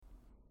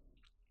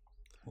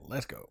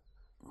Let's go.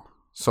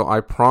 So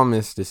I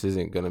promise this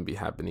isn't going to be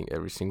happening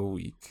every single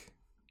week.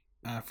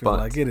 I feel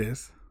like it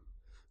is.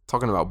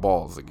 Talking about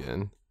balls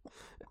again.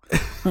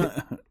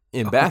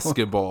 In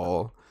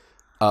basketball,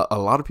 a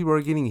lot of people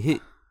are getting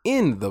hit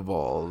in the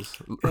balls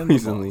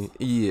recently.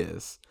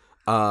 Yes.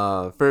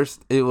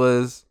 First, it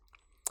was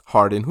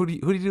Harden. Who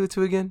did he do it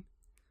to again?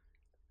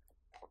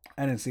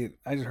 I didn't see it.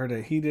 I just heard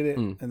that he did it,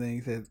 and then he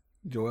said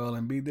Joel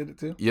Embiid did it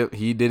too. Yep,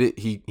 he did it.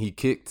 He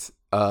kicked.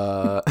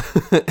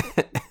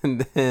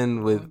 And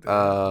then with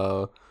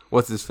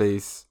what's his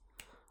face,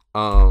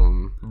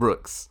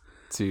 Brooks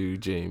to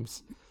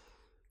James.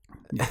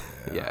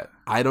 Yeah.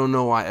 I don't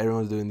know why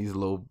everyone's doing these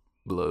low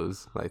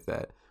blows like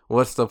that.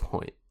 What's the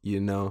point?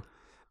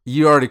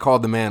 You already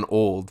called the man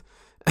old,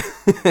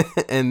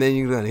 and then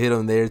you're gonna hit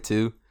him there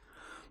too.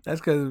 That's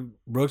because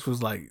Brooks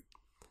was like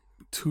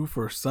 2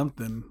 for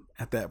something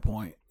at that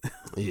point.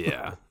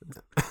 Yeah,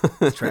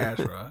 it's trash,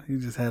 bro. He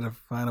just had to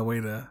find a way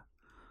to,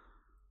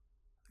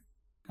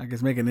 I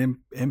guess, make an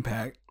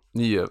impact.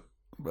 Yep.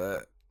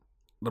 But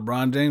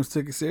LeBron James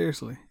took it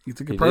seriously. He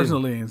took it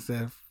personally and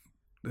said,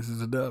 "This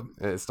is a dub."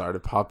 It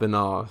started popping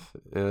off.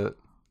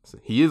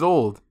 He is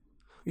old.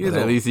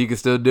 At least he can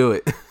still do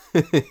it.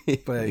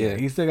 But yeah,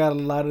 he still got a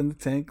lot in the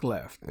tank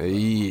left. So.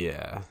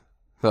 Yeah.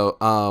 So,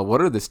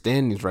 what are the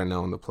standings right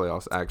now in the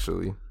playoffs,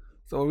 actually?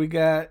 So, what we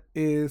got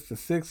is the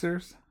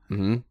Sixers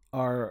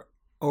are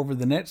over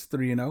the Nets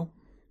 3-0.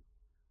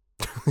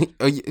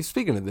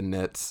 Speaking of the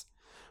Nets,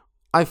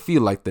 I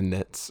feel like the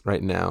Nets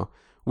right now.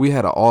 We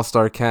had an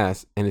all-star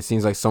cast, and it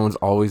seems like someone's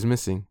always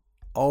missing.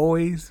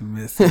 Always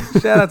missing.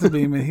 Shout out to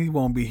Beamen. He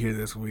won't be here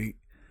this week.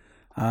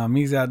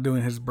 He's out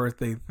doing his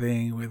birthday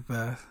thing with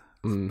a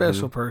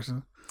special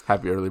person.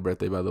 Happy early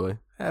birthday, by the way.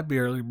 Happy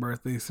early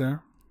birthday,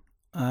 sir.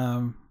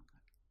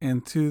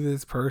 And to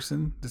this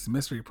person, this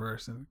mystery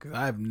person, because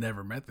I've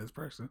never met this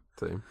person.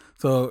 Same.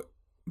 So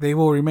they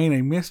will remain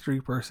a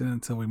mystery person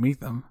until we meet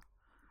them.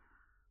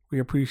 We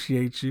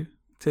appreciate you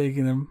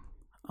taking them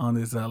on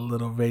this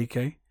little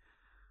vacay.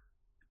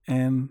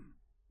 And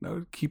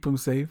keep them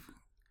safe.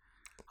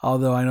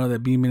 Although I know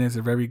that Beamen is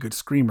a very good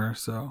screamer,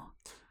 so...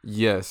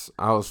 Yes,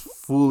 I was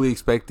fully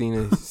expecting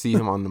to see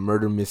him on the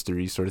murder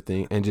mystery sort of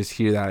thing and just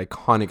hear that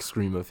iconic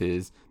scream of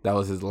his. That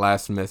was his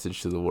last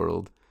message to the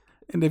world.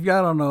 And if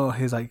y'all don't know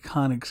his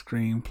iconic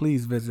scream,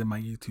 please visit my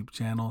YouTube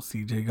channel,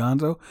 CJ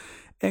Gonzo,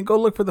 and go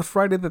look for the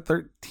Friday the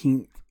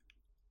 13th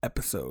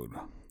episode.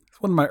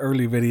 It's one of my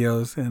early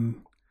videos,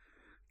 and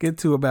get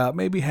to about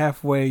maybe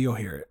halfway, you'll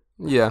hear it.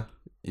 Yeah.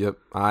 Yep.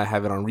 I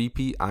have it on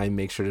repeat. I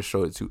make sure to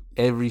show it to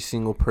every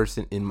single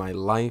person in my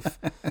life.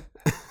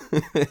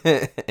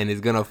 And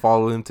it's going to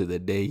follow him to the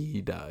day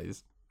he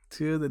dies.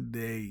 To the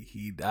day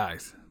he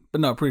dies.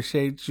 But no,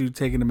 appreciate you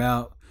taking him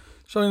out,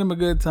 showing him a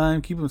good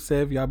time. Keep him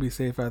safe. Y'all be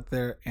safe out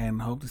there,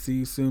 and hope to see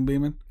you soon,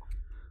 Beamen.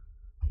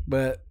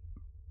 But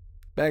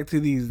back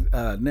to these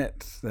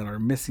Nets that are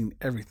missing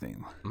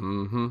everything.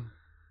 Mm-hmm.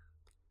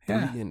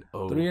 Yeah. 3-0.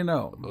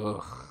 3-0.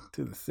 Ugh.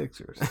 To the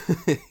Sixers.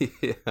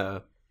 Yeah.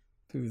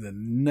 To the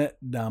net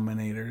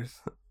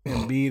dominators,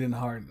 Embiid and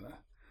Harden.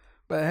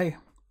 But hey,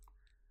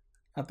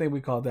 I think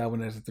we called that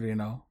one as a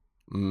 3-0.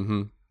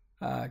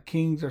 Mm-hmm.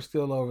 Kings are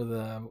still over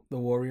the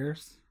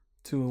Warriors,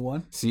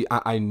 2-1. See,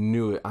 I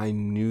knew it. I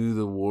knew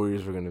the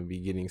Warriors were gonna be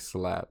getting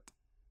slapped.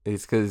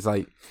 It's because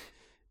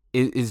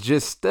it's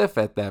just Steph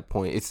at that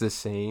point. It's the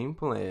same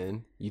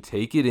plan. You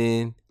take it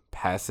in,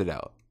 pass it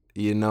out.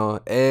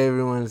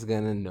 Everyone's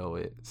gonna know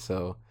it.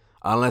 So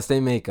unless they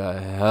make a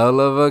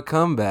hell of a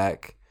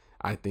comeback,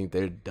 I think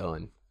they're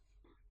done.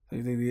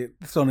 You think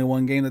it's only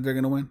one game that they're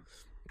going to win?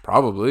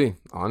 Probably,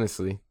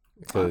 honestly.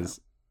 Because,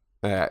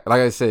 like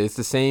I said, it's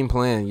the same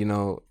plan.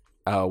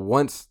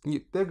 Once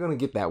they're going to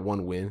get that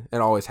one win. It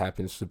always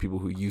happens to people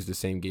who use the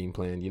same game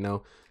plan,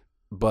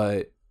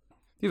 But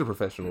these are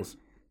professionals.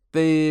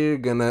 They're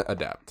going to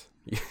adapt,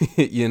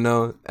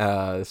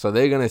 So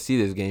they're going to see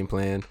this game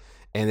plan.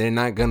 And they're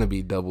not going to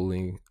be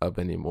doubling up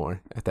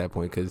anymore at that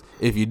point. Because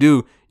if you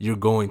do, you're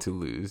going to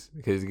lose.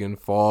 Because you're going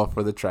to fall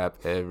for the trap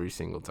every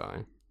single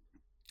time.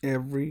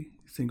 Every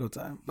single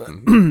time. But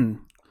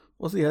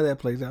we'll see how that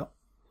plays out.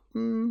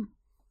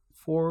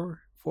 4-1.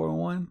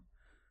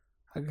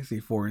 I can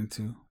see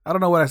 4-2. I don't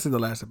know what I said the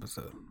last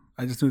episode.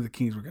 I just knew the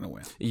Kings were going to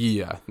win.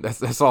 Yeah,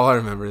 that's all I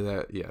remember.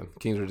 That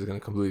Kings were just going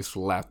to completely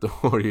slap the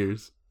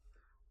Warriors.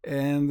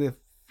 And the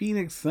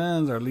Phoenix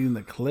Suns are leading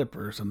the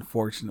Clippers,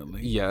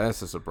 unfortunately. Yeah,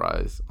 that's a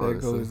surprise. There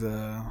goes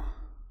them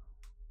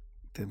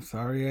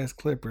sorry-ass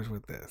Clippers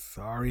with that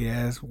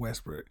sorry-ass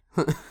Westbrook.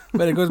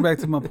 But it goes back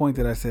to my point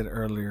that I said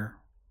earlier,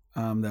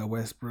 that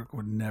Westbrook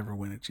would never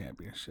win a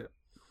championship.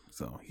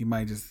 So he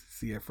might just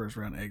see a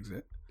first-round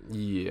exit.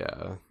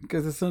 Yeah.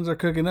 Because the Suns are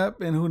cooking up,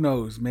 and who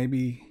knows,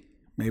 maybe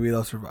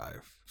they'll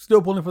survive.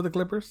 Still pulling for the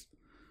Clippers,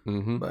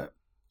 but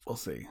we'll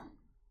see.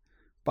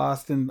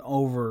 Boston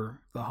over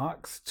the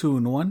Hawks,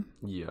 2-1.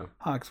 Yeah.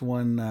 Hawks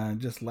won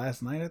just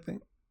last night, I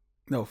think.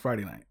 No,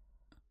 Friday night.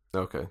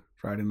 Okay.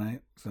 Friday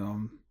night.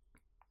 So,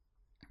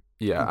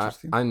 yeah,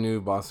 I knew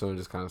Boston would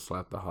just kind of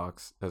slap the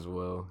Hawks as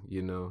well.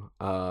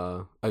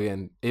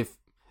 Again, if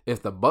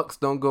If the Bucks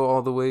don't go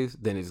all the ways,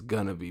 then it's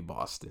gonna be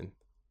Boston.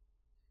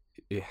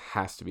 It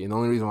has to be. And the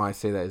only reason why I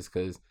say that is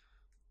because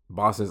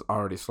Boston's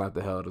already slapped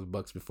the hell out of the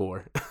Bucks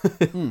before.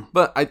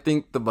 But I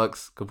think the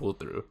Bucks could pull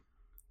through.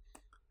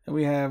 And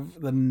we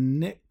have the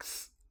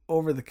Knicks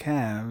over the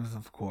Cavs,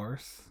 of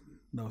course.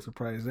 No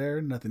surprise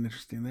there. Nothing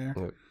interesting there.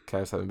 Yeah,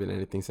 Cavs haven't been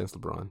anything since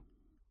LeBron.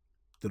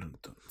 The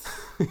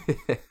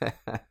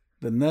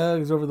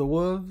Nugs over the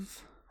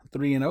Wolves,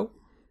 3-0.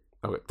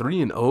 Okay,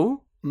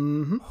 3-0?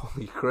 Mm-hmm.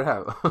 Holy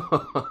crap.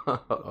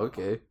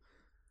 Okay.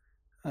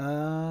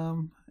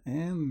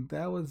 And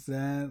that was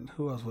that.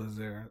 Who else was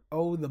there?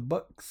 Oh, the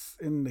Bucks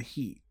and the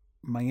Heat.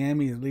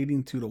 Miami is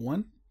leading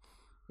 2-1.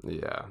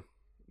 Yeah.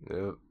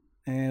 Yep.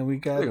 And we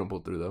got they're gonna pull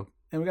through though.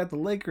 And we got the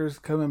Lakers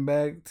coming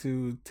back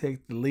to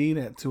take the lead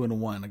at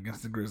 2-1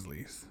 against the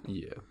Grizzlies.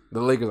 Yeah.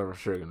 The Lakers are for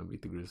sure gonna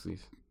beat the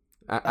Grizzlies.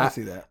 I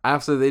see that.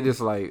 After they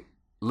just like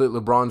lit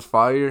LeBron's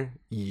fire,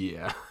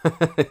 yeah.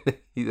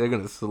 They're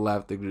gonna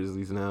slap the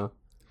Grizzlies now.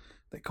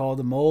 They called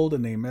the mold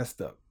and they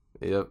messed up.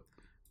 Yep.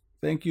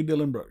 Thank you,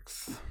 Dylan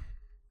Brooks.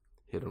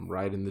 Hit them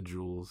right in the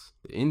jewels.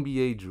 The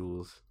NBA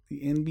jewels.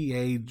 The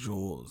NBA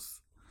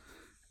jewels.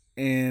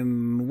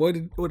 And was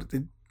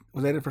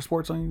that it for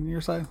sports on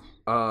your side?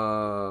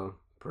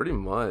 Pretty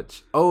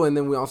much. Oh, and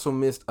then we also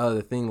missed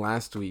the thing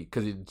last week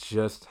because it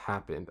just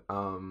happened.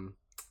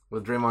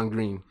 With Draymond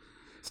Green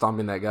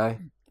stomping that guy.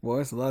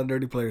 Boy, it's a lot of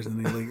dirty players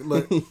in the league.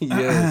 Look,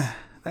 yes.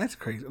 That's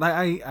crazy.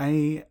 Like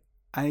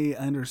I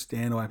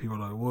understand why people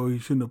are like, well, he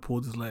shouldn't have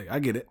pulled his leg. I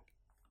get it.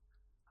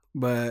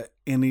 But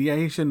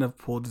he shouldn't have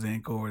pulled his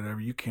ankle or whatever.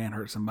 You can't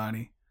hurt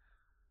somebody.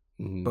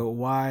 Mm-hmm. But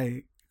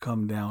why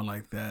come down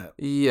like that?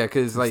 Yeah,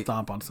 because like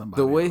stomp on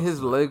somebody. The way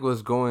his leg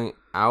was going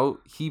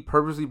out, he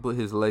purposely put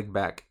his leg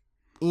back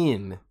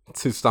in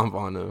to stomp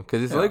on him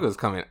because his leg was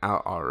coming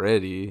out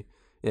already.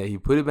 Yeah, he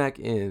put it back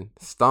in,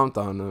 stomped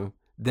on him,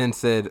 then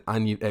said, "I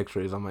need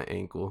X-rays on my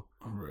ankle."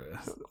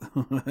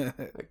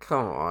 Like,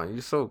 come on,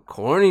 you're so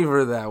corny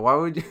for that. Why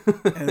would you?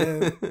 And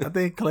then I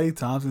think Klay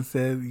Thompson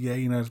said, "Yeah,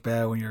 it's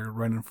bad when you're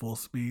running full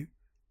speed."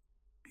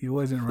 He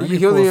wasn't running.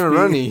 He wasn't even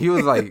running. He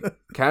was like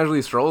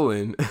casually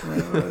strolling.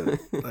 I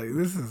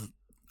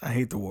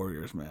hate the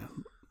Warriors,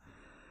 man.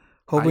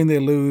 Hoping they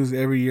lose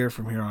every year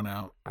from here on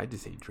out. I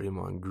just hate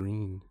Draymond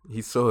Green.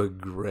 He's so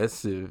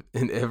aggressive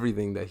in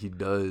everything that he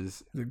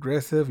does. He's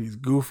aggressive. He's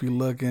goofy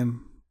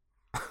looking.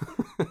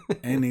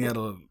 And he got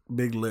a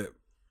big lip.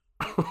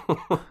 I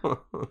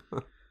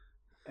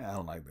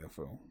don't like that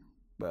fool.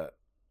 But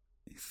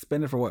he's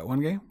suspended for what?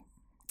 1 game?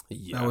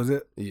 Yeah. That was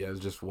it? Yeah, it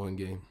was just 1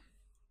 game.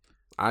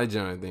 I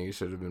generally think it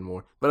should have been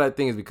more. But I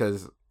think it's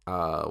because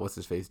what's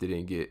his face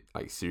didn't get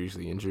like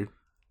seriously injured.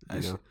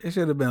 It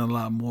should have been a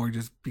lot more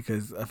just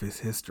because of his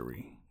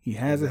history. He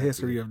has a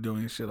history of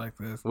doing shit like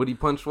this. Would he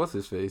punch what's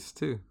his face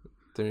too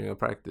during a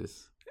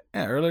practice?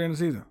 Yeah, earlier in the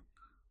season.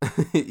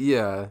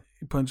 Yeah.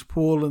 He punched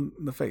Poole in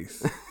the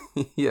face.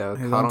 Yeah,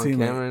 caught on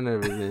camera and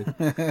everything.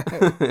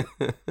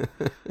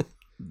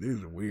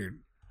 These are weird.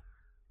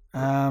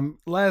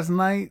 Last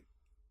night,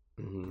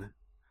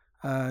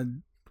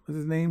 what's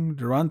his name?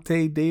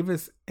 Durante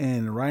Davis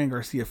and Ryan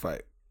Garcia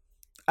fight.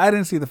 I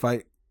didn't see the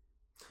fight.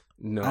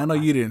 No, I know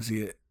you didn't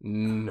see it.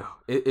 No,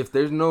 if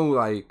there's no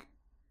like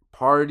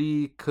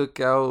party,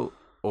 cookout,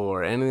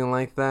 or anything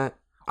like that,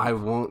 I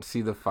won't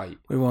see the fight.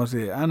 We won't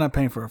see it. I'm not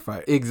paying for a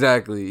fight.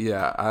 Exactly.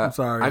 Yeah. I'm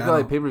sorry. I feel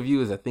like pay-per-view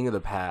is a thing of the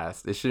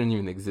past. It shouldn't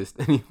even exist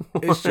anymore.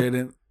 It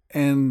shouldn't.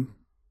 And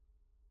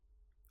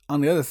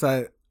on the other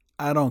side,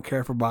 I don't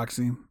care for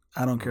boxing.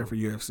 I don't care for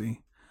UFC.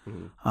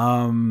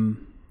 Mm-hmm.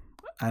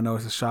 I know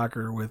it's a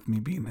shocker with me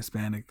being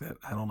Hispanic that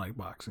I don't like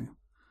boxing.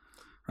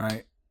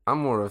 Right? I'm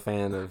more of a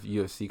fan of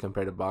UFC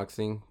compared to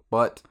boxing,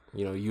 but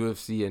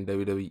UFC and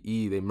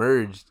WWE, they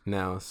merged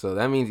now, so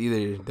that means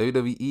either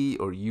WWE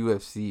or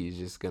UFC is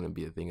just gonna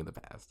be a thing of the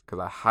past. Because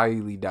I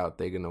highly doubt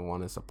they're gonna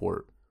want to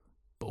support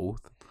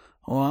both.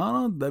 Well, I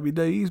don't know.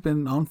 WWE's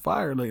been on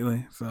fire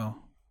lately, so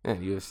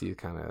and UFC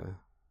kind of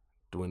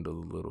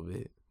dwindled a little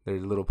bit. Their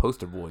little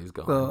poster boys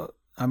gone. So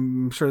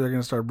I'm sure they're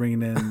gonna start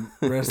bringing in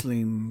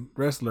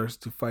wrestlers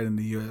to fight in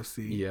the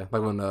UFC. Yeah,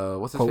 like when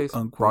what's his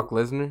face, Brock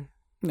Lesnar.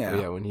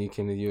 Yeah, when he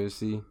came to the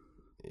UFC.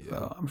 Yeah.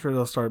 So I'm sure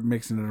they'll start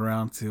mixing it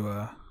around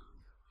to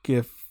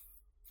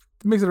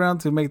make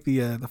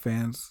the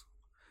fans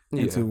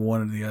into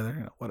one or the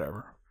other,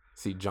 whatever.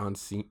 See John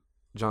Cena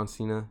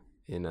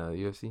in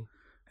UFC.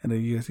 And a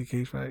UFC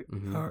cage fight,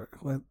 or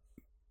what?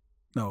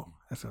 No,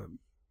 that's a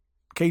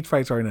cage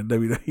fights are in a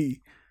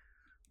WWE.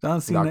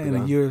 John Cena in a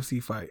UFC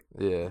fight.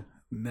 Yeah,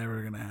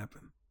 never gonna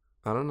happen.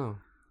 I don't know.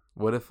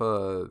 What if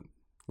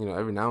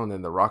every now and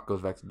then The Rock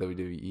goes back to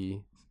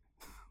WWE?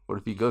 What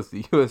if he goes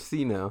to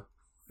UFC now?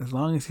 As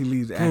long as he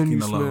leaves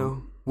acting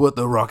alone. What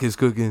The Rock is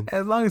cooking.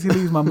 As long as he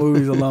leaves my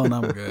movies alone,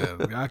 I'm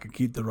good. I can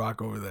keep The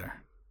Rock over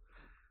there.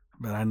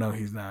 But I know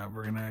he's not.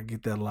 We're going to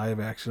get that live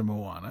action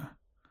Moana.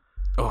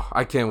 Oh,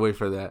 I can't wait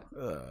for that.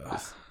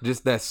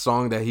 Just that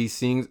song that he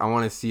sings, I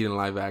want to see it in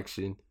live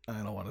action. I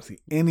don't want to see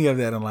any of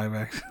that in live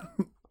action.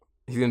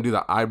 He's going to do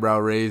the eyebrow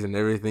raise and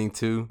everything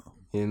too.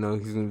 He's going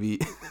to be...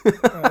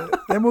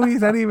 That movie's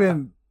not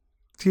even...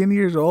 10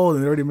 years old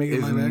and they're already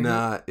making live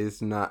action.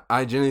 It's not.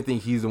 I genuinely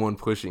think he's the one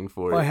pushing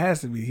for it. Well, it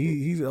has to be.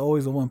 He's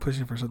always the one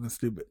pushing for something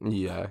stupid.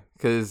 Yeah,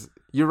 because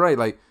you're right.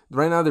 Like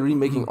right now, they're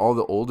remaking all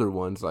the older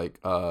ones, like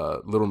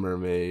Little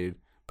Mermaid,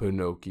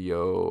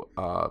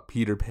 Pinocchio,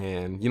 Peter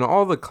Pan. You know,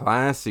 all the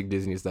classic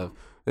Disney stuff.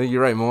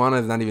 You're right. Moana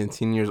is not even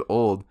 10 years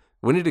old.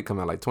 When did it come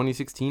out? Like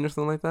 2016 or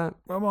something like that?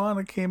 Well,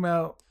 Moana came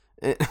out.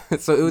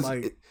 So it was.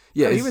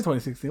 Even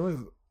 2016. It was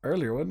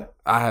earlier, wasn't it?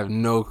 I have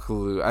no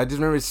clue. I just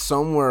remember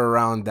somewhere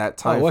around that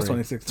time. It was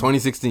 2016.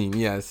 2016.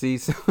 Yeah. See.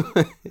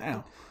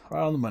 Damn.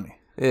 Right on the money.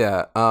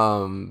 Yeah.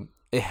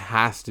 It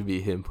has to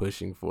be him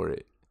pushing for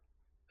it.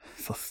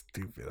 So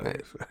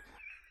stupid.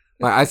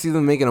 Like, I see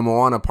them making a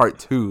Moana Part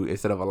 2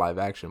 instead of a live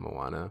action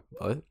Moana.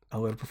 But I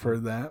would have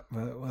preferred that,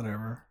 but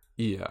whatever.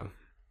 Yeah.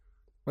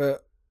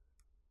 But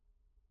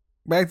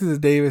back to this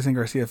Davis and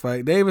Garcia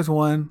fight. Davis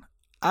won.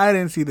 I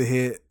didn't see the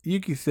hit.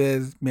 Yuki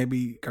says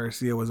maybe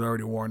Garcia was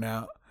already worn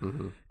out,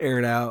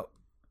 aired out.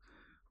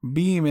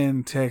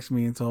 Beamen texted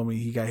me and told me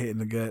he got hit in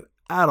the gut.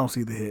 I don't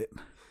see the hit.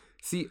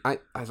 See,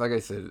 like I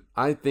said,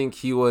 I think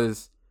he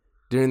was,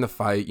 during the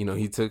fight, you know,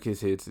 he took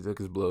his hits, he took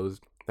his blows,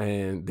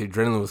 and the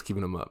adrenaline was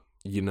keeping him up,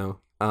 you know?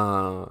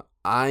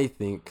 I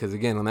think, because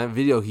again, on that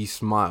video, he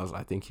smiles.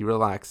 I think he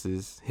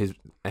relaxes,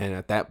 and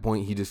at that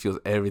point, he just feels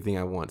everything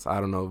at once. I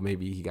don't know,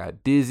 maybe he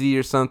got dizzy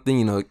or something,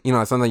 you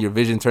know, sometimes your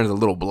vision turns a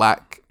little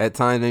black at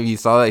times. Maybe he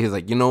saw that, he's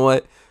like, you know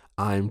what?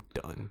 I'm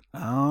done.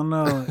 I don't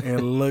know.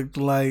 It looked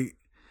like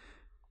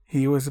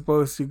he was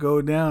supposed to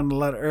go down a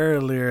lot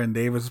earlier, and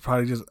Davis was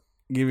probably just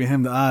giving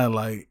him the eye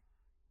like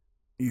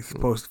he's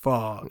supposed to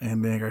fall.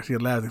 And then Garcia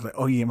laughs. He's like,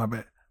 oh, yeah, my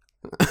bad.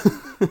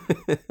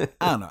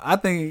 I don't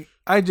know.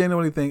 I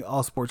genuinely think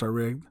all sports are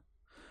rigged.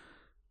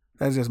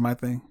 That's just my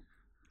thing.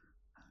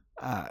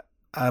 I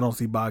don't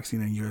see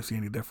boxing and UFC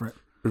any different.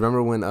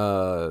 Remember when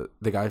the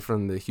guy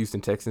from the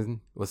Houston Texans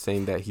was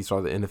saying that he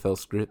saw the NFL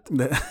script?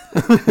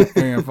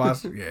 Arian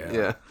Foster? Yeah.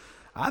 Yeah.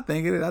 I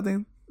think it is. I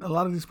think a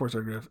lot of these sports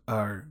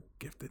are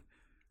gifted,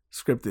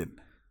 scripted.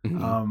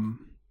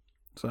 Mm-hmm.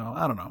 So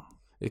I don't know.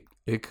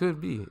 It could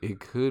be. It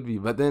could be.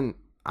 But then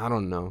I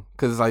don't know.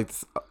 Because like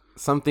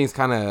some things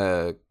kind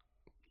of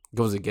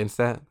goes against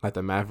that. Like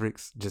the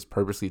Mavericks just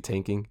purposely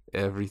tanking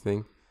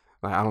everything.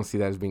 Like I don't see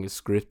that as being a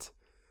script.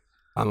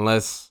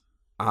 Unless,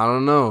 I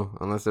don't know.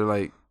 Unless they're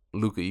like,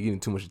 Luka, you're getting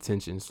too much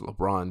attention. It's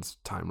LeBron's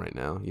time right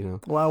now, you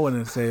know? Well, I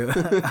wouldn't say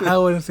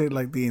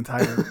like the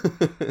entire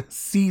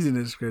season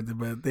is scripted,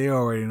 but they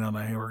already know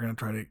that, hey, we're going to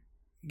try to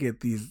get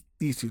these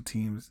two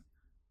teams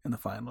in the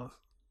finals.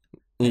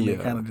 And they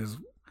kind of just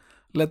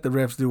let the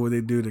refs do what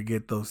they do to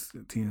get those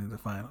teams in the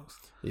finals.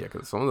 Yeah,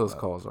 because some of those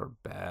calls are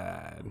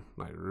bad,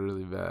 like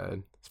really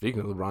bad. Speaking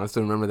of LeBron, I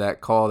still remember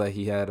that call that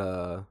he had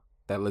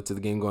that led to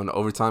the game going to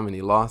overtime and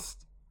he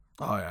lost.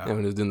 Oh, yeah. And when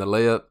he was doing the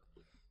layup,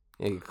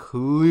 he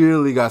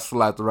clearly got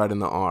slapped right in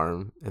the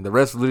arm. And the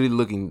refs literally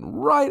looking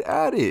right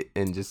at it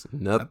and just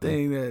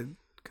nothing.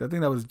 I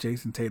think that was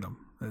Jason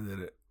Tatum that did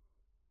it.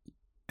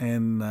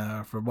 And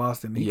for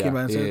Boston, he came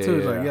out and said it too.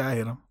 He's like, yeah, I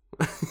hit him.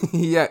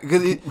 Yeah,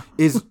 because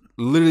it's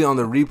literally on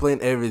the replay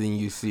and everything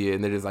you see it.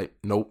 And they're just like,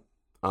 nope,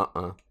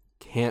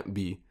 can't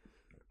be.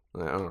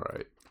 Like, all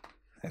right.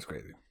 That's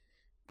crazy.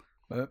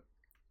 But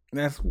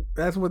that's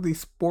what the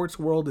sports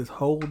world is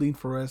holding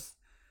for us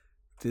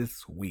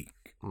this week.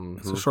 Mm-hmm.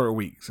 It's a short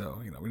week, so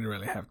we didn't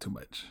really have too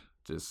much.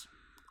 Just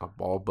a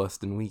ball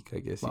busting week, I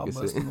guess you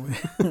could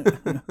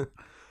say.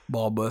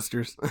 Ball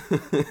busters.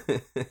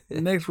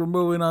 Next, we're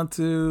moving on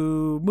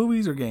to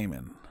movies or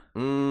gaming.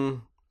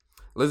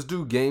 Let's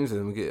do games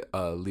and then we get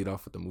lead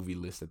off with the movie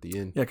list at the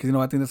end. Yeah, because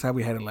I think that's how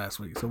we had it last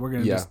week. So we're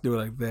gonna just do it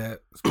like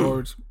that: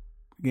 sports,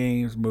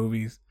 games,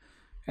 movies,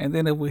 and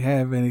then if we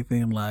have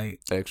anything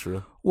like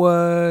extra,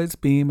 what's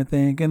Beamen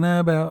thinking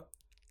about?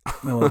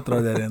 Then we'll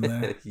throw that in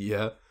there.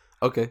 Yeah.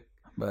 Okay.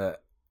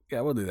 But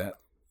yeah, we'll do that.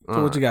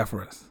 So what you got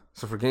for us?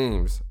 So for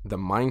games, the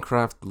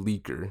Minecraft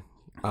leaker.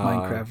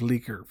 Minecraft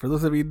leaker. For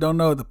those of you who don't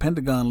know, the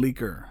Pentagon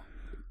leaker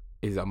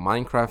is a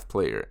Minecraft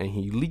player, and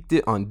he leaked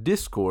it on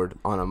Discord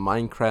on a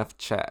Minecraft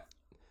chat.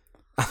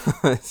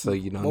 So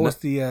what was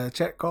the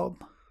chat called?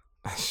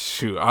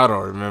 Shoot, I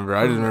don't remember.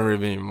 I just remember it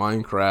being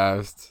Minecraft.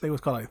 I think it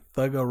was called like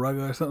Thugga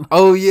Rugga or something.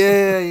 Oh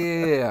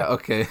yeah.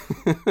 Okay.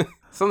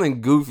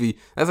 Something goofy.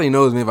 That's how you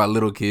know it's made by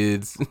little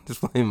kids just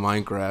playing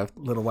Minecraft.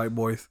 Little white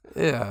boys.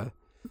 Yeah.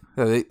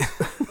 They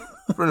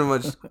pretty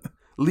much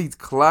leaked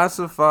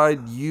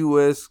classified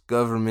U.S.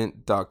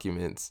 government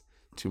documents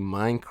to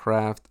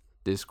Minecraft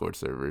Discord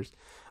servers.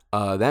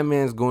 That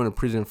man's going to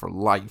prison for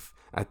life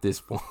at this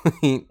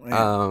point.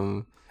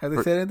 Have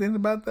they said anything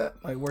about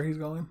that? Like where he's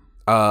going?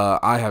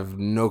 I have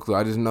no clue.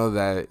 I just know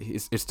that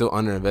it's still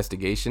under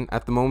investigation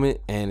at the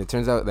moment, and it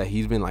turns out that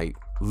he's been like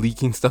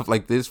leaking stuff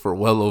like this for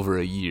well over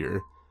a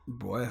year.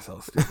 Boy, that's so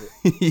stupid.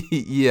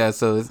 Yeah,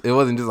 so it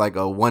wasn't just like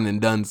a one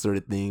and done sort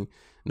of thing.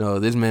 No,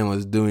 this man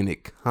was doing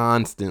it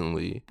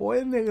constantly. Boy,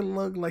 that nigga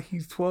look like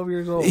he's 12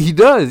 years old. He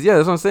does, yeah,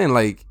 that's what I'm saying.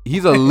 Like,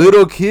 he's a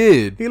little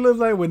kid. He looks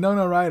like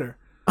Winona Ryder.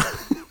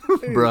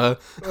 Bruh.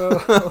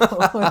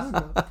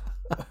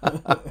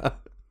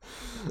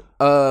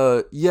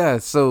 Yeah.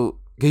 So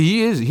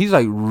he's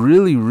like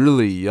really,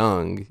 really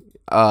young.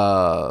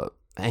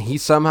 And he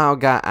somehow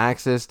got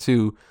access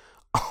to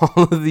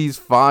all of these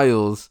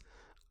files.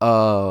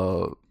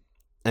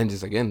 And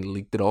just again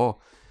leaked it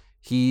all.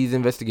 He's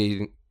under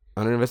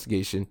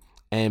investigation,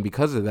 and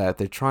because of that,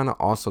 they're trying to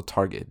also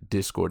target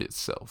Discord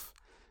itself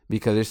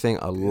because they're saying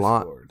a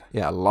lot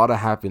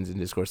happens in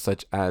Discord,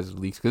 such as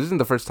leaks. Because this isn't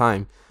the first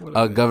time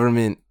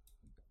government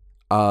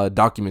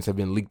documents have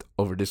been leaked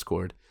over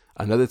Discord.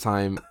 Another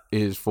time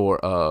is for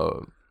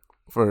a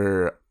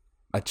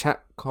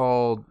chat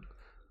called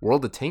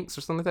World of Tanks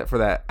or something like that, for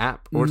that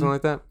app or something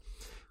like that.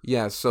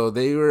 Yeah, so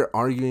they were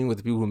arguing with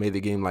the people who made the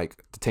game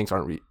like the tanks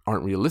aren't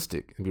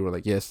realistic, and people were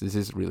like, yes, this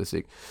is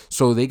realistic.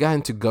 So they got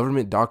into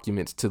government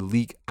documents to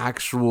leak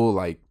actual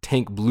like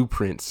tank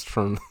blueprints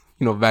from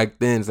back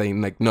then, saying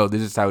like, no,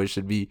 this is how it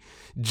should be,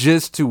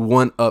 just to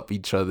one up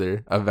each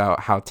other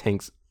about how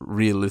tanks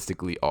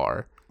realistically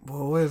are.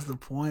 Well, what's the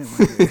point?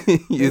 Like,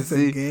 it's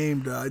a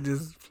game, though. I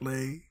just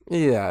play.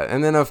 Yeah,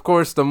 and then of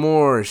course the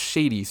more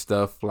shady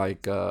stuff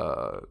like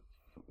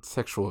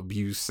sexual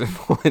abuse and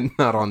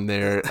whatnot on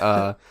there.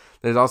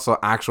 There's also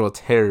actual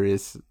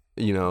terrorists,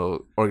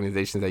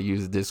 organizations that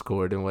use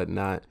Discord and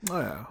whatnot. Oh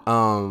yeah.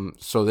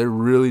 So they're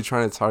really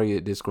trying to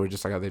target Discord,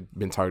 just like how they've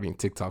been targeting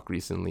TikTok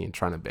recently and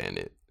trying to ban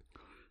it.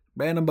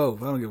 Ban them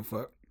both. I don't give a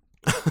fuck.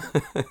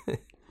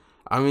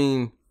 I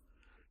mean,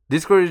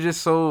 Discord is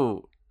just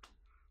so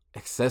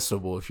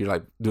accessible if you're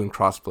like doing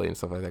crossplay and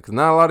stuff like that. Because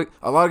not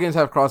a lot of games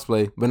have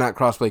crossplay, but not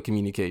crossplay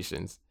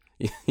communications.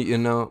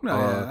 No,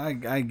 yeah,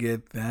 I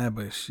get that,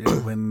 but shit,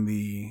 when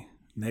the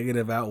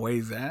negative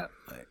outweighs that,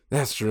 like,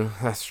 that's true.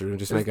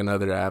 Just make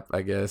another app,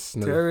 I guess.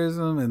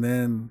 Terrorism, and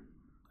then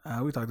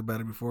we talked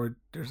about it before.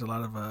 There's a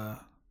lot of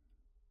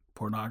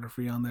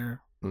pornography on there,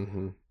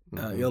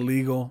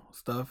 illegal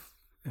stuff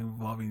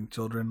involving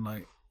children.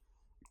 Like,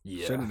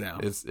 shut it down.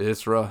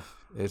 It's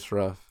rough. It's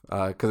rough.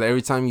 Because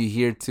every time you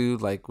hear too,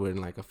 like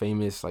when like a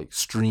famous like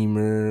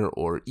streamer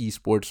or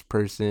esports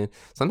person,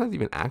 sometimes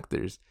even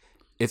actors,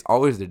 it's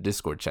always their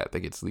Discord chat that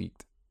gets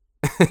leaked.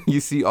 You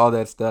see all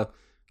that stuff,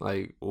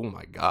 like, oh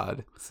my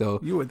god. So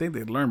you would think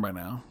they'd learn by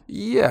now.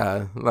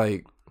 Yeah,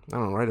 like, I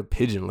don't know, write a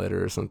pigeon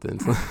letter or something.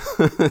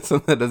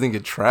 Something that doesn't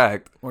get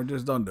tracked. Or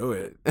just don't do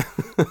it.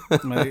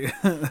 Like,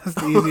 that's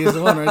the easiest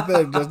one right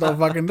there. Just don't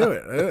fucking do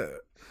it.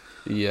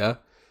 Yeah.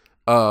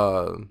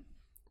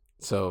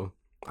 So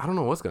I don't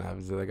know what's gonna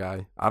happen to that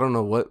guy. I don't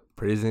know what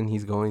prison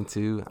he's going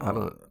to.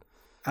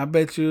 I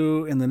bet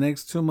you in the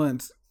next 2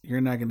 months you're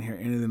not gonna hear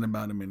anything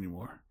about him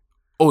anymore.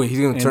 Oh,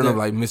 he's gonna turn up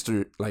like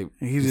Mr. Like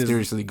he's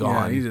mysteriously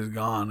gone. Yeah, he's just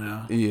gone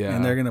now. Yeah,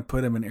 and they're gonna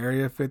put him in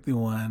Area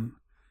 51,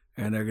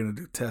 and they're gonna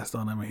do tests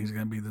on him, and he's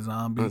gonna be the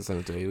zombie.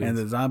 And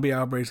the zombie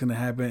outbreak's gonna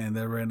happen, and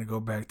they're ready to go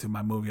back to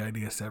my movie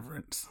idea,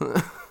 Severance.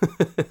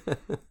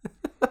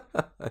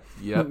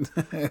 Yep.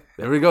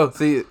 There we go.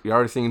 See, you're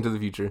already seeing into the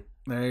future.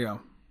 There you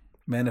go,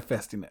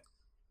 manifesting it.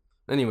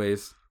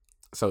 Anyways,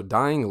 so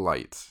Dying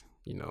Light,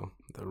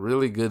 the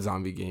really good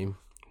zombie game.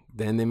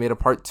 Then they made a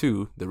part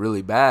 2, the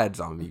really bad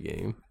zombie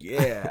game.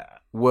 Yeah.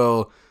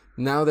 Well,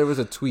 now there was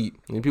a tweet,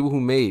 and people who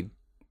made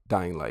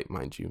Dying Light,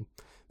 mind you,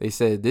 they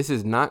said, this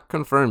is not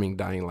confirming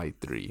Dying Light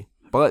 3.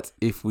 But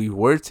if we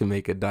were to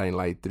make a Dying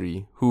Light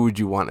 3, who would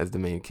you want as the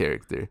main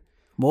character?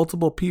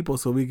 Multiple people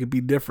so we could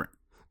be different.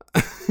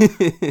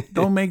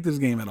 Don't make this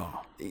game at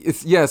all.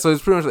 So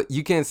it's pretty much like,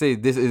 you can't say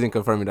this isn't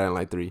confirming Dying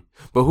Light 3.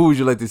 But who would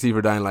you like to see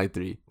for Dying Light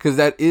 3? Because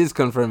that is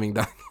confirming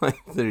Dying Light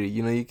 3.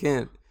 You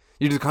can't.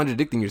 You're just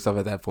contradicting yourself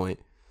at that point.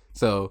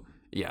 So,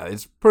 yeah,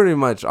 it's pretty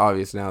much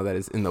obvious now that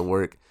it's in the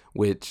work,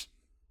 which,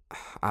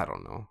 I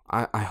don't know.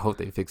 I hope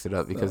they fix it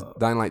up because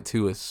Dying Light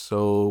 2 is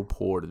so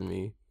poor to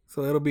me.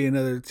 So it'll be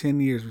another 10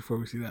 years before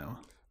we see that one.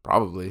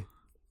 Probably.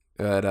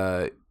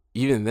 But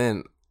even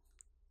then,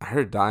 I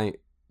heard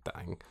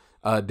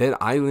Dead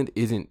Island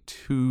isn't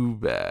too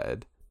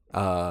bad.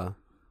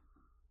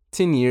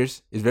 10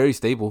 years is very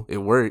stable. It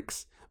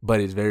works, but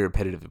it's very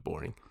repetitive and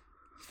boring.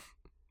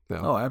 So.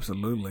 Oh,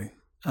 absolutely.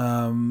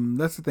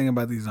 That's the thing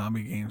about these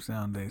zombie games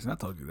nowadays. And I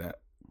told you that.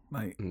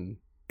 Like,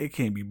 it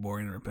can't be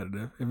boring and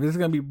repetitive. If it's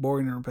gonna be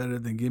boring and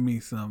repetitive, then give me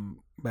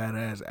some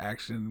badass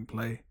action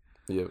play.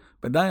 Yep.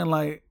 But Dying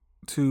Light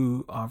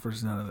 2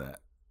 offers none of that.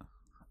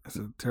 It's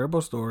a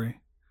terrible story.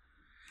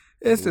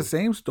 It's the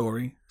same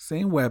story,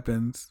 same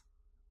weapons,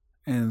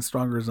 and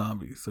stronger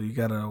zombies. So you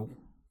gotta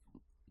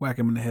whack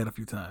him in the head a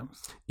few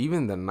times.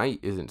 Even the night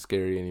isn't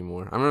scary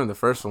anymore. I remember the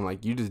first one,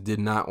 like, you just did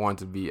not want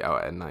to be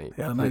out at night.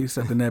 Hell no, you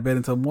slept in that bed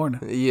until morning.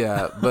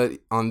 Yeah, but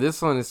on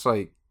this one, it's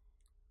like,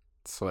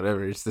 it's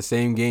whatever. It's the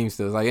same game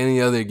still. It's like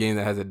any other game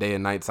that has a day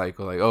and night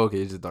cycle. Like, oh,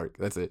 okay, it's just dark.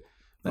 That's it.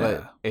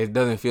 But it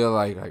doesn't feel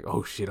like,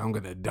 oh shit, I'm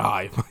gonna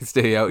die if I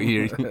stay out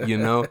here,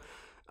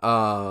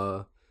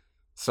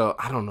 So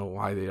I don't know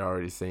why they're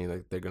already saying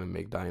like they're gonna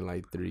make Dying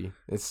Light 3.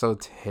 It's so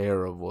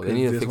terrible. They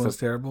need to fix it.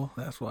 Terrible.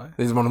 That's why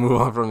they just want to move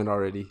on from it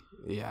already.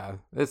 Yeah,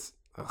 it's.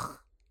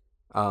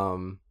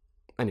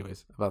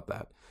 Anyways, about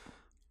that,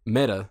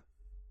 Meta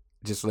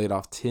just laid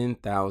off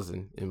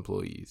 10,000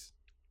 employees.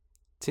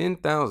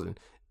 10,000.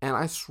 And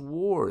I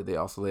swore they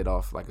also laid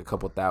off like a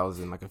couple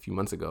thousand like a few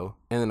months ago,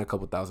 and then a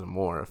couple thousand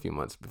more a few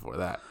months before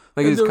that.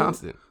 Like it's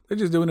constant. They're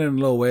just doing it in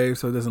low waves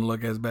so it doesn't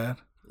look as bad.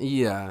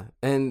 Yeah,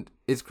 and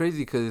it's crazy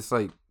because it's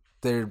like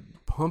they're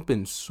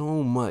pumping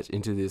so much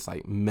into this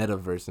like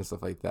metaverse and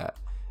stuff like that.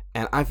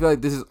 And I feel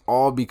like this is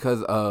all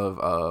because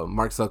of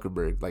Mark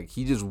Zuckerberg. Like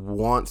he just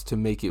wants to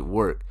make it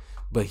work,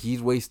 but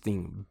he's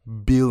wasting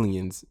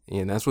billions,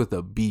 and that's with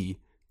a B,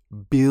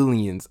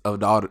 billions of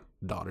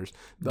dollars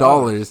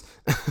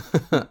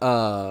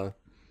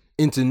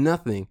into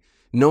nothing.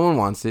 No one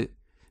wants it.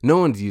 No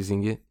one's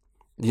using it.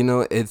 You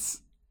know,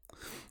 it's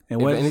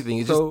and what anything.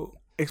 It's so just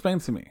explain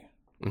to me.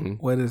 Mm-hmm.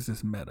 What is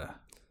this meta?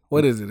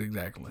 What is it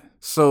exactly?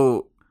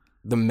 So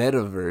the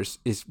metaverse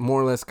is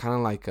more or less kind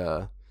of like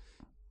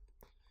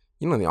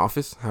you know, in The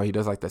Office, how he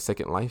does like the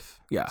Second Life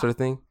sort of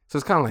thing. So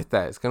it's kind of like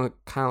that. It's kind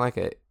of like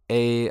a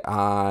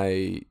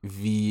AI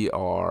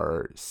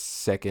VR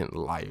Second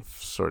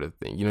Life sort of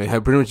thing. You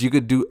know, pretty much you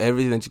could do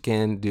everything that you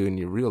can do in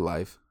your real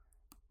life,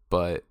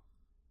 but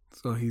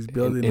so he's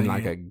building in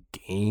like a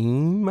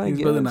game. I guess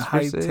he's building a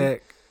high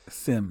tech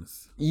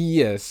Sims.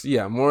 Yes,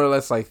 yeah, more or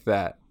less like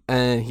that.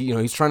 And he, you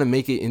know, he's trying to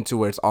make it into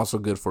where it's also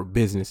good for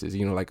businesses.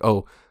 You know, like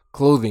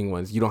clothing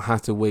ones, you don't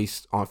have to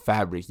waste on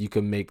fabric. You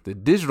can make the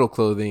digital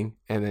clothing,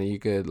 and then you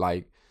could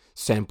like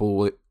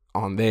sample it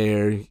on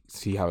there,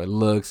 see how it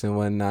looks and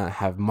whatnot.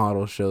 Have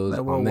model shows.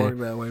 That won't work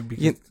that way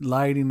because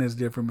lighting is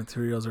different,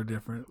 materials are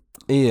different.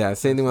 Yeah,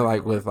 same thing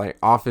with like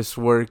office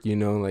work. You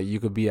know, like you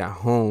could be at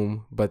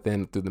home, but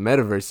then through the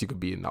metaverse, you could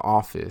be in the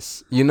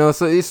office. You know,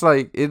 so it's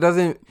like it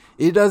doesn't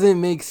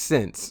make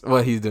sense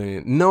what he's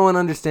doing. No one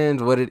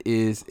understands what it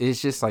is.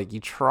 It's just like you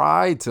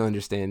try to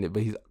understand it,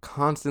 but he's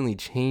constantly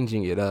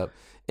changing it up,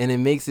 and it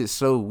makes it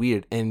so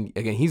weird. And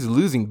again, he's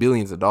losing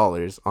billions of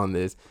dollars on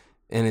this.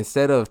 And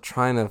instead of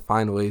trying to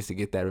find ways to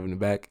get that revenue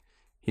back,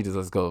 he just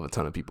lets go of a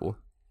ton of people.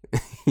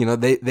 You know,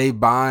 they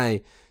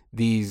buy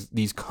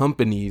these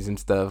companies and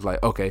stuff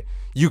like, okay,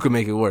 you can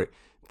make it work.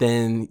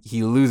 Then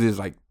he loses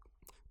like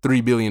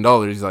 $3 billion.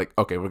 He's like,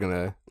 okay, we're going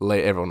to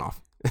lay everyone off.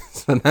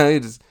 So now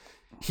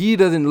he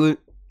doesn't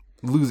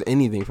lose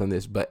anything from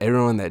this, but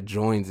everyone that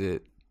joins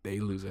it, they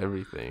lose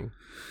everything.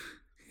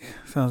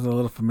 Sounds a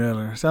little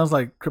familiar. Sounds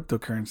like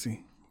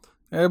cryptocurrency.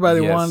 Everybody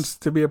wants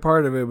to be a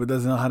part of it, but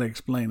doesn't know how to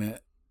explain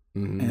it.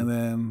 Mm-hmm. And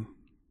then,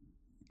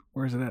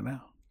 where's it at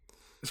now?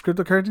 Is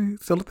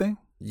cryptocurrency still a thing?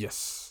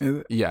 Yes.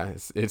 Yeah,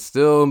 it's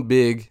still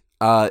big.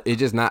 It's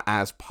just not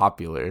as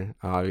popular.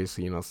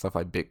 Obviously, you know, stuff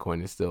like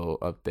Bitcoin is still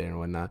up there and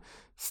whatnot.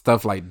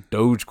 Stuff like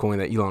Dogecoin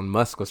that Elon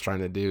Musk was trying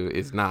to do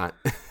is not.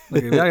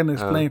 Look, if y'all can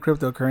explain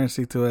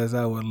cryptocurrency to us,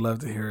 I would love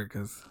to hear it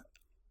because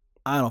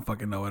I don't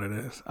fucking know what it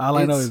is. All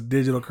I know is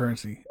digital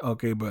currency.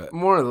 Okay, but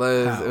more or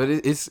less, how?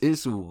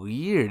 It's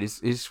weird.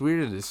 It's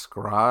weird to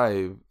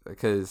describe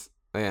because.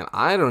 Man,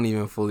 I don't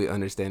even fully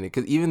understand it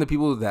because even the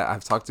people that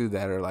I've talked to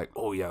that are like,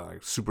 oh yeah,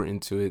 like super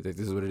into it, like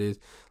this is what it is,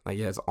 like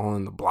yeah, it's all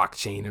in the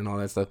blockchain and all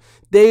that stuff.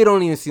 They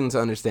don't even seem to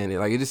understand it.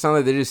 Like it just sounds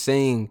like they're just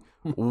saying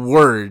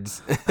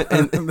words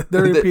and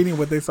they're repeating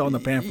what they saw in the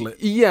pamphlet.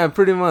 Yeah,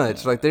 pretty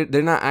much. Like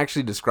they're not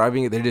actually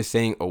describing it. They're just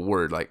saying a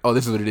word. Like, oh,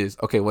 this is what it is.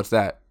 Okay, what's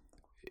that?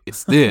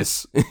 It's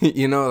this.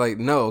 You know, like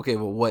no, okay,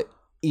 well, what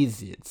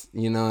is it?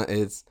 You know,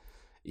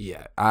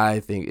 I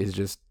think it's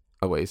just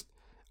a waste.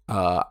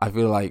 I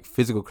feel like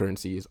physical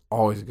currency is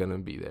always going to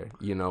be there,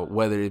 you know,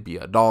 whether it be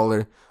a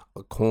dollar,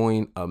 a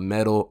coin, a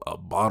metal, a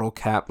bottle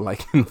cap,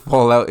 like in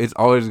Fallout, it's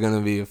always going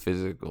to be a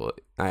physical.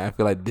 I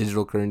feel like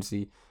digital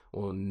currency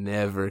will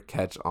never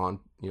catch on,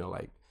 you know,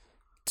 like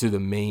to the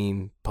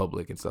main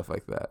public and stuff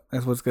like that.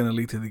 That's what's going to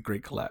lead to the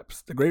great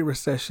collapse, the great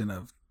recession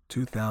of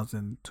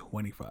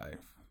 2025.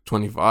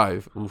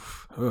 25?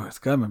 Oof. Oh, it's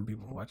coming,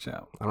 people. Watch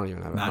out. I don't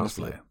even have a house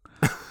yet.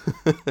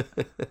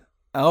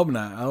 I hope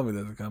not. I hope it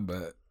doesn't come,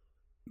 but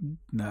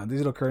nah,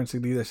 digital currency,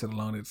 leave that shit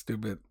alone. It's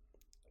stupid.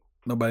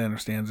 Nobody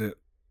understands it.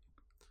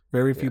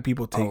 Very few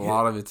people take it. A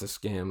lot of it's a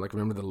scam. Like,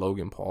 remember the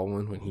Logan Paul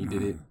one when he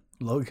did it?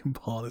 Logan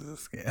Paul is a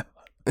scam.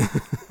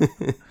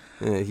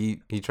 Yeah,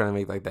 he trying to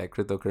make like that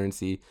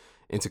cryptocurrency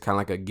into kind of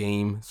like a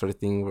game sort of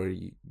thing where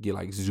you get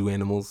like zoo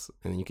animals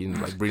and you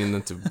can like bring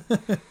them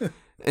to.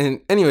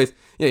 And anyways,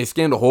 yeah, he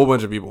scammed a whole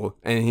bunch of people,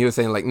 and he was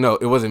saying like, no,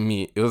 it wasn't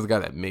me. It was the guy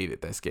that made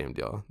it that scammed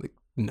y'all. Like,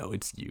 no,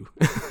 it's you.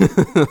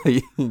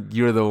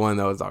 You're the one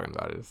that was talking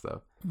about it and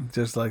stuff.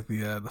 Just like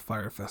the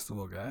Fire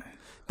Festival guy.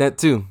 That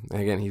too.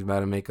 Again, he's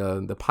about to make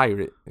the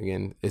pirate.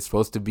 Again, it's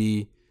supposed to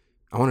be.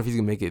 I wonder if he's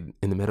gonna make it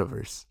in the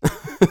metaverse.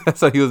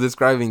 That's how he was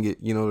describing it.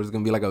 You know, there's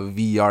gonna be like a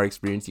VR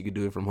experience. You could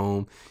do it from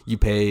home. You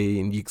pay,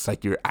 and it's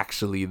like you're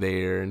actually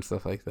there and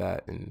stuff like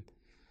that. And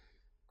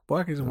boy,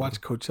 I can just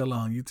watch Coachella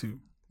on YouTube.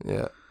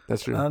 Yeah,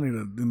 that's true. I don't need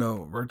to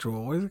do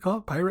virtual. What is it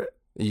called? Pirate?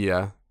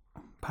 Yeah.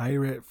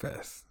 Pirate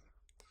Fest.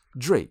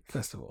 Drake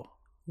Festival.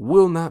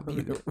 Will not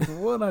be there.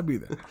 Will not be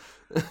there.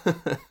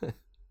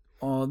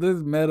 Oh, this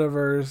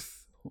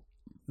metaverse,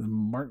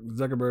 Mark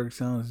Zuckerberg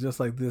sounds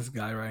just like this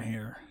guy right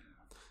here.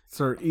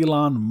 Sir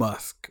Elon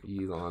Musk.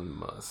 Elon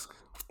Musk.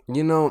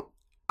 You know,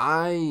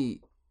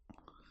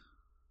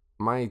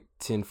 my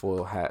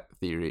tinfoil hat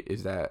theory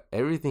is that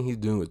everything he's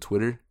doing with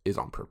Twitter is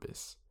on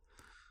purpose.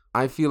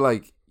 I feel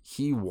like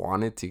he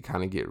wanted to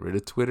kind of get rid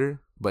of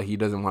Twitter, but he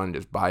doesn't want to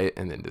just buy it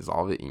and then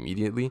dissolve it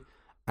immediately.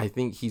 I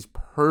think he's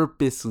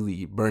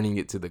purposely burning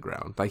it to the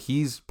ground. Like,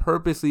 he's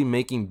purposely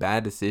making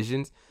bad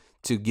decisions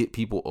to get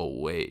people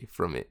away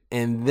from it.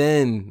 And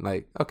then,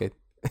 like, okay,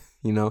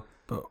 you know.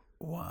 But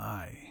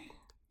why?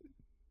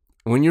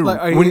 When you're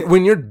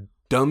when you're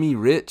dummy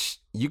rich,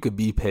 you could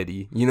be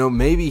petty. You know,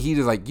 maybe he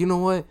just like, you know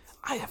what?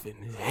 I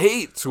effing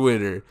hate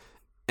Twitter.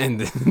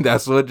 And then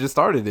that's what just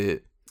started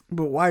it.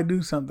 But why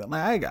do something?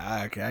 Like,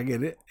 I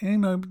get it. And, you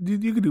know,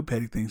 you could do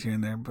petty things here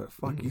and there, but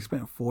fuck, you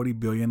spent $40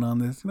 billion on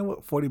this. You know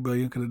what $40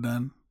 billion could have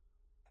done?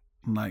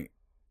 Like,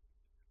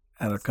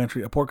 at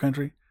a poor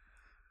country.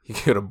 He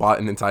could have bought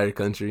an entire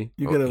country.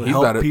 You could have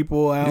helped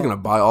people out. He's gonna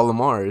buy all of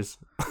Mars.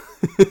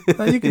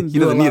 No, you can he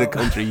doesn't need a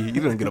country. He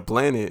doesn't get a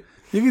planet.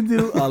 You can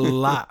do a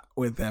lot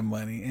with that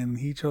money, and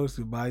he chose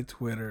to buy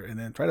Twitter and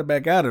then try to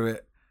back out of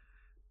it.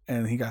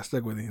 And he got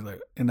stuck with it. He's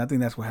like, and I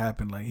think that's what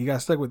happened. Like, he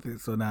got stuck with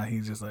it, so now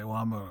he's just like, well,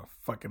 I'm gonna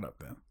fuck it up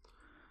then.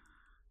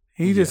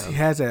 He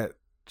has that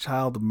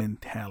child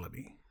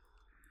mentality,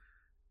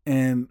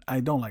 and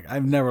I don't like it.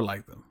 I've never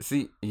liked them.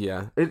 See,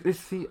 yeah,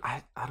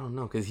 I don't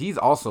know, because he's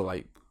also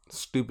like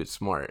stupid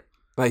smart.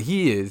 Like,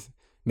 he is.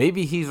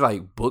 Maybe he's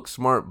like book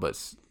smart, but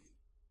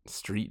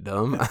street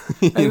dumb.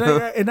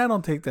 And I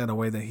don't take that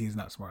away that he's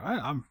not smart.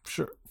 I'm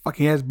sure. Fuck,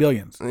 he has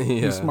billions. Yeah.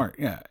 He's smart.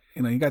 Yeah,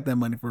 you know, he got that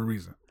money for a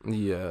reason.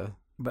 Yeah.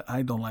 But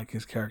I don't like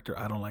his character.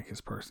 I don't like his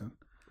person.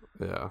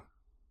 Yeah.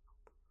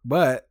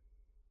 But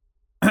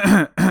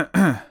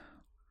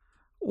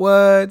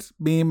what's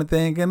Beamen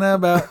thinking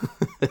about?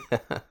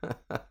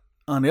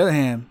 On the other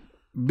hand,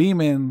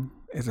 Beamen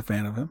is a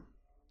fan of him.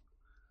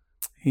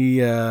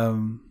 He, I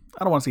don't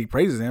want to say he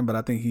praises him, but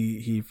I think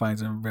he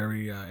finds him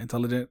very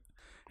intelligent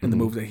in the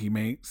moves that he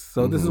makes.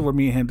 So this is where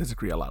me and him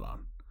disagree a lot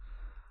on.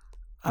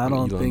 I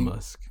don't think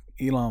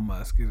Elon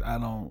Musk is. I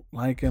don't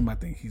like him. I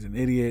think he's an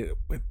idiot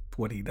with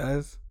what he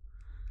does.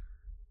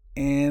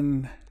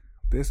 And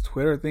this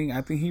Twitter thing,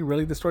 I think he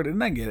really destroyed it.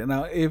 And I get it.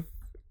 Now, if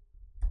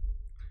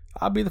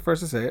I'll be the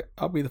first to say it,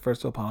 I'll be the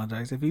first to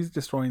apologize. If he's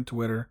destroying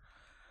Twitter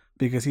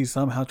because he's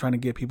somehow trying to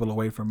get people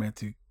away from it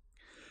to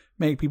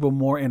make people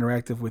more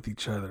interactive with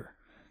each other,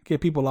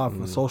 get people off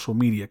of social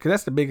media, because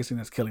that's the biggest thing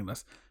that's killing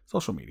us.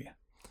 Social media.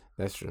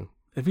 That's true.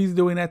 If he's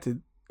doing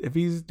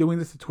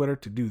this to Twitter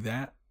to do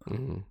that,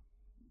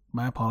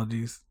 my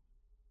apologies.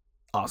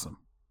 Awesome.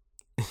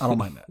 I don't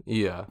mind that.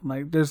 Yeah.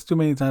 Like, there's too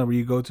many times where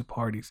you go to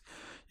parties,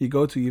 you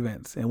go to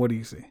events, and what do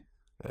you see?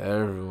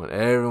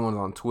 Everyone's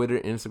on Twitter,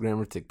 Instagram,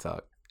 or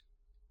TikTok.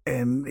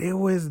 And it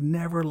was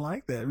never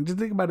like that. I mean, just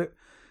think about it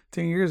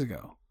 10 years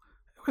ago.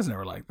 It was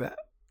never like that.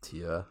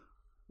 Yeah.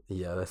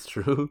 Yeah, that's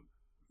true.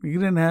 You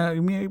didn't have, I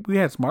mean, we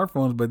had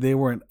smartphones, but they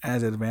weren't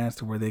as advanced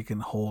to where they can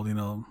hold, you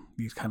know,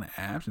 these kind of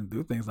apps and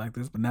do things like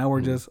this. But now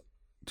we're just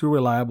too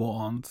reliable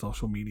on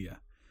social media.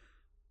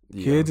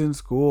 Yeah. Kids in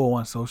school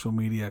want social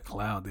media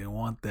cloud. They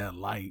want that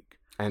like.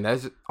 And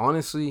that's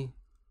honestly,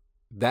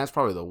 that's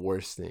probably the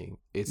worst thing.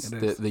 It's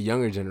the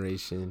younger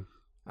generation.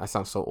 I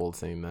sound so old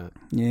saying that.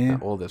 Yeah.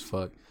 I'm old as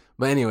fuck.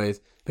 But anyways,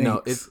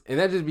 Thanks. And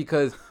that's just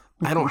because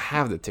I don't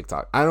have the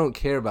TikTok. I don't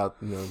care about,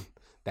 you know,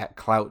 that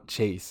clout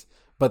chase.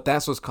 But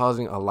that's what's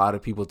causing a lot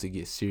of people to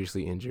get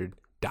seriously injured,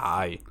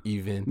 die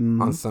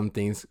even on some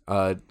things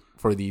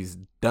for these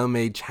dumb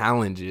age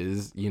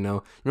challenges, you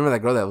know. Remember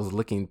that girl that was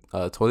licking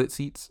toilet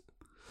seats?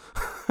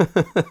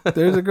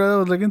 There's a girl that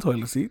was licking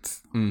toilet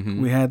seats.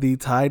 We had the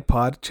Tide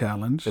Pod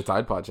challenge. The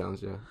Tide Pod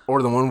challenge, yeah.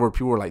 Or the one where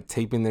people were like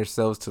taping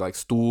themselves to like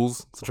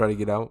stools to try to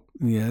get out.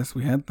 Yes,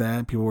 we had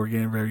that. People were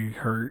getting very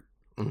hurt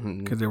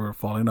because they were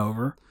falling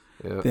over.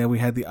 Yep. Then we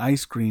had the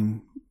ice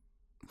cream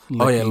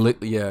licking. Oh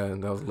yeah,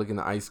 that was licking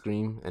the ice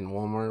cream in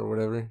Walmart or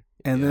whatever.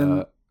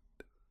 And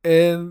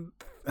then,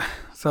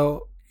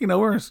 so you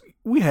know,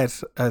 we had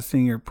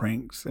senior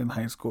pranks in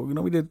high school. You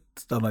know, we did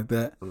stuff like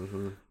that.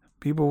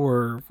 People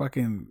were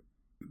fucking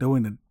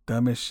doing the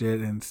dumbest shit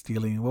and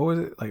stealing. What was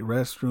it, like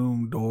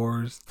restroom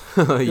doors?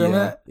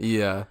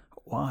 Yeah.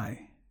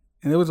 Why?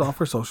 And it was all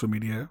for social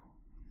media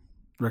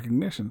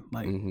recognition.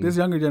 Like this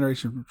younger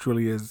generation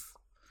truly is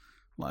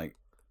like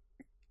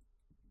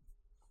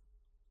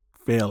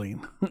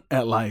failing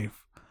at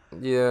life.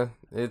 Yeah,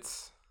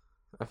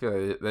 I feel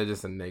like that's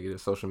just a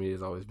negative. Social media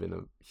has always been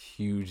a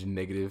huge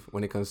negative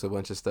when it comes to a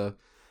bunch of stuff.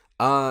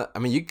 I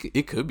mean,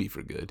 it could be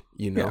for good,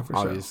 you know,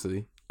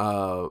 obviously.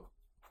 Sure.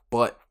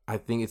 But I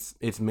think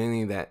it's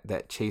mainly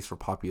that chase for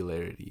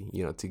popularity,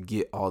 you know, to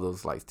get all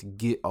those likes, to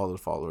get all those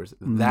followers.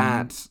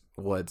 That's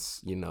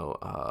what's, you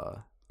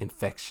know,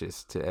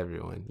 infectious to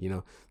everyone, you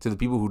know. To the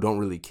people who don't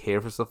really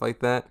care for stuff like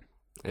that,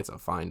 it's a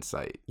fine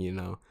sight, you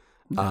know.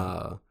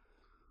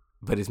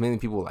 But it's mainly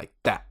people like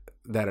that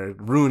are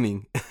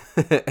ruining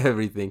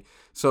everything.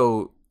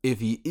 So if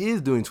he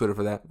is doing Twitter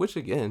for that, which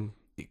again,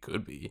 it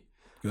could be.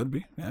 Could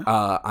be, yeah.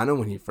 I know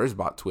when he first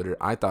bought Twitter,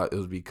 I thought it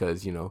was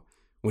because, you know,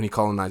 when he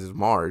colonizes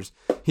Mars,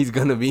 he's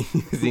gonna be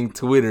using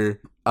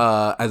Twitter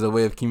as a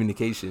way of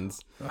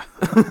communications.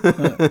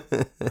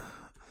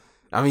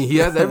 I mean, he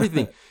has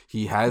everything.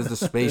 He has the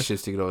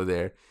spaceships to get over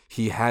there.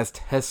 He has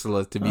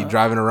Teslas to be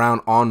driving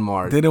around on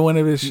Mars. Didn't one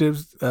of his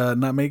ships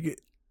not make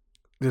it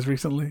just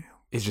recently?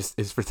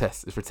 It's for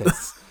tests. It's for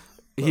tests.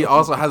 He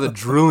also has a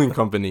drilling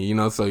company, you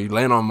know, so you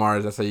land on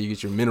Mars, that's how you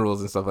get your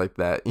minerals and stuff like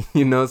that.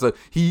 You know, so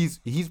he's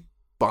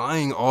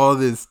buying all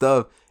this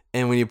stuff,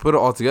 and when you put it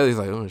all together, he's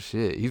like, oh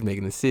shit, he's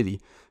making a city.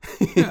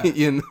 Yeah.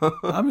 You know?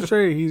 I'm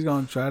sure he's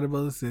gonna try to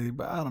build a city,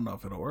 but I don't know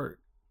if it'll work.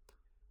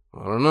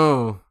 I don't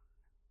know.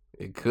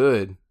 It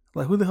could.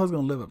 Like, who the hell's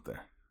gonna live up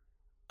there?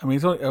 I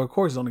mean, of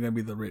course, it's only gonna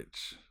be the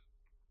rich.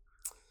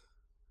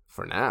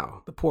 For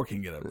now. The poor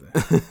can get up there.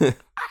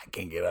 I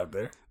can't get up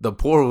there. The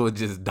poor would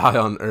just die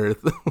on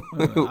Earth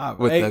with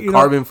the you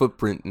carbon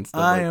footprint and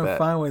stuff I like that. am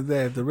fine with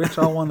that. If the rich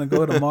all want to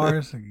go to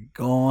Mars,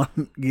 go on,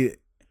 get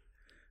it.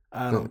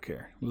 I don't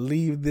care.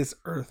 Leave this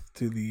Earth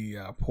to the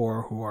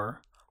poor who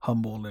are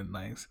humble and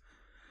nice.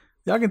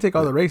 Y'all can take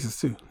all the races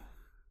too.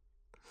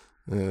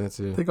 Yeah,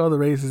 that's it. Take all the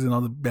races and all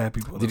the bad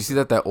people. Did you see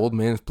that old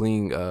man is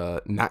pleading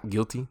not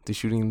guilty to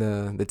shooting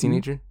the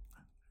teenager?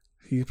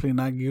 He's pleading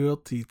not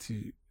guilty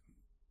to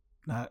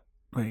not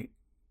wait,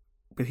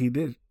 but he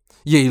did.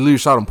 Yeah, he literally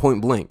shot him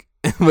point blank,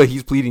 but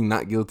he's pleading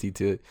not guilty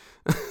to it.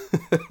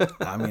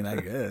 I mean, I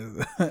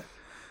guess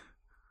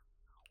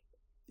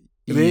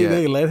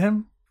they let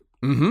him.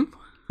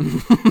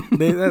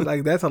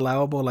 Mm-hmm. That's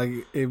allowable. Like,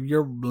 if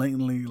you're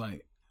blatantly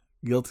like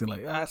guilty,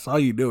 like, I saw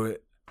you do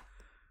it.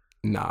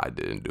 Nah, I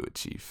didn't do it,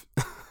 Chief.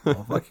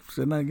 Well, fuck, you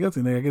said not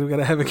guilty, nigga. I guess we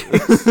gotta have a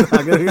case.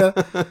 I guess we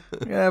gotta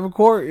have a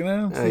court, you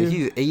know?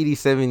 He's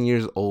 87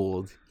 years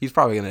old. He's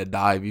probably gonna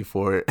die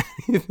before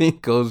anything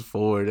goes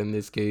forward in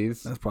this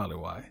case. That's probably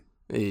why.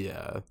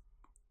 Yeah.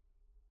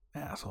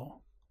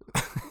 Asshole.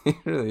 He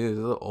really is. He's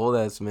an old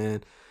ass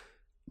man.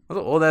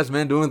 What's an old ass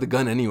man doing with the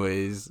gun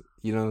anyways?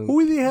 You know?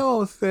 Who the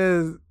hell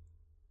says,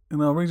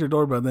 rings your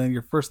doorbell, then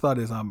your first thought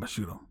is, I'm gonna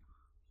shoot him?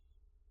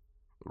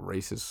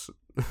 Racist.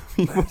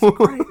 That's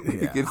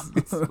crazy. Yeah.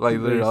 It's like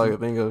literally all I can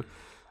think of.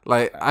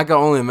 Like, I can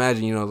only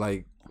imagine,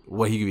 like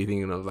what he could be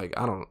thinking of. Like,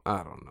 I don't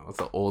know. It's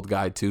an old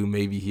guy too.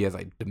 Maybe he has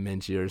like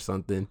dementia or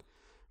something.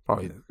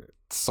 Probably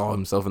saw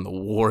himself in the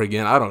war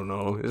again. I don't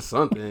know. It's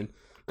something.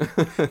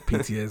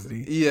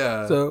 PTSD.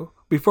 Yeah. So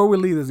before we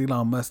leave this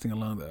Elon Musk thing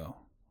alone, though,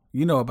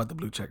 you know about the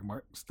blue check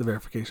marks, the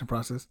verification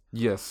process.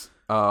 Yes.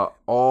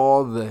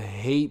 All the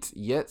hate,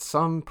 yet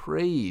some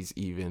praise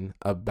even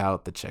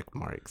about the check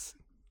marks.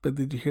 But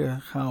did you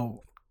hear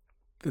how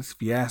this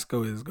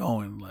fiasco is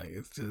going? Like,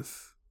 it's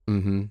just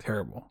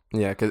terrible.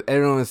 Yeah, because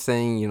everyone was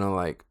saying,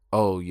 like,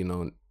 oh,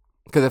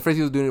 because at first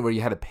he was doing it where you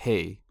had to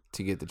pay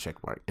to get the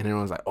check mark. And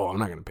everyone was like, oh, I'm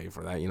not going to pay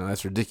for that.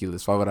 That's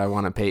ridiculous. Why would I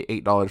want to pay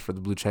 $8 for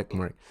the blue check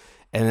mark?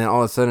 And then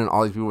all of a sudden,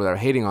 all these people that are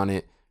hating on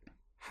it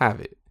have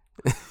it.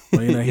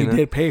 Well, he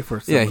did pay for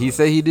some. Yeah, he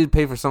said he did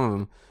pay for some of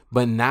them.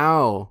 But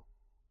now,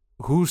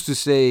 who's to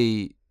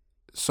say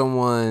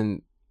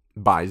someone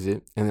buys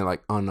it and they're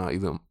like, oh no,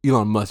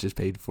 Elon Musk just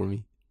paid for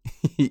me.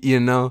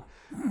 I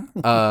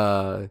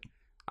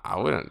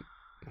wouldn't.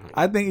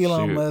 I think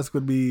Elon Musk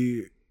would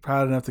be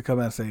proud enough to come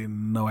out and say,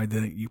 no, I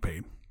didn't, you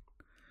paid.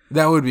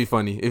 That would be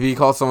funny. If he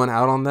called someone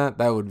out on that,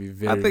 that would be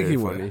very, I think very he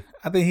funny. would.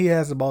 I think he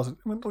has the balls.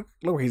 Look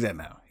where he's at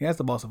now. He has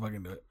the balls to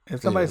fucking do it.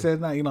 If somebody says,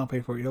 no, Elon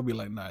paid for it, he'll be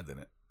like, no, I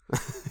didn't.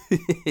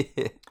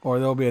 Or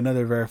there'll be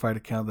another verified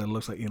account that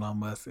looks like Elon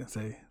Musk and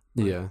say,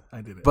 yeah,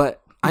 I did it.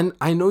 But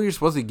I know you're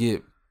supposed to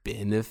get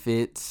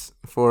benefits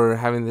for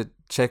having the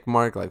check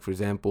mark, like for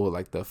example,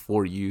 like the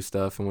For You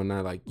stuff and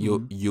whatnot. Like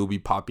you'll be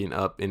popping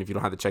up, and if you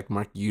don't have the check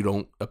mark, you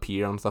don't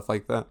appear on stuff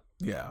like that.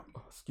 Yeah.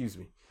 Oh, excuse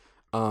me.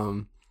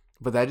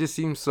 But that just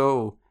seems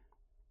so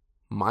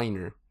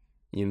minor,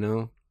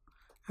 Most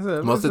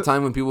of the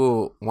time when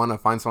people want to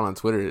find someone on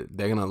Twitter,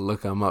 they're gonna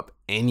look them up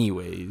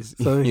anyways.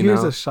 So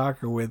here's a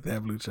shocker with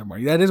that blue check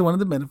mark. That is one of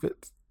the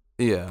benefits.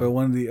 Yeah. But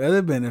one of the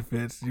other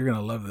benefits, you're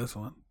gonna love this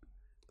one.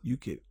 You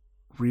get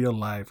real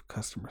life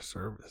customer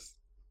service.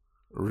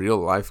 Real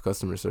life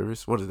customer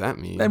service? What does that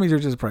mean? That means you're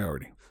just a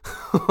priority.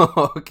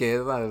 Okay,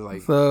 it's not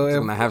like so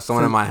I'm gonna have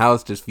someone in my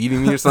house just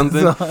feeding me or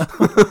something.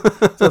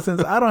 So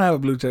since I don't have a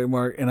blue check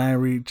mark and I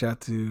reach out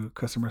to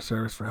customer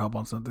service for help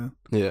on something,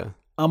 yeah,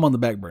 I'm on the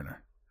back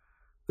burner.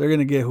 They're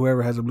gonna get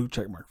whoever has a blue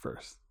check mark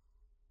first.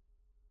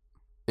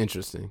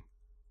 Interesting.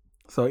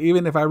 So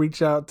even if I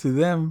reach out to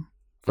them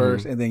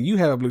first and then you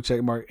have a blue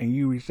check mark and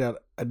you reach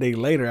out a day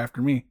later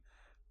after me,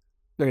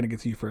 they're gonna get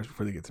to you first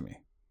before they get to me.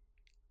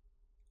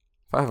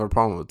 If I have a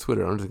problem with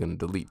Twitter, I'm just gonna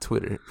delete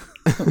Twitter.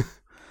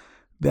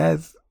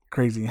 That's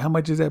crazy. How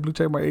much is that blue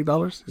check mark?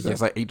 $8? Yeah,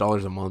 it's like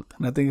 $8 a month.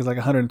 And I think it's like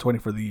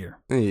 $120 for the year.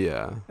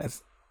 Yeah.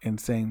 That's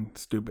insane,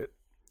 stupid.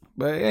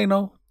 But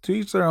to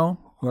each their own.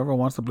 Whoever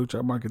wants the blue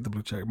check mark, get the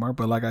blue check mark.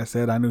 But like I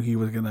said, I knew he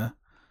was gonna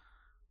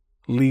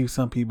leave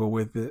some people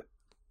with it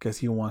because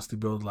he wants to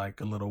build like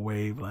a little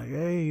wave, like,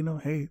 hey,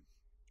 hey,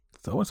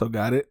 so and so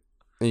got it.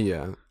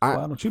 Yeah. Why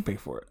don't you pay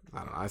for it? I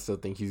don't know. I still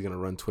think he's gonna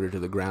run Twitter to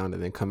the ground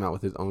and then come out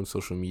with his own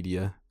social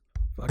media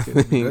Fuck it.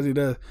 If he does, he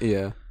does.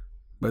 Yeah.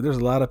 But there's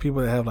a lot of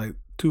people that have like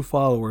 2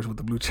 followers with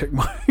the blue check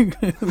mark.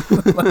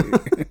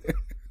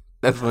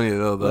 That's funny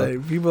though.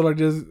 Like people are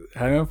just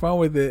having fun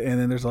with it, and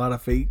then there's a lot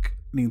of fake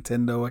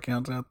Nintendo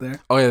accounts out there.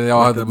 Oh yeah, they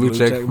all have the blue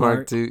check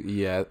mark too.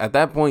 Yeah, at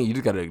that point, you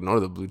just gotta ignore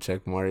the blue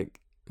check mark.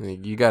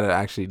 Like, you gotta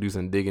actually do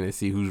some digging to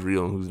see who's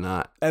real and who's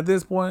not. At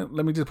this point,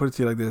 let me just put it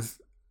to you like this: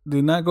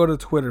 do not go to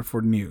Twitter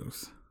for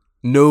news.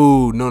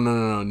 No,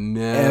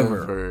 never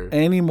Ever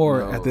anymore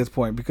No. at this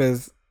point,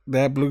 because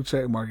that blue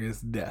check mark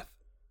is death,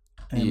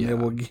 and it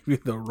will give you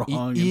the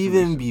wrong.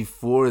 Even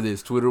before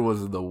this, Twitter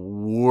was the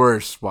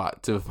worst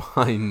spot to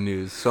find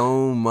news.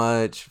 So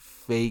much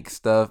fake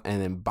stuff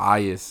and then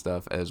biased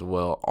stuff as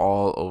well,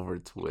 all over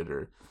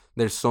Twitter.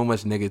 There's so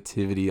much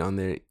negativity on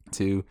there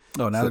too.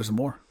 Oh, now there's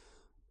more.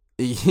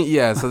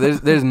 Yeah, so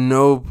there's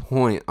no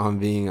point on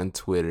being on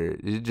Twitter.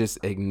 You just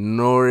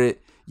ignore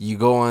it. You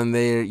go on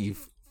there, you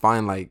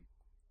find like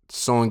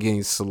someone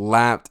getting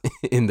slapped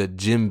in the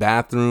gym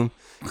bathroom,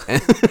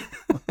 and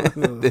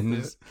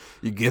then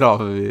you get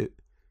off of it.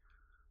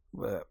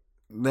 But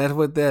that's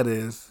what that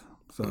is.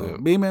 So, Yeah.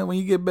 B-Man, when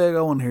you get back,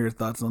 I want to hear your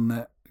thoughts on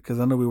that, because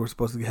I know we were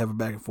supposed to have a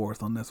back and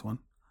forth on this one.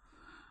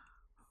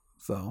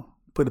 So,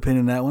 put a pin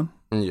in that one.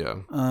 Yeah.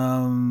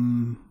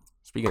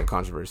 Speaking of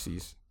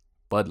controversies,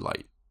 Bud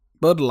Light.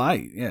 Bud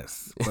Light,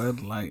 yes.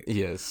 Bud Light.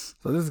 Yes.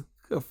 So this is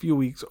a few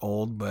weeks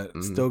old, but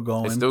still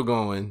going. It's still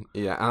going.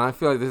 Yeah. And I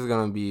feel like this is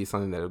going to be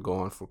something that will go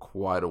on for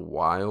quite a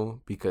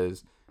while,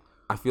 because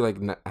I feel like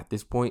at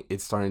this point,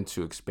 it's starting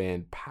to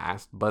expand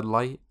past Bud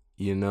Light,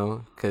 you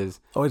know?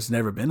 Because it's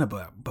never been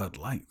about Bud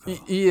Light, though.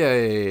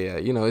 Yeah.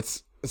 You know,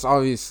 it's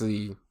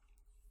obviously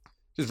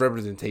just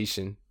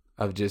representation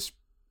of just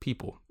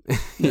people.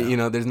 Yeah. You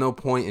know, there's no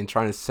point in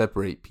trying to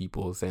separate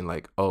people, saying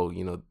like, oh,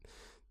 you know,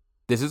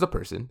 this is a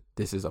person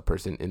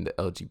in the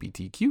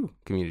LGBTQ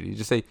community.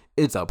 Just say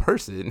it's a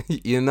person,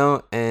 you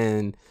know?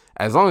 And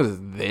as long as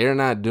they're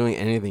not doing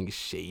anything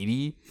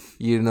shady,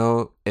 you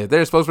know, if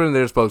they're a spokesperson,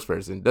 they're a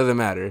spokesperson. Doesn't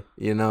matter,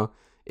 you know?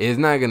 It's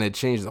not going to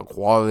change the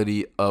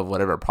quality of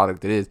whatever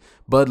product it is.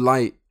 Bud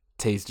Light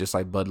tastes just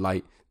like Bud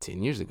Light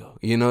 10 years ago.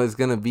 You know, it's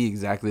going to be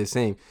exactly the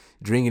same.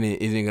 Drinking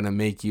it isn't going to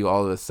make you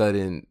all of a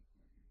sudden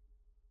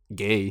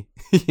gay,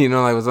 you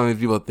know, like what some of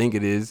these people think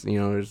it is. You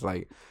know, it's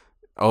like,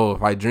 oh,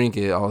 if I drink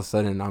it, all of a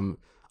sudden I'm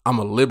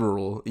a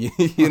liberal.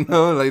 You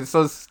know, like, it's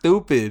so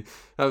stupid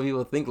how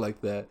people think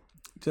like that.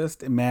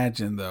 Just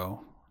imagine,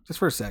 though, just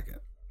for a second,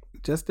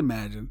 just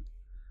imagine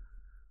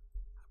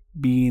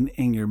being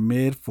in your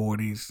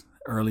mid-40s,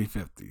 early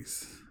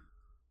 50s,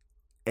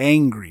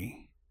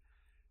 angry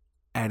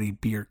at a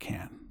beer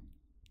can.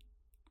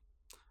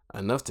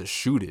 Enough to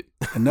shoot it.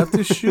 Enough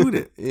to shoot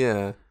it.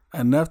 Yeah.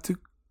 Enough to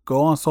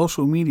go on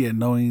social media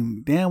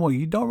knowing damn well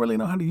you don't really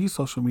know how to use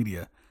social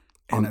media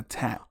and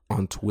attack.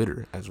 On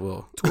Twitter as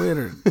well.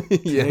 Twitter,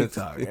 Yes.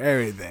 TikTok,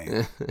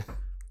 everything.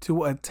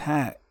 To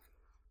attack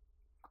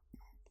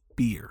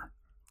beer.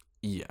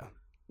 Yeah.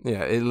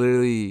 Yeah, it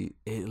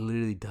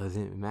literally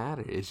doesn't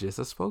matter. It's just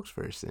a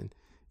spokesperson.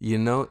 You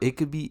know, it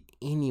could be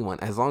anyone,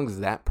 as long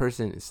as that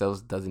person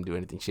itself doesn't do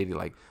anything shady,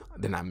 like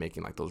they're not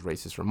making like those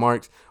racist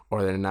remarks,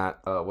 or they're not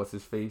what's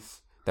his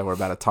face that we're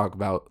about to talk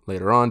about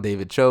later on,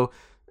 David Cho.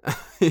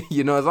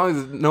 You know, as long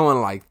as no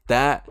one like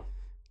that,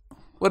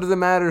 what does it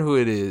matter who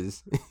it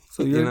is?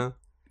 So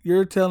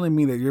you're telling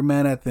me that you're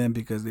mad at them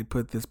because they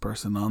put this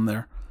person on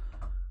there,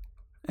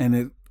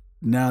 and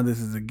now this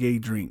is a gay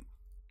drink.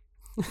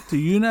 Do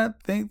you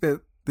not think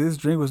that this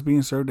drink was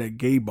being served at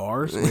gay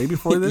bars way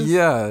before this?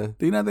 Yeah.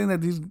 Do you not think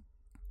that these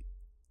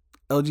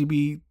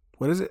LGBT,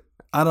 what is it?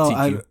 I don't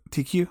know.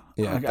 TQ?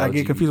 Yeah. I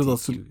get confused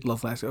with those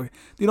flashes. Okay.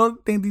 Do you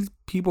not think these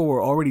people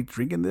were already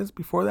drinking this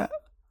before that?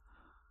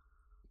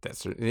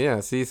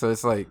 See, so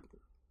it's like,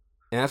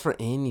 and that's for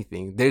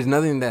anything. There's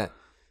no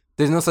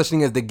such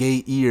thing as the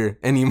gay ear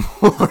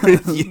anymore.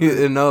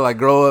 You know, like,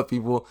 grow up,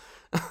 people.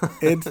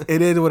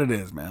 It is what it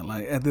is, man.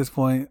 Like, at this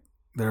point,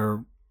 there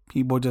are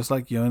people just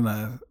like you and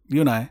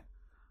I.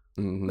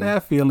 Mm-hmm. They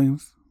have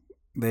feelings.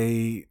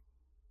 They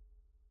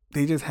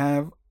just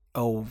have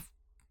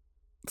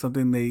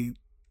something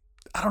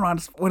I don't know.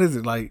 What is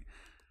it like?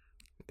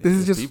 This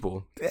is just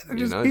people. They're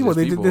just people.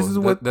 This is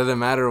what doesn't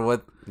matter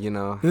what, you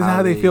know. This is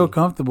how they feel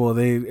comfortable.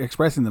 They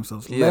expressing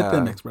themselves. Yeah. Let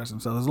them express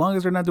themselves. As long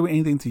as they're not doing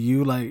anything to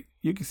you, like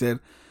Yuki said,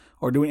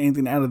 or doing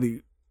anything out of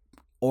the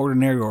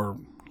ordinary or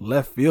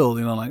left field,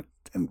 you know, like,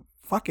 and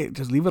fuck it,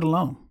 just leave it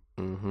alone.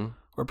 Mm-hmm.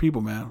 Or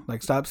people, man,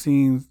 like stop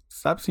seeing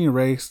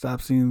race,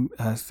 stop seeing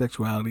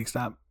sexuality,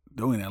 stop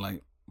doing that.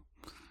 Like,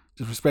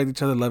 just respect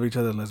each other, love each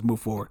other, and let's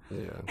move forward.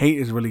 Yeah. Hate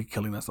is really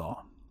killing us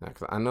all. Yeah,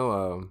 'cause I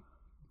know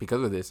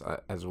because of this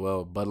as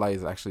well, Bud Light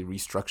is actually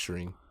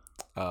restructuring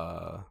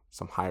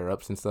some higher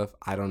ups and stuff.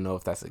 I don't know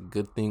if that's a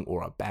good thing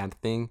or a bad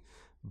thing,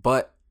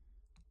 but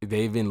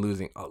they've been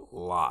losing a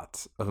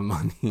lot of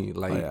money.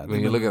 Like,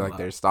 when you look at like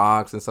their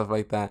stocks and stuff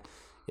like that,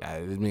 yeah,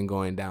 it's been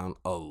going down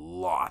a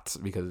lot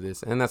because of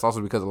this. And that's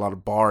also because a lot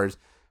of bars,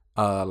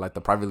 like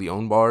the privately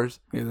owned bars,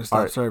 they just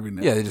stopped serving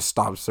it. Yeah, they just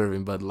stopped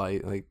serving Bud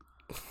Light. Like,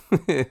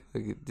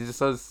 it's just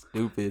so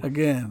stupid.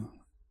 Again,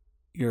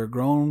 you're a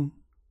grown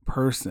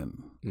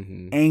person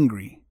Mm-hmm.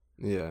 angry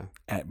Yeah.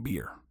 at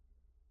beer.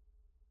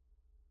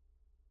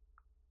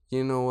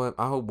 You know what?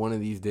 I hope one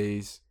of these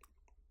days,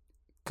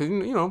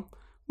 because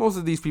most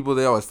of these people,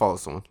 they always follow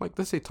someone. Like,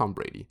 let's say Tom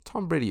Brady.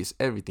 Tom Brady is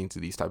everything to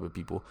these type of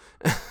people,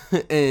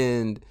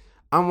 and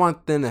I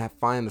want them to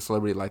find a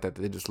celebrity like that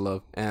they just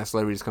love, and that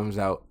celebrity just comes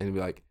out and be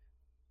like,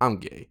 "I'm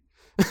gay."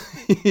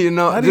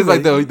 Just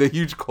like the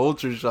huge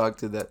culture shock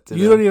to that.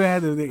 You don't even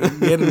have to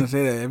get them to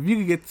say that. If you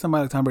could get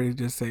somebody like Tom Brady to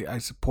just say, "I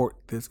support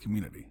this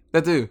community,"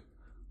 that too.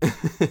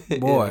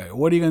 Boy, yeah.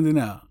 What are you gonna do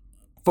now?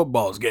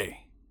 Football's gay.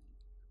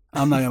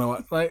 I'm not gonna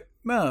watch. Like,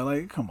 no,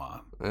 like, come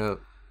on. Yeah.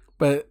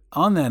 But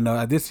on that note,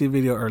 I did see a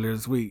video earlier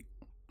this week.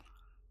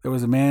 There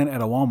was a man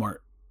at a Walmart,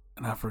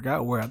 and I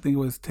forgot where. I think it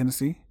was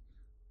Tennessee.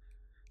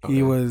 Okay.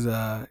 He was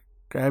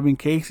grabbing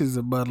cases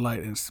of Bud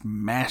Light and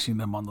smashing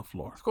them on the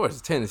floor. Of course,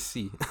 it's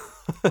Tennessee.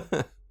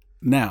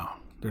 Now,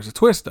 there's a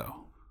twist,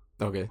 though.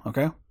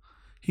 Okay.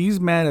 He's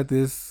mad at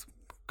this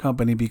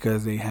company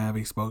because they have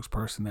a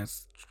spokesperson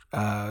that's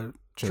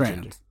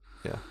trans.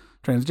 Yeah.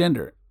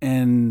 Transgender.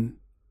 And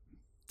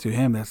to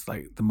him, that's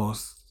like the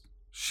most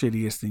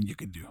shittiest thing you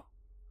could do.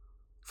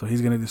 So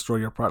he's going to destroy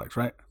your products,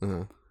 right?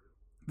 Uh-huh.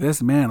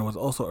 This man was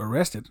also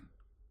arrested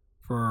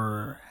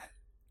for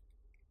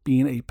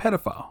being a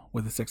pedophile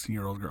with a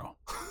 16-year-old girl.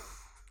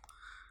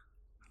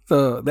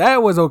 So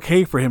that was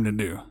okay for him to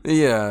do.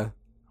 Yeah.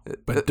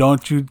 But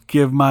don't you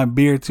give my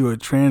beer to a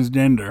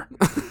transgender.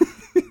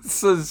 It's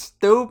so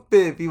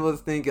stupid.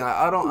 People's thinking,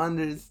 I don't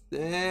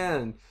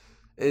understand.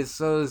 It's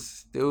so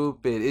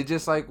stupid. It's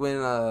just like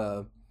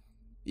when,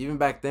 even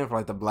back then for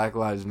like the Black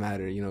Lives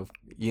Matter,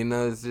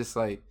 it's just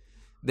like,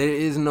 there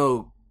is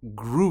no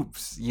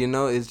groups,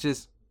 it's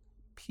just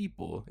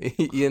people,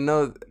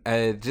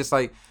 just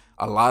like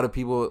a lot of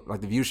people, like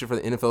the viewership for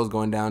the NFL is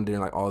going down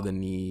during like all the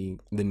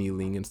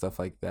kneeling and stuff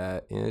like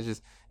that. And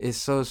it's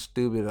so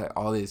stupid, like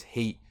all this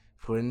hate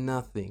for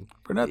nothing.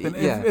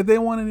 Yeah. If they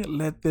want to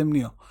let them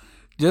kneel.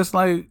 Just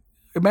like,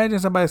 imagine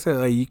somebody said,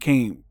 like, you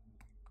can't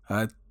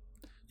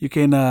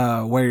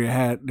wear your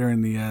hat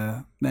during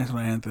the national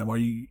anthem, or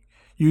you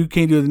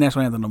can't do the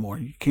national anthem no more.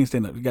 You can't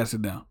stand up. You got to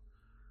sit down.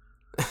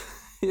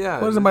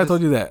 Yeah. What if somebody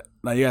told you that?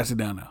 Like, you got to sit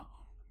down now.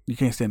 You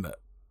can't stand up.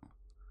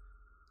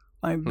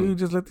 Like, dude,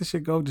 just let this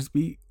shit go. Just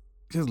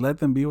let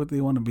them be what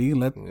they want to be.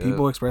 Let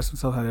people express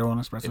themselves how they want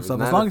to express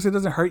themselves. As long as it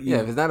doesn't hurt you.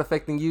 Yeah, if it's not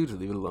affecting you,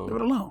 just leave it alone. Leave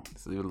it alone.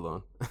 Just leave it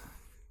alone.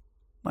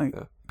 Like,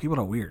 people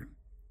are weird.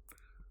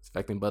 It's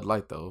affecting Bud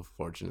Light, though,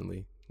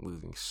 fortunately.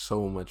 Losing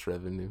so much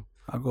revenue.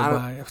 I'll go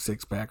buy a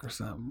 6-pack or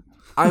something.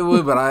 I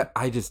would, but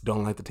I just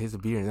don't like the taste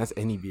of beer, and that's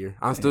any beer.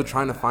 I'm still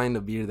trying to find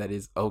a beer that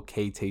is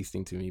okay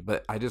tasting to me,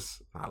 but I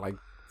like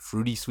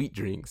fruity sweet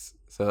drinks,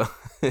 so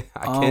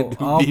I can't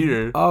do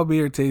beer. All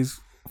beer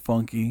tastes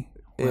funky.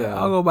 Yeah,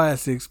 I'll go buy a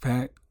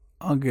 6-pack.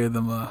 I'll give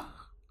them a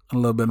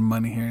little bit of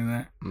money here and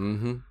there.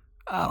 Mm-hmm.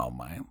 I don't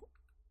mind.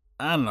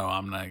 I know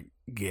I'm not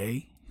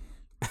gay.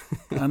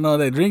 I know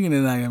that drinking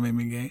is not gonna make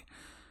me gay,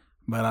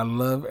 but I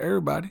love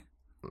everybody.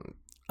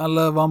 I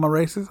love all my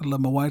races. I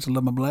love my whites. I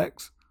love my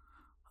blacks.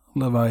 I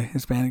love my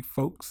Hispanic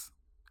folks.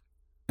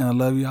 And I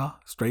love y'all,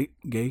 straight,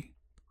 gay,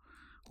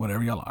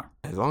 whatever y'all are.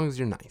 As long as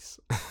you're nice.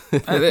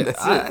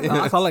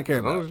 That's all I care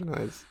about. As long as you're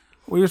nice.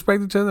 We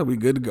respect each other. We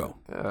good to go.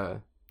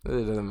 It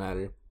doesn't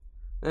matter.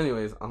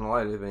 Anyways, on the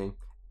lighter thing,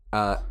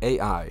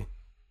 AI.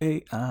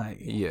 AI.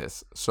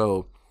 Yes.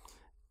 So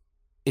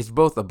it's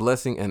both a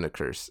blessing and a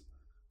curse,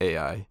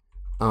 AI.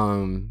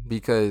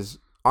 Because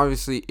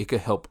obviously it could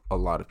help a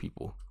lot of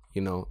people.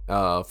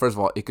 First of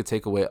all, it could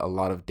take away a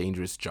lot of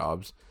dangerous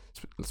jobs,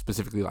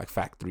 specifically like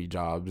factory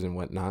jobs and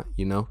whatnot,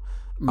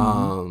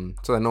 Mm-hmm.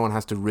 So that no one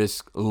has to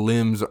risk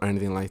limbs or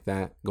anything like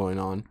that going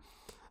on.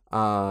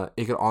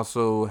 It could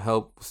also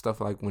help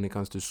stuff like when it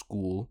comes to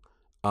school,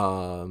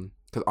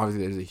 because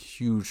obviously there's a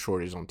huge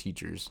shortage on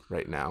teachers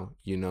right now,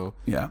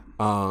 Yeah.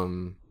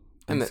 And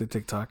to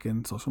TikTok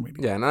and social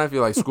media. Yeah, and I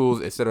feel like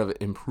schools, instead of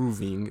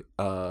improving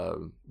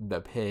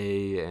the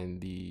pay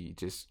and the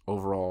just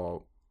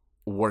overall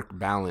work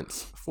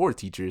balance for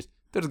teachers,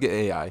 they'll just get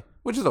AI,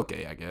 which is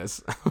okay, I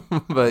guess.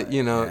 But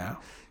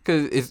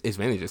because it's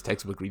mainly just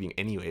textbook reading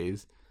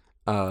anyways.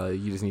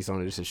 You just need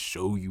someone to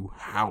show you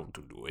how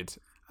to do it.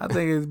 I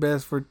think it's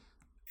best for,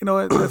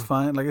 that's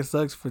fine. Like, it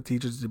sucks for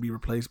teachers to be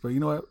replaced, but you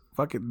know what?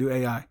 Fuck it, do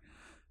AI.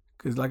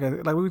 Because like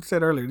we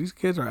said earlier, these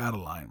kids are out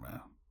of line, man.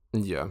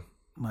 Yeah.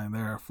 Like,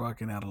 they're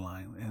fucking out of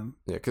line. And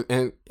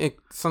and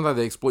sometimes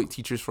they exploit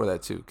teachers for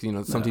that too.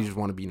 Because some teachers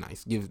want to be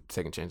nice, give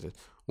second chances.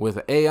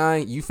 With AI,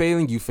 you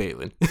failing. Yeah,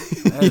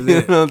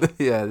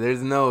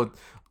 there's no,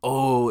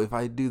 if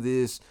I do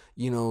this,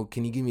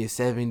 can you give me a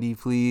 70,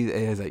 please?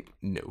 And it's like,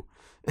 no.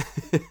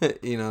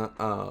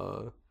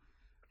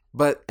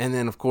 But and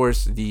then of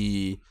course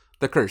the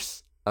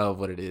curse of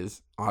what it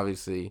is.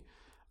 Obviously,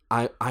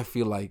 I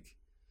feel like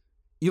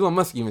Elon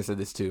Musk even said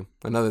this too.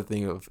 Another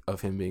thing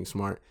of him being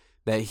smart,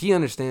 that he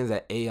understands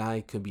that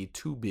AI could be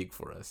too big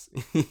for us.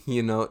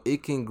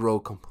 It can grow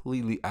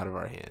completely out of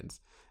our hands,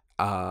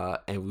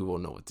 and we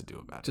won't know what to do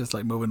about it. Just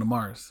like moving to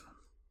Mars.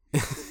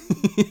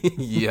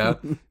 Yeah.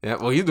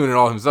 Well, he's doing it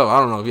all himself. I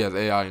don't know if he has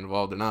AI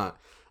involved or not.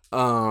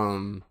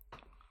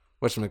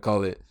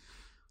 Whatchamacallit?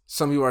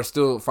 Some people are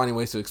still finding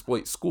ways to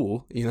exploit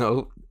school,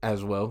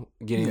 as well,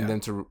 getting them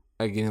to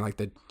getting like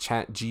the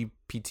Chat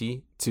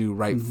GPT to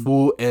write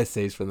full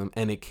essays for them,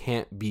 and it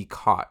can't be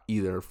caught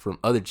either from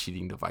other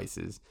cheating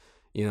devices,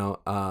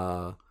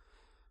 and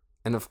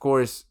of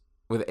course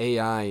with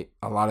AI,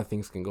 a lot of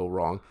things can go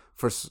wrong.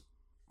 For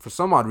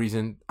some odd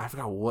reason, I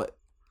forgot what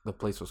the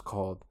place was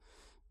called.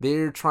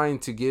 They're trying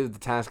to give the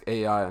task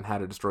AI on how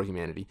to destroy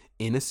humanity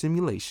in a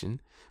simulation,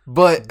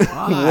 but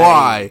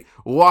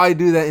why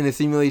do that in a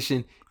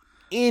simulation?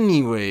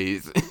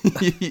 Anyways,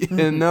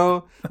 there's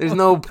no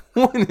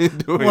point in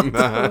doing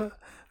that.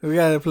 We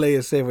gotta play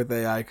it safe with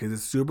AI because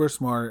it's super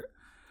smart.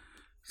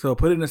 So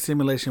put it in a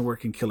simulation where it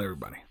can kill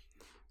everybody.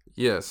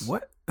 Yes.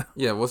 What?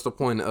 Yeah. What's the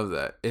point of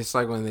that? It's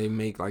like when they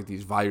make like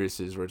these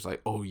viruses where it's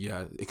like, oh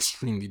yeah,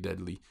 extremely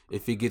deadly.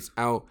 If it gets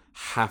out,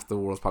 half the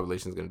world's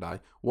population is gonna die.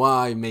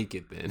 Why make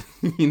it then?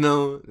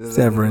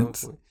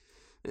 Severance.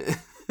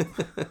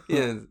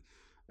 Yeah.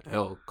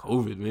 Hell,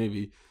 COVID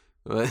maybe.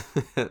 But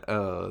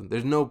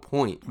there's no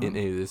point in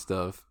any of this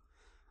stuff.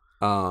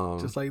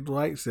 Just like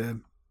Dwight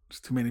said, there's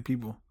too many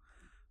people.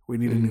 We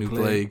need a new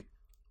plague.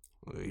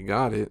 We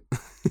got it.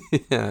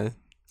 Yeah,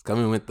 it's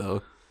coming with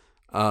though.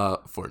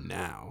 For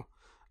now.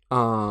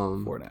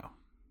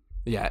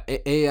 Yeah,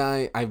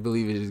 AI, I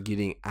believe it is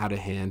getting out of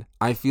hand.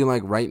 I feel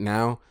like right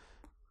now,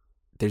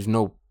 there's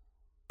no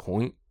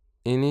point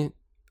in it.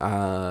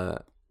 A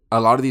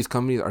lot of these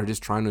companies are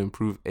just trying to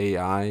improve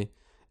AI.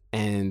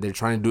 And they're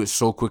trying to do it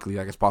so quickly,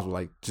 like it's possible,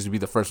 like just to be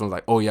the first one,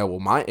 like, oh yeah, well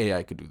my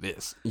AI could do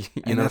this,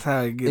 and that's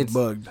how it gets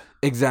bugged.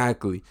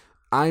 Exactly.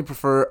 I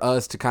prefer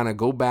us to kind of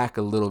go back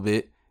a little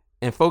bit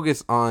and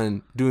focus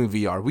on doing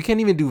VR. We can't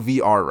even do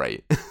VR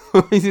right.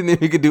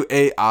 We could do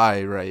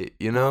AI right,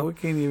 We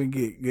can't even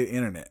get good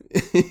internet.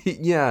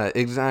 Yeah,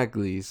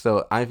 exactly.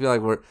 So I feel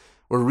like we're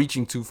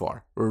reaching too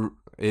far.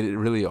 It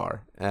really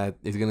are.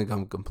 It's gonna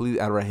come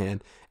completely out of our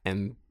hand,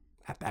 and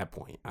at that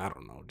point, I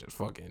don't know, just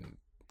fucking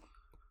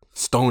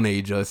Stone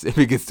Age us if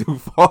it gets too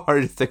far.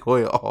 Just take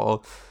away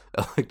all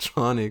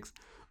electronics.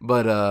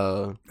 But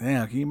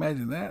damn, can you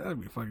imagine that?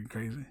 That'd be fucking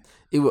crazy.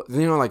 It was,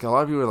 like a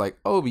lot of people are like,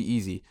 oh, it'll be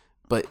easy,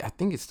 but I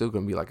think it's still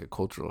gonna be like a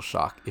cultural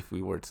shock if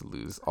we were to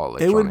lose all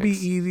electronics. It would be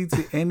easy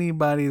to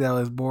anybody that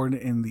was born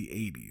in the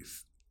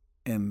 80s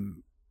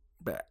and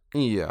back.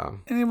 Yeah,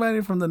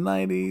 anybody from the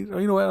 90s, or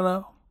I don't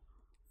know,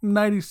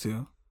 90s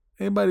too.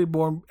 Anybody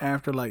born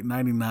after like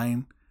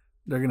 99,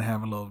 they're gonna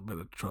have a little bit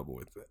of trouble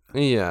with it.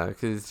 Yeah,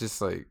 because it's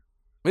just like,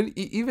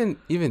 even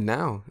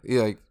now,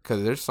 like,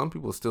 because there's some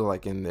people still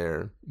like in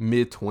their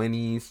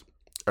mid-20s,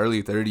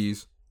 early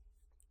 30s,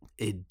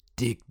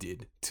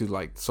 addicted to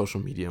like social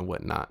media and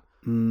whatnot.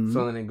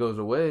 So then it goes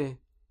away,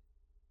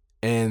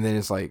 and then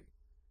it's like,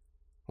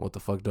 what the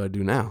fuck do I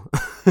do now?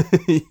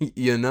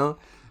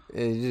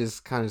 It's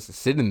just kind of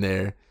sitting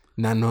there,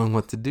 not knowing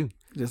what to do.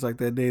 Just like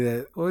that day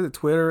that, what was it,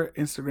 Twitter,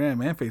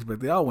 Instagram, and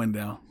Facebook, they all went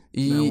down.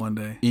 That one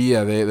day.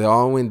 Yeah, they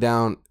all went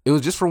down. It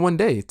was just for one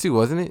day too,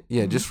 wasn't it?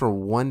 Yeah, just for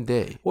one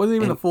day. Wasn't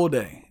even a full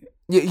day.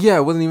 Yeah,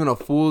 it wasn't even a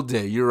full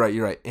day. You're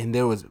right. And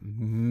there was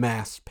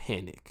mass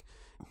panic.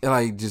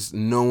 Like, just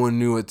no one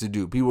knew what to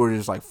do. People were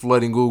just like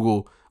flooding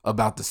Google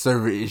about the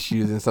server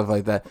issues and stuff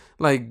like that.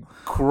 Like,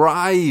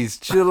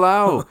 Christ, chill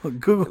out.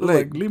 Google,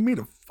 like, leave me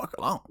the fuck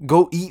alone.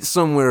 Go eat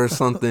somewhere or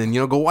something.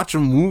 Go watch a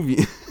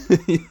movie.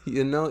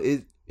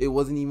 It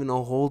wasn't even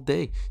a whole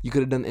day. You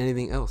could have done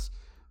anything else.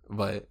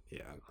 But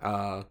yeah.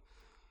 I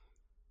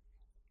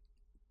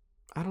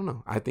don't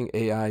know. I think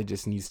AI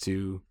just needs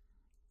to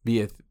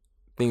be a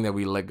thing that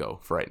we let go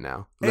for right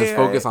now. Let's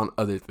focus on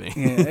other things.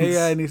 Yeah,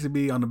 AI needs to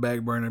be on the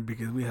back burner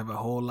because we have a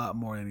whole lot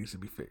more that needs to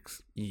be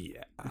fixed.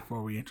 Yeah.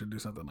 Before we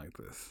introduce something like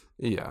this.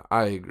 Yeah,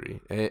 I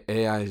agree.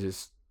 AI is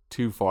just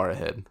too far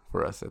ahead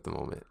for us at the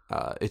moment.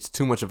 It's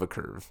too much of a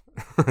curve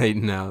right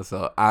now.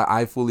 So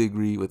I fully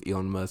agree with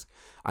Elon Musk.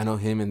 I know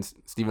him and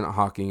Stephen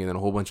Hawking and then a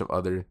whole bunch of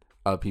other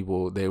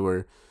people, they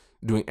were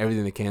doing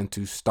everything they can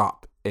to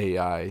stop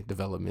AI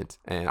development,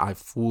 and I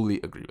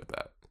fully agree with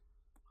that.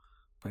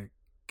 Like,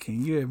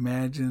 can you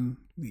imagine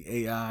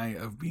the AI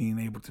of being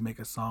able to make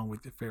a song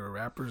with your favorite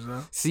rappers,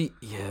 though? See,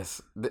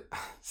 yes.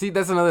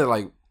 That's another,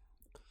 like,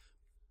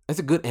 that's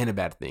a good and a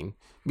bad thing,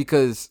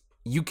 because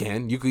you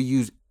could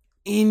use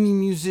any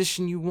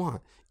musician you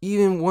want,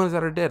 even ones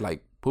that are dead.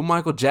 Like, put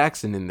Michael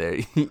Jackson in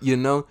there,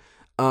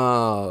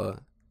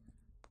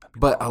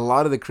 But a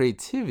lot of the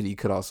creativity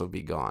could also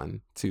be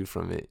gone too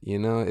from it.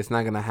 It's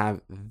not gonna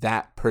have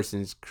that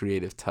person's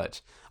creative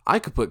touch. I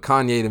could put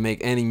Kanye to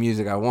make any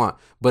music I want,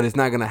 but it's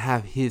not gonna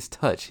have his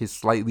touch, his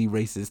slightly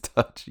racist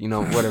touch.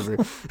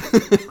 Whatever.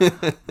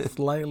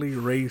 Slightly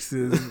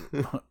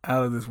racist,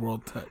 out of this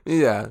world touch.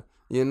 Yeah,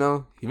 he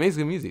makes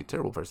good music.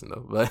 Terrible person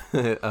though, but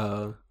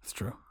it's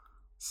true.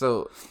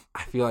 So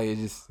I feel like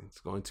it's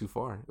going too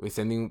far. We're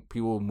sending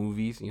people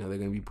movies. They're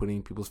gonna be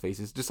putting people's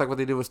faces, just like what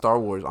they did with Star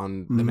Wars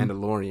on The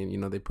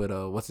Mandalorian. They put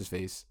what's his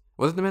face?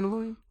 Was it the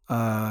Mandalorian?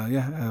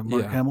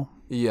 Mark Hamill.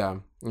 Yeah,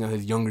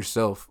 his younger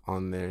self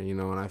on there.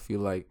 And I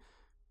feel like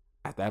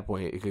at that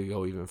point it could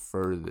go even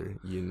further.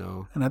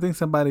 And I think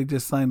somebody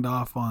just signed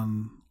off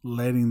on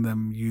letting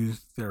them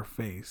use their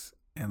face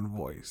and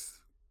voice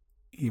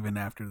even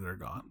after they're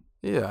gone.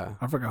 Yeah,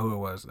 I forgot who it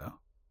was though.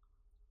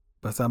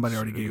 But somebody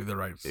already gave you the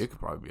rights. It could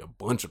probably be a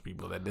bunch of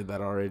people that did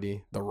that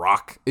already. The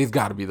Rock. It's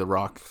got to be The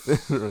Rock.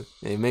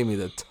 It made me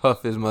the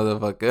toughest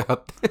motherfucker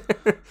out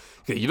there.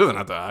 He doesn't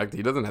have to act.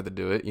 He doesn't have to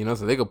do it.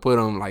 So they could put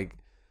him like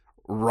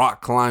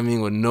rock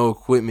climbing with no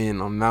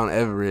equipment on Mount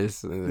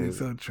Everest. He's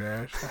so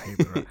trash. I hate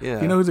The Rock.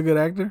 Yeah. You know who's a good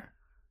actor?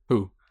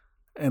 Who?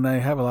 And I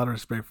have a lot of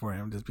respect for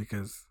him just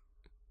because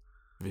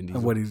Vin of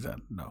Diesel. what he's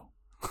done. No.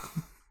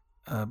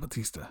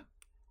 Batista.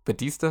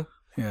 Batista?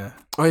 Yeah.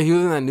 Oh, yeah, he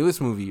was in that newest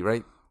movie,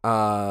 right?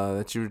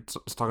 That you were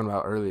talking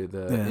about earlier,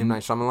 the M.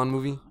 Night Shyamalan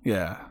movie.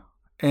 Yeah,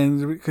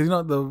 and because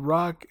The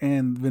Rock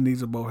and Vin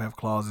Diesel both have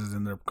clauses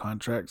in their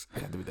contracts.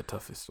 They got to be the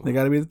toughest one. They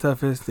got to be the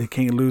toughest. They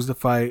can't lose the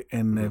fight,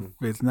 and if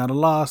it's not a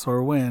loss or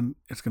a win,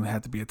 it's gonna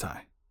have to be a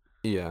tie.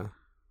 Yeah,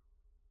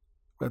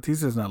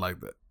 Batista's not like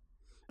that.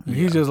 Yeah.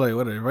 He's just like,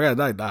 whatever. If I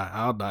gotta die,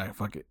 I'll die.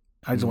 Fuck it.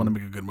 I just want to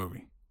make a good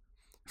movie.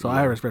 So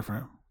I have respect for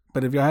him.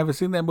 But if y'all haven't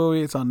seen that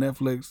movie, it's on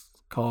Netflix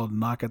called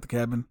Knock at the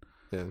Cabin.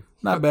 Yeah,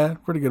 not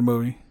bad. Pretty good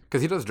movie.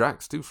 Because he does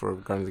Drax too for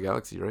Guardians of the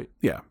Galaxy, right?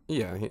 Yeah.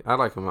 Yeah, I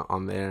like him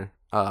on there.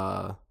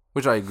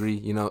 Which I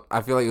agree.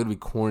 I feel like it would be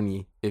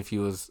corny if he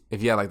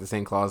had like the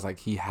same clause, like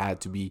he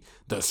had to be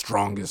the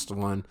strongest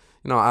one.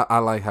 I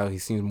like how he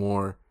seems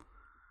more,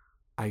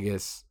 I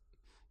guess,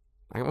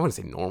 I want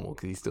to say normal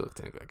because he's still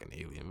technically like an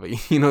alien, but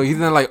he's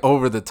not like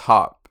over the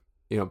top,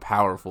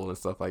 powerful and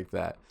stuff like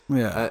that.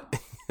 Yeah.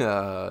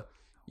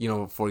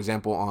 For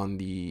example, on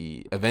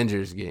the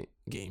Avengers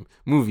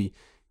movie,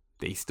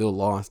 they still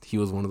lost. He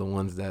was one of the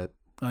ones that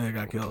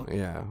got killed.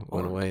 Yeah,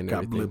 went away and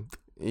got everything. blipped.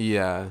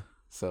 Yeah,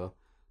 so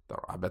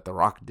I bet The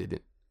Rock did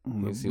it.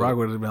 Rock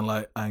would have been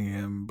like, "I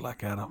am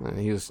Black Adam. And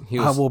he was.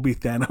 I will be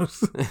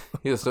Thanos."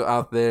 He was still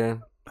out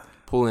there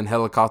pulling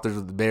helicopters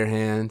with the bare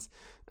hands,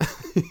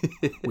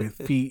 with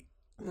feet.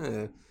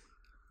 Yeah.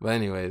 But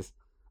anyways,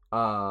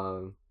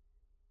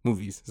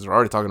 movies. Since we're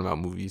already talking about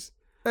movies.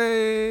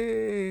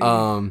 Hey.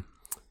 Do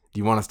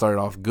you want to start it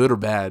off good or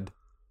bad?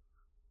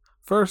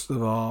 First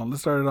of all,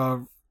 let's start it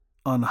off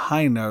on a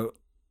high note.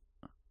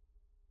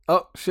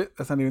 Oh shit,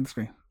 that's not even the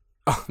screen.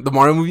 The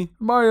Mario movie?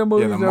 Mario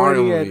movie's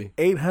already at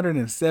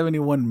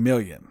 871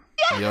 million.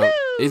 Yep.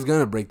 It's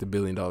gonna break the $1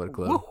 billion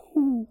club.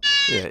 Woo-hoo.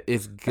 Yeah,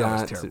 it's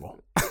got that was terrible.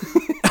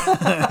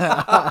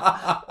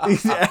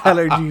 These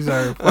allergies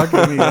are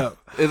fucking me up.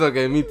 It's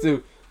okay, me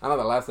too. I know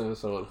the last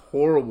episode was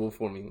horrible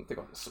for me. Take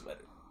off the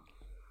sweater.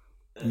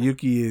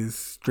 Yuki is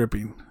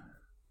stripping.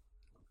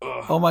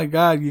 Ugh. Oh my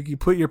god, Yuki,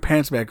 put your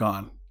pants back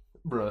on.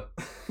 Bruh.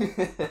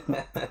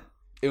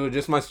 It was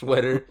just my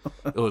sweater.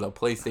 It was a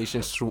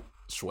PlayStation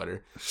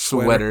sweater.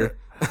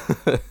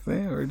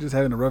 Man, we're just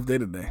having a rough day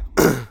today.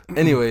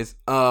 Anyways,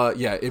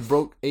 it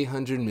broke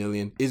 800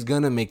 million. It's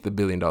gonna make the $1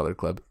 billion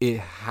club. It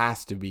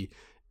has to be.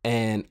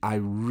 And I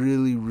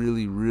really,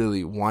 really,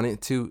 really want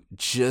it to,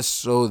 just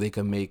so they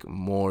can make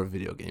more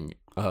video game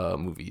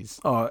movies.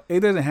 Oh, it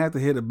doesn't have to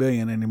hit $1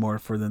 billion anymore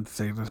for them to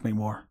say let's make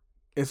more.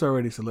 It's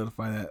already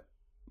solidified that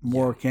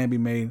more can be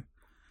made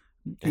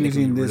and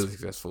using this. Really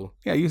successful.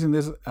 Yeah, using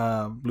this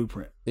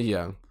blueprint.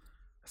 Yeah.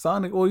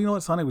 Sonic. Well, you know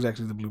what? Sonic was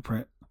actually the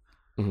blueprint.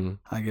 Mm-hmm.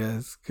 I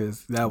guess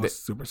because that was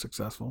super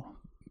successful.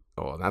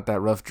 Oh, not that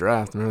rough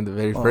draft. Remember the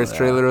very first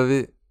trailer of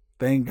it?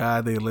 Thank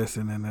God they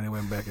listened and then they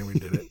went back and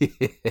redid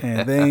it. Yeah.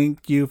 And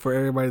thank you for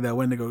everybody that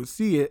went to go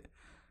see it.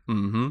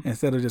 Mm-hmm.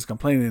 Instead of just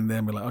complaining and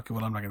then be like, okay,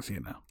 well, I'm not going to see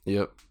it now.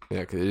 Yep. Yeah,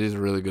 because it is a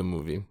really good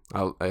movie.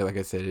 Like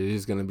I said, it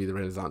is going to be the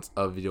renaissance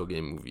of video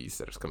game movies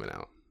that is coming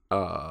out.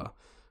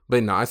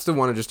 But no, I still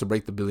wanted just to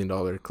break the $1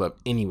 billion club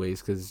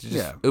anyways, because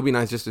it would be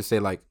nice just to say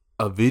like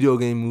a video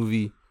game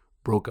movie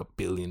broke $1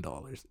 billion.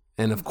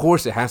 And of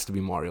course it has to be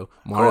Mario.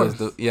 Mario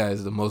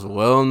is the most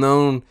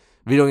well-known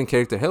video game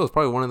character. Hell, it's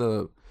probably one of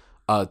the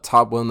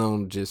top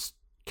well-known just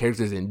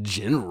characters in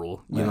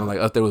general. You know, like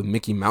up there with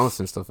Mickey Mouse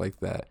and stuff like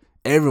that.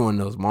 Everyone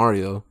knows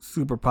Mario.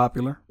 Super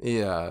popular.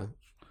 Yeah.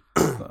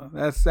 So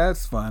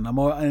that's fun. I'm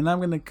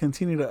going to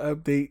continue to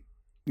update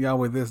y'all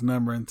with this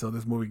number until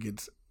this movie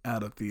gets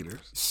out of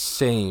theaters.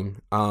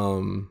 Same.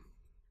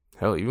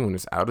 Hell, even when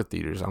it's out of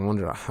theaters, I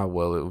wonder how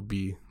well it would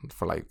be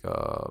for like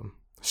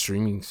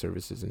streaming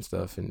services and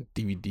stuff and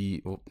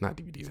DVD. Well, not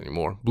DVDs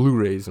anymore.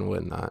 Blu-rays and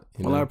whatnot.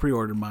 I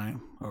pre-ordered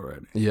mine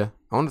already. Yeah,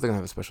 I wonder if they're gonna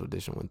have a special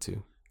edition one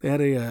too. They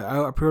had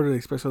I pre-ordered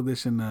a special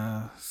edition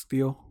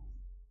steel,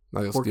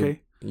 like 4K. Steel.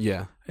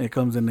 Yeah, and it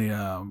comes in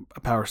a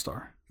Power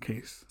Star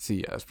case. See,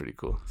 yeah, that's pretty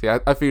cool. See, I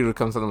figured it would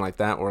come something like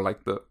that, or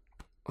like the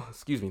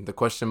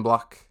question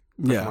block.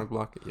 Mark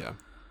block. Yeah.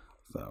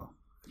 So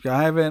if y'all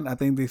haven't, I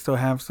think they still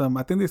have some.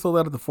 I think they sold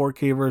out of the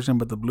 4K version,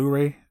 but the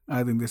Blu-ray,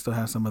 I think they still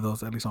have some of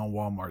those, at least on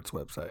Walmart's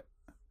website.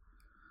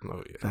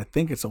 Oh yeah. I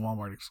think it's a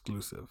Walmart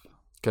exclusive.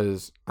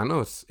 Because I know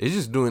it's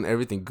just doing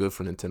everything good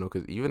for Nintendo.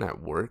 Because even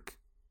at work,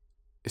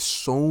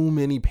 so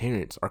many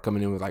parents are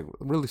coming in with like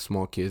really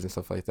small kids and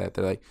stuff like that.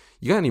 They're like,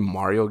 "You got any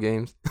Mario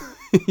games?"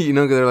 You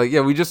know, because they're like,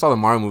 "Yeah, we just saw the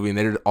Mario movie and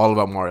they're all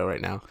about Mario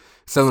right now."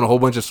 Selling a whole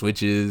bunch of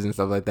Switches and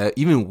stuff like that,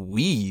 even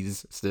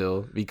Wii's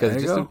still,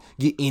 because just to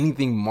get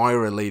anything Mario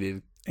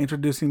related.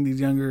 Introducing these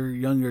younger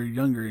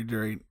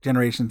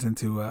generations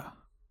into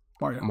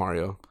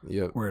Mario,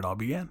 yep. Where it all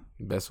began.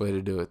 Best way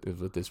to do it is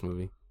with this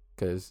movie.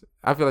 Because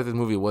I feel like this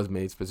movie was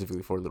made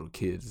specifically for little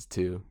kids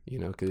too, you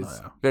know, because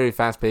it's very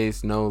fast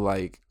paced, no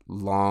like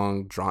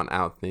long drawn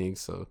out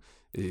things. So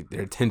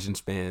their attention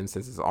span,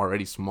 since it's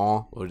already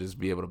small, will just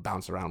be able to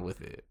bounce around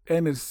with it.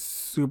 And it's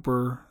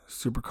super,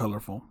 super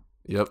colorful.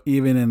 Yep.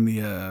 Even in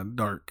the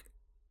dark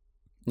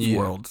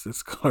worlds,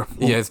 it's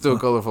colorful. Yeah, it's still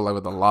colorful, like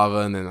with the lava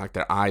and then like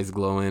their eyes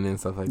glowing and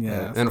stuff like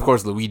that. And of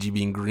course, Luigi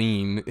being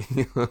green.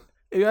 If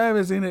you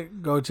haven't seen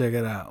it, go check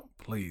it out.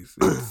 Please.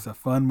 It's a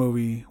fun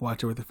movie.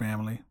 Watch it with your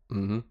family.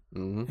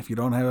 If you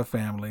don't have a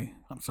family,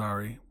 I'm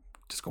sorry.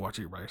 Just go watch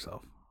it by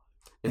yourself.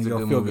 It's a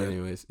good movie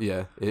anyways.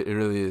 Yeah, it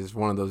really is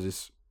one of those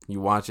just, you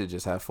watch it,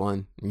 just have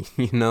fun.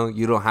 You know,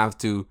 you don't have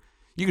to,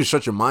 you can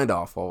shut your mind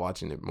off while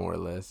watching it more or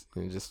less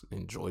and just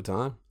enjoy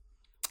time.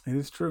 It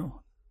is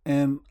true.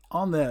 And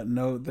on that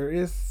note, there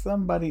is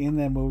somebody in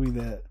that movie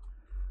that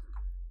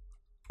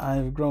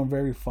I've grown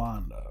very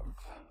fond of.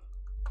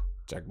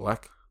 Jack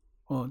Black?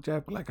 Well,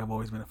 Jack Black, I've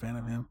always been a fan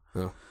of him.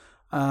 Oh.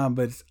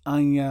 But it's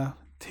Anya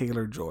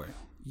Taylor-Joy.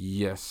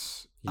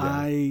 Yes. Yeah.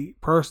 I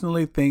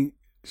personally think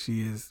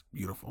she is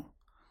beautiful.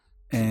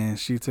 And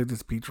she took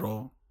this Peach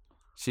role.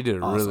 She did a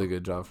really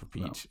good job for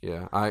Peach.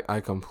 Yeah,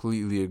 I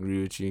completely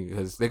agree with you,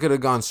 because they could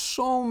have gone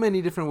so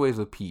many different ways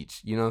with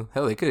Peach. You know,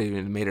 hell, they could have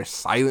even made her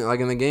silent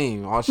like in the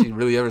game. All she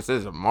really ever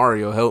says is,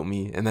 "Mario, help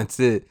me," and that's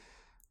it.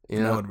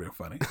 You know, that would have been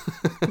funny.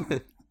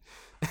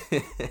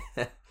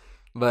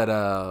 But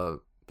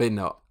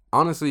no.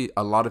 Honestly,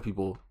 a lot of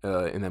people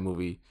in that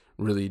movie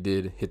really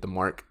did hit the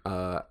mark.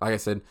 Like I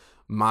said,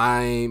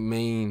 my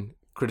main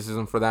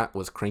criticism for that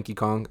was Cranky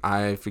Kong.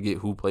 I forget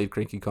who played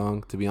Cranky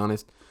Kong, to be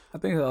honest. I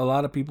think a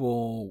lot of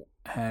people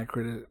had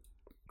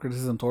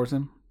criticism towards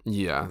him.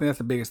 Yeah. I think that's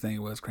the biggest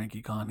thing was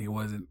Cranky Kong. He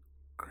wasn't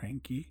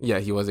cranky. Yeah,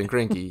 he wasn't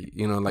cranky.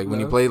 You know, like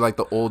when you played like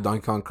the old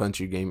Donkey Kong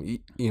Country game,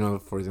 you know,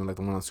 for example, like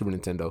the one on Super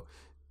Nintendo,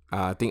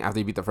 I think after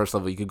you beat the first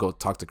level, you could go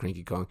talk to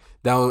Cranky Kong.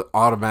 That would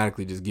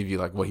automatically just give you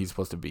like what he's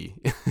supposed to be,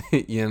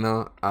 you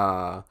know.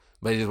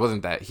 But it just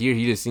wasn't that. Here,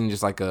 he just seemed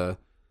just like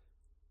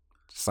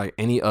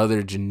any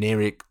other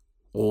generic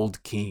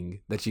old king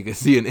that you could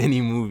see in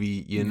any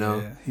movie, you know.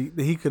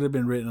 Yeah, he could have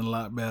been written a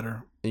lot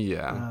better.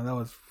 Yeah, that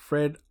was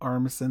Fred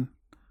Armisen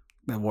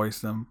that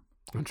voiced him.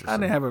 I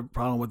didn't have a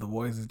problem with the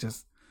voice. It's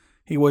just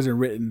he wasn't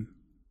written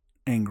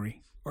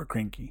angry or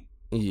cranky.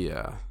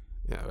 Yeah.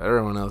 Yeah,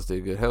 everyone else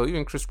did good. Hell,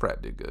 even Chris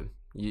Pratt did good.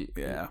 You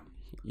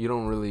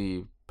don't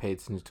really pay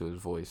attention to his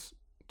voice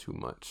too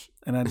much.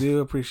 And I do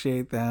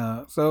appreciate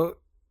that. So,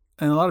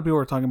 and a lot of people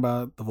were talking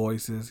about the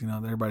voices. You know,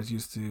 everybody's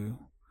used to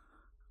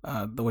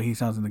the way he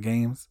sounds in the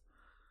games.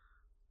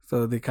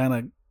 So they kind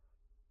of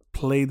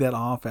played that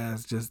off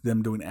as just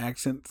them doing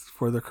accents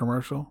for the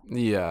commercial.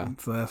 Yeah. And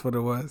so that's what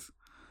it was.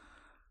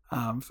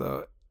 I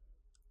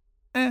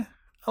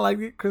like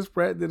it. Chris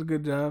Pratt did a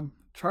good job.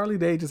 Charlie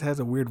Day just has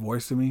a weird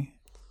voice to me.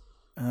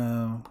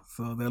 So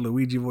that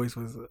Luigi voice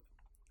was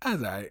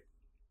alright.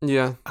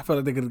 Yeah, I felt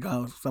like they could have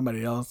gone with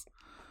somebody else,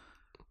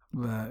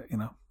 but you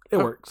know, it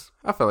works.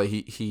 I felt like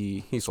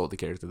he sold the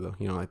character though.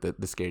 You know, like the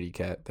scaredy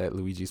cat that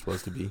Luigi's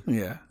supposed to be.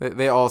 Yeah,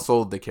 they all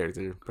sold the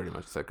character pretty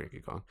much except Cranky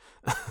Kong.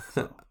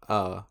 So,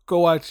 go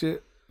watch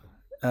it.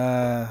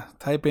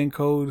 Type in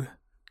code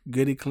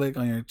Goody Click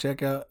on your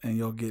checkout, and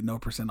you'll get no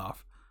 %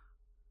 off.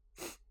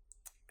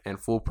 And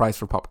full price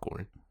for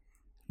popcorn.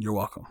 You're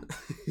welcome.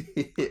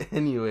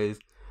 Anyways.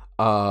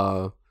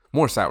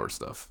 More sour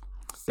stuff.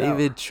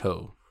 David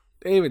Cho.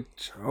 Yeah.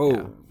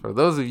 For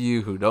those of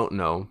you who don't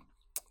know,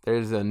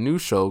 there's a new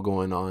show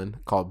going on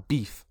called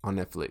Beef on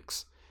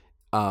Netflix.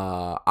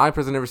 I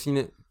personally never seen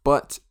it,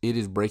 but it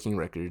is breaking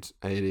records.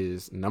 It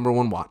is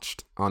 #1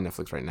 watched on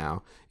Netflix right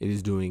now. It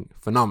is doing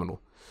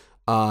phenomenal.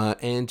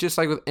 And just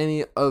like with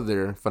any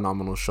other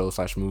phenomenal show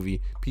 /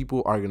 movie,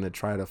 people are going to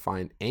try to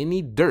find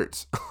any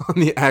dirt on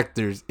the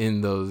actors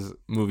in those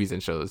movies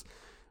and shows.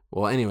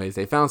 Well, anyways,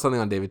 they found something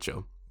on David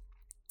Cho.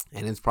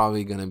 And it's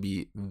probably going to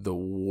be the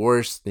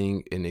worst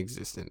thing in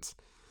existence.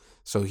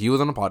 So he was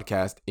on a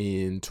podcast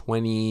in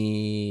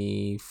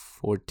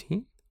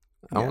 2014.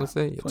 I want to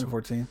say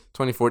 2014.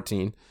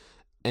 2014.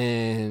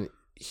 And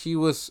he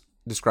was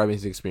describing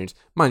his experience.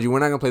 Mind you, we're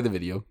not going to play the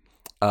video.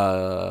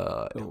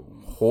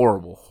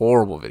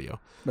 Horrible video.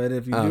 But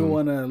if you do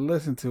want to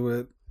listen to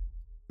it,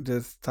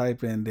 just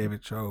type in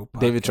David Cho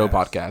podcast. David Cho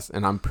podcast,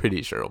 and I'm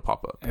pretty sure it'll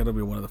pop up. It'll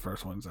be one of the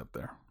first ones up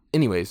there.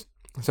 Anyways,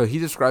 so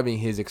he's describing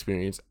his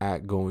experience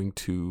at going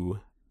to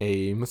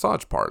a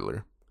massage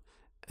parlor.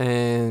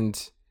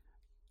 And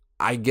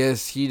I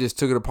guess he just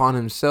took it upon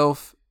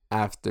himself,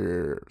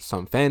 after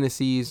some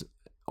fantasies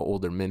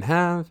older men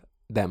have,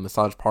 that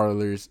massage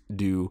parlors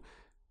do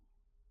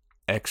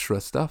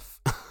extra stuff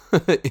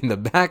in the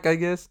back, I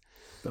guess.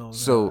 Those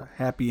So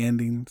happy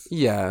endings.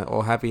 yeah,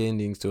 or happy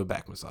endings to a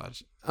back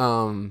massage.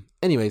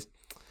 Anyways,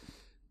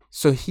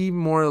 so he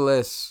more or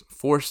less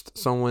forced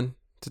someone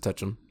to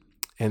touch him,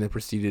 and then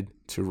proceeded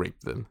to rape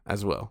them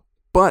as well.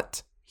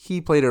 But he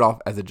played it off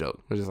as a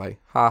joke, which is like,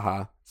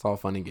 haha, it's all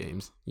fun and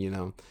games.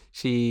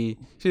 She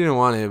didn't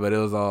want it, but it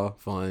was all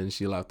fun.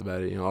 She laughed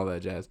about it, all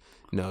that jazz.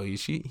 No,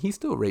 he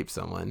still raped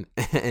someone,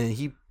 and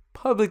he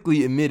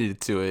publicly admitted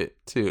to it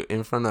too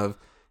in front of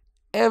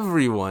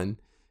everyone.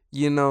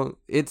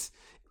 It's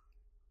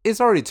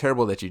already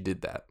terrible that you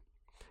did that.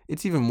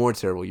 It's even more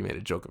terrible you made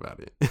a joke about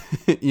it.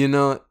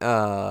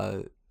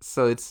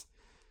 So it's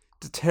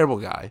a terrible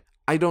guy.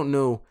 I don't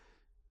know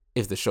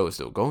if the show is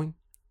still going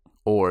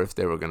or if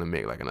they were going to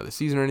make like another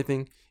season or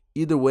anything.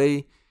 Either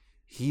way,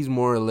 he's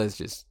more or less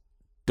just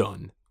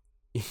done.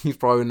 He's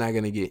probably not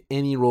going to get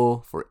any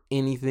role for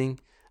anything.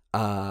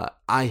 I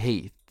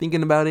hate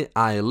thinking about it.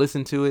 I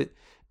listen to it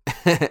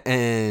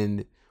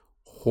and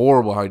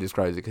horrible how he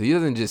describes it, because he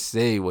doesn't just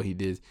say what he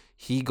did.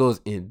 He goes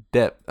in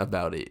depth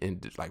about it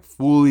and just like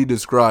fully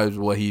describes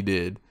what he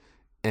did.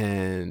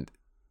 And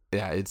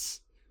yeah, it's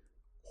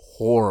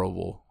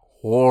horrible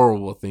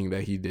thing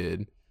that he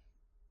did.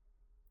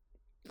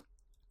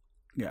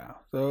 Yeah.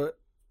 So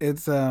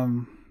it's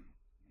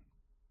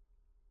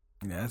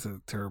it's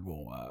a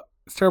terrible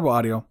it's terrible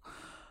audio.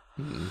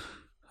 Mm-hmm.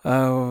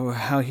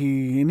 How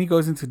he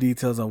goes into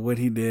details on what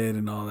he did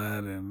and all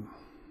that, and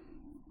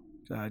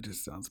it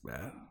just sounds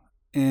bad.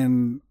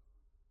 And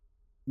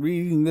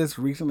reading this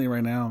recently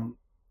right now,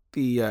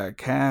 the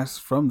cast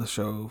from the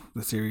show,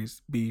 the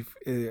series Beef,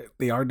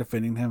 they are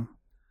defending him,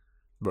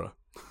 Bruh.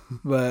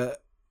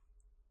 but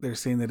they're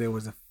saying that it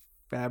was a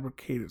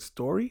fabricated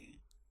story.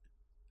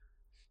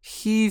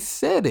 He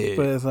said it.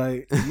 But it's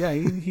like, yeah,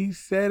 he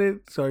said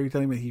it. So are you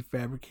telling me he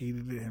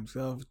fabricated it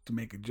himself to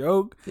make a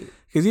joke?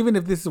 Because even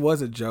if this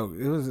was a joke,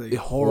 it was a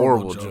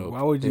horrible joke.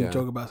 Why would you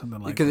joke about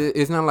something like that? Because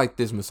it's not like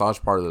this massage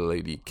parlor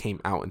lady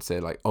came out and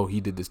said like, oh, he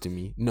did this to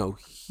me. No,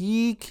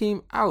 he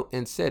came out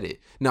and said it.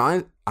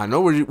 Now, I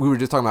know we were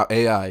just talking about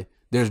AI.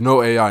 There's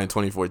no AI in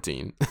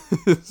 2014.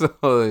 So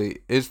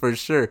it's for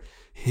sure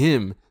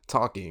him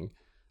talking.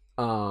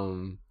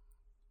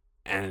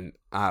 And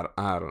I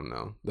don't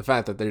know. The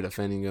fact that they're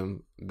defending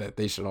him, that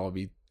they should all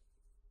be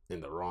in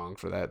the wrong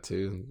for that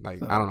too.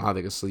 Like, I don't know how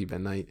they could sleep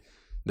at night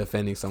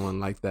defending someone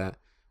like that.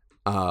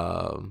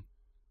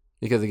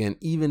 Because again,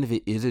 even if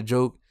it is a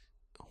joke,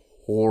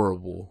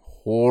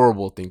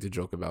 horrible thing to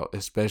joke about,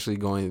 especially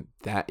going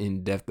that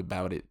in depth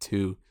about it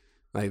too.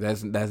 Like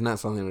that's not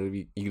something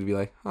that you could be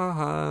like,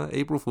 haha,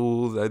 April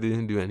Fools, I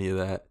didn't do any of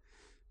that.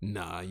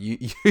 Nah,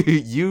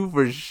 you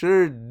for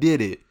sure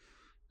did it.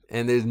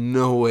 And there's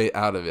no way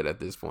out of it at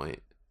this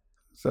point.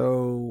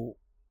 So,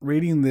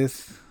 reading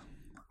this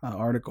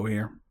article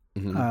here,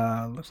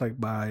 Mm-hmm. looks like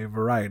by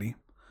Variety.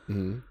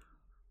 Mm-hmm.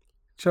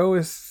 Cho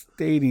is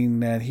stating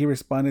that he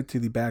responded to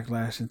the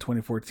backlash in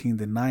 2014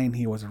 denying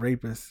he was a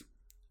rapist.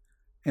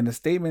 In a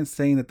statement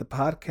saying that the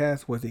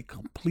podcast was a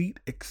complete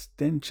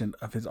extension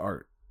of his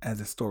art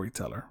as a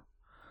storyteller.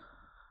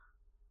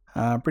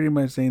 Pretty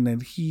much saying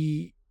that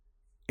he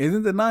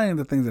isn't denying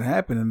the things that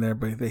happened in there,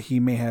 but that he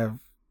may have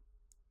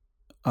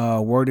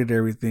worded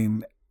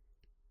everything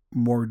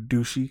more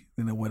douchey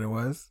than what it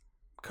was,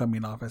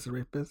 coming off as a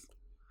rapist.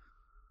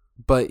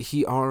 But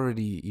he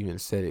already even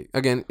said it.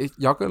 Again, if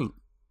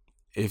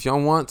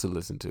y'all want to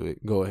listen to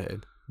it, go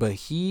ahead. But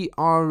he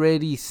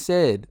already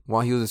said,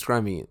 while he was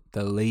describing it,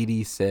 the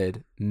lady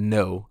said,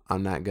 no,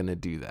 I'm not going to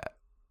do that.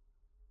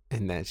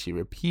 And that she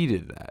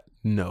repeated that.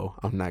 No,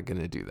 I'm not going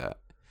to do that.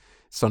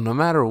 So no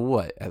matter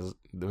what,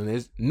 when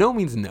there's no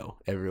means no,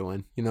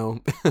 everyone,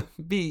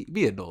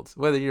 be adults.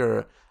 Whether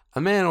you're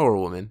a man or a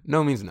woman,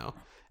 no means no.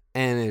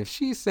 And if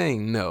she's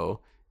saying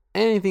no,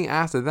 anything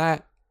after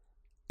that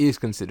is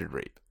considered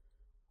rape.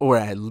 Or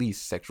at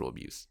least sexual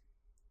abuse.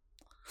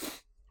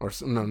 Or,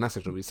 no, not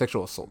sexual abuse,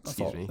 sexual assault,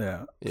 excuse me.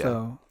 Yeah.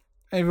 So,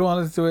 if you want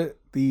to listen to it,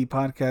 the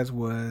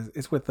podcast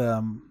it's with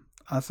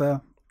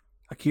Asa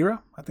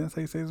Akira, I think that's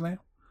how you say his name.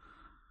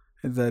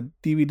 It's a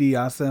DVD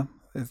Asa,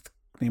 it's the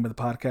name of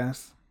the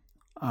podcast.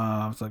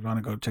 So if you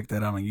want to go check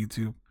that out on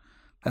YouTube,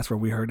 that's where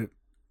we heard it.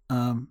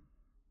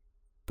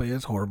 But yeah,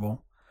 it's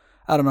horrible.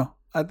 I don't know.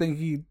 I think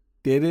he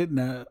did it,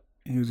 and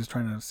he was just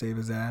trying to save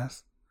his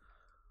ass.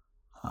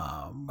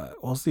 But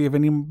we'll see if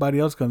anybody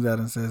else comes out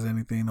and says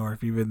anything, or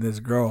if even this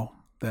girl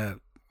that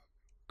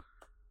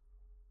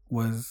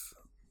was,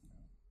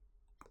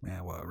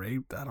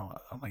 raped. I don't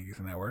like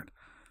using that word.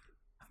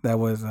 That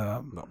was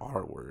the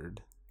R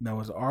word. That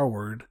was R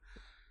word.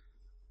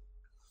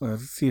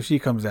 Let's see if she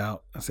comes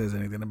out and says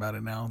anything about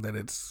it now. That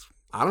it's.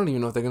 I don't even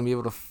know if they're gonna be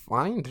able to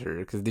find her,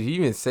 because did he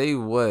even say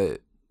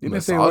what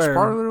massage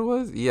parlor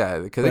was? Yeah,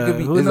 because it could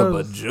be. There's a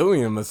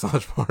bajillion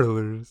massage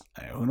parlors.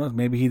 Who knows?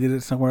 Maybe he did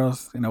it somewhere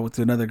else. With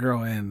another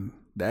girl, and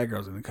that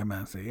girl's gonna come out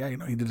and say, "Yeah,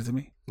 he did it to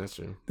me." That's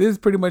true. This is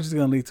pretty much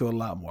gonna lead to a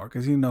lot more,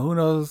 because who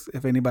knows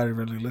if anybody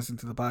really listened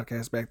to the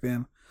podcast back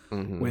then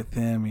with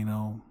him.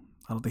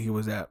 I don't think he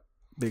was that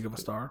big of a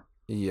star.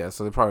 Yeah,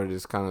 so they probably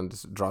just kind of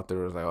just dropped there.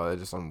 Was like, oh,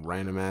 that's just some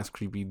random ass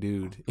creepy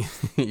dude,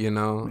 you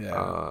know.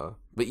 Yeah.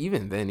 But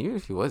even then, even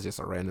if he was just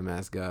a random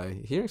ass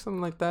guy, hearing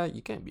something like that,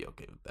 you can't be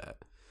okay with that.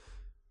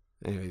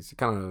 Anyways,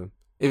 kind of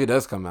if it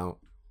does come out.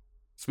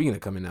 Speaking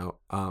of coming out,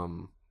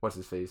 what's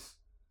his face,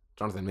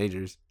 Jonathan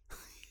Majors,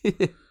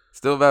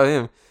 still about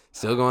him,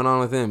 still going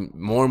on with him.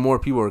 More and more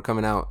people are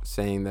coming out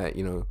saying that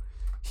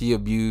he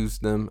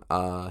abused them,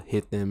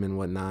 hit them and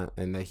whatnot,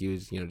 and that he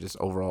was just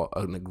overall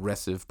an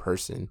aggressive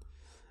person.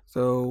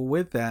 So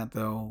with that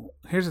though,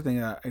 here's the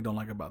thing I don't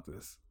like about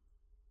this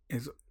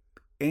is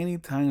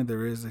anytime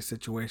there is a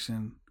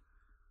situation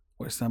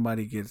where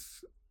somebody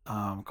gets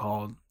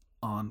called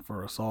on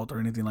for assault or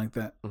anything like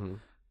that, Mm-hmm.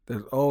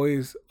 there's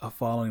always a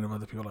following of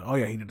other people like, oh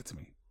yeah, he did it to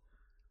me.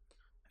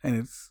 And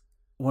it's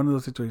one of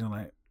those situations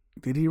like,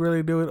 did he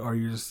really do it, or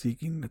you're just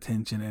seeking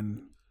attention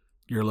and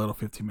your little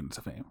 15 minutes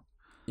of fame?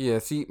 Yeah,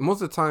 see,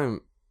 most of the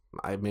time,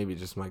 I maybe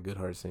just my good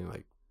heart saying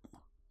like,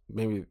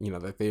 maybe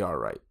that they are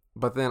right.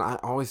 But then I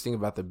always think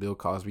about the Bill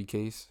Cosby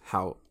case,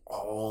 how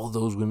all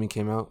those women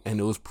came out and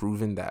it was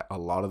proven that a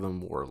lot of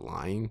them were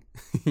lying,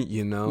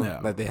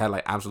 that they had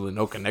like absolutely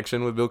no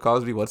connection with Bill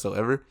Cosby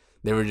whatsoever.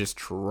 They were just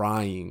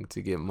trying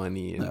to get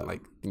money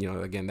and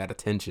again, that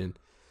attention.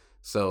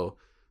 So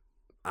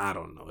I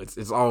don't know.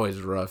 It's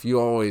always rough.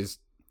 Most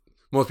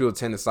people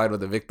tend to side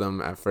with the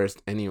victim at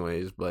first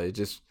anyways, but it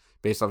just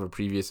based off of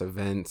previous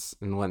events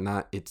and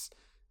whatnot, it's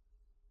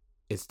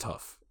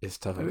tough. It's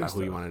tough about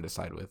who you want to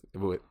decide with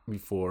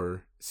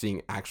before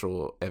seeing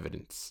actual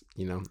evidence,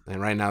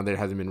 And right now there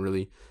hasn't been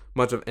really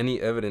much of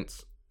any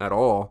evidence at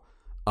all.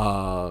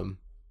 I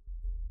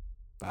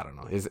don't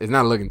know. It's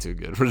not looking too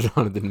good for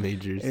Jonathan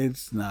Majors.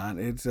 It's not.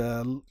 It's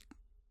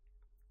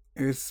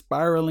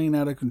spiraling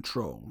out of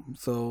control.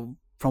 So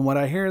from what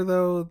I hear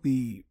though,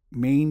 the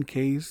main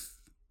case,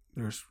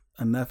 there's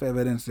enough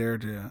evidence there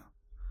to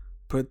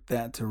put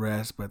that to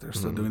rest, but they're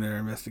still doing their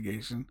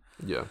investigation.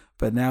 Yeah.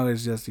 But now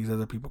it's just these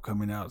other people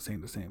coming out saying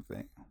the same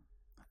thing.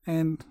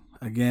 And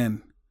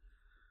again,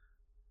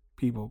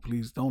 people,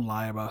 please don't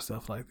lie about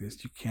stuff like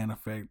this. You can't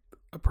affect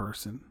a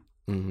person.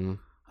 Mm-hmm.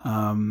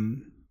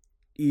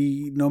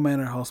 No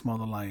matter how small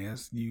the lie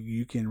is,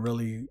 you can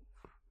really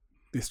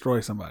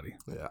destroy somebody.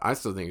 Yeah, I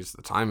still think it's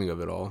the timing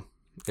of it all.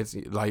 It's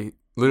like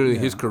literally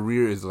his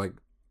career is like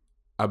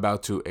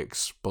about to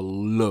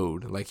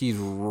explode. Like he's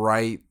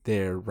right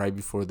there, right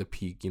before the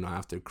peak.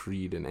 After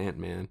Creed and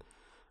Ant-Man.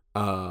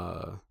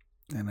 And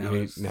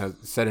now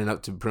setting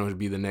up to pretty much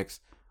be the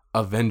next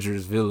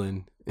Avengers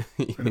villain.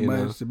 Pretty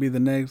much to be the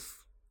next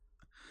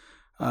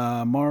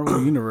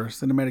Marvel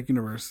universe, cinematic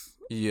universe.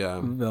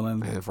 Yeah,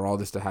 villain. And for all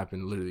this to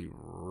happen, literally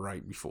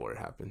right before it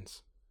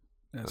happens.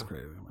 That's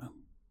crazy, man.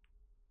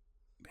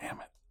 Damn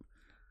it.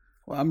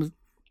 Well, I'm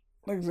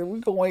like I said,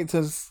 we can wait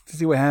to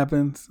see what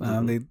happens.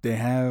 They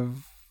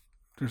have.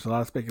 There's a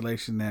lot of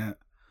speculation that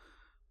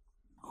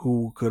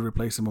who could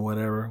replace him or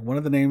whatever. One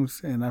of the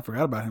names, and I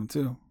forgot about him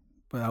too,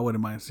 but I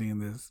wouldn't mind seeing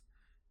this.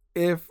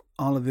 If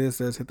all of this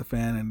does hit the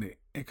fan and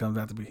it comes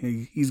out to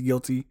be he's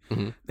guilty,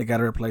 they got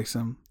to replace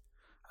him.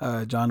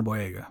 John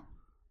Boyega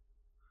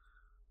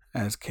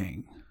as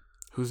King.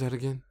 Who's that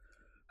again?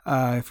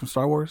 From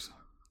Star Wars.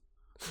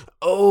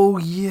 Oh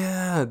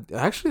yeah,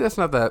 actually that's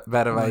not that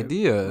bad of an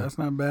idea. That's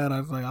not bad.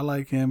 I was like, I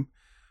like him.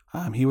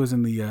 He was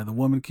in the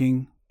Woman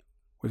King,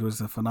 which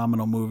was a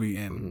phenomenal movie,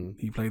 and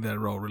he played that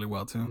role really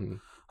well too.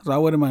 So I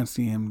wouldn't mind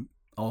seeing him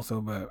also,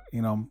 but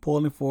I'm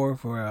pulling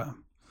for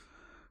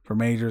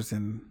Majors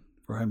and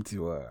for him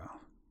to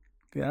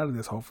get out of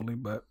this hopefully.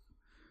 But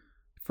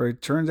if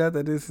it turns out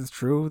that this is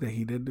true, that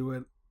he did do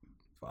it,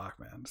 fuck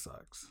man, it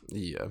sucks.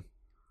 Yeah,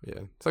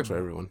 sucks for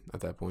everyone at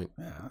that point.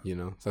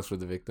 Yeah, sucks for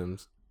the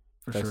victims.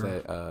 For sure.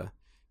 That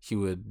he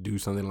would do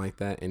something like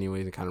that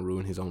anyways and kind of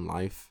ruin his own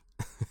life.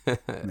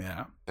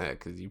 Yeah,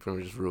 because you pretty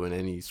much just ruin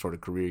any sort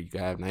of career you can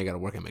have. Now you got to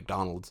work at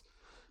McDonald's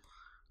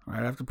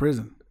right after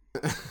prison.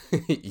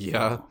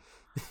 Yeah.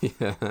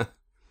 So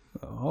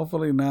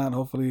hopefully not.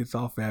 Hopefully it's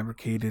all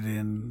fabricated,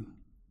 and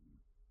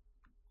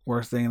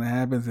worst thing that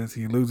happens is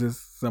he loses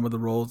some of the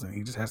roles and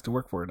he just has to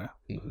work for it now.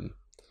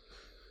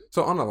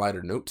 So on a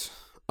lighter note,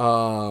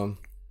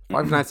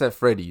 Five Nights at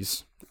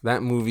Freddy's,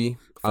 that movie.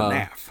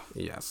 FNAF.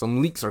 Yeah,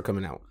 some leaks are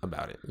coming out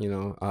about it.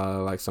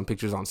 Like some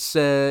pictures on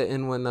set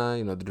and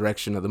whatnot. The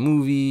direction of the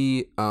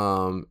movie,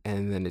 and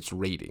then its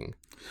rating.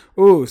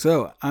 Oh,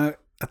 so I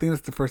think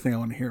that's the first thing I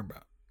want to hear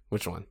about.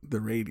 Which one? The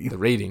rating. The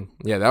rating.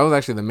 Yeah, that was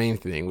actually the main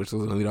thing, which was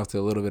going to lead off to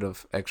a little bit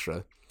of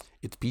extra.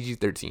 It's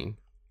PG-13.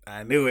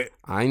 I knew it.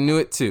 I knew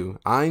it too.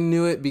 I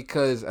knew it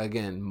because,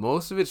 again,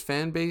 most of its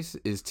fan base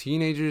is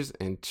teenagers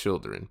and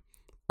children.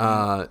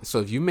 So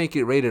if you make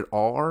it rated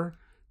R,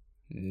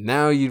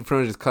 now you'd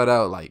probably just cut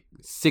out like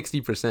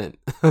 60%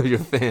 of your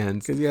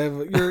fans. Because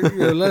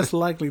you're less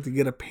likely to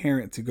get a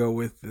parent to go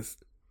with this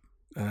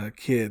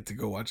kid to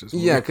go watch this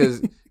movie. Yeah,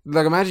 because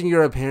like imagine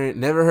you're a parent,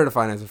 never heard of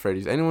Five Nights at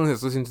Freddy's. Anyone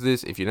who's listening to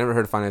this, if you never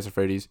heard of Five Nights at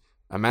Freddy's,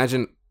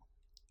 imagine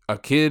a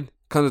kid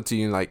comes up to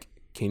you and like,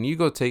 can you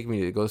go take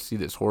me to go see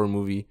this horror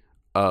movie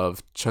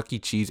of Chuck E.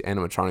 Cheese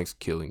animatronics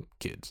killing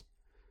kids?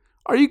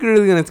 Are you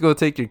really gonna go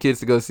take your kids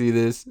to go see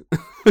this?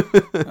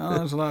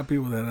 There's a lot of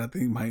people that I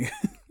think might.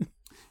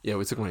 Yeah,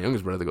 we took my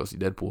youngest brother to go see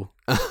Deadpool.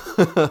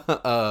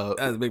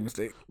 That's a big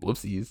mistake.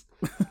 Whoopsies.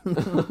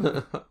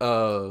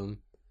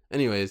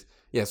 Anyways,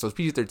 yeah, so it's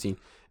PG-13.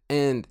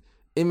 And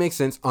it makes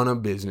sense on a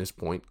business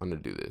point on to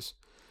do this.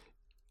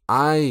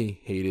 I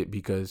hate it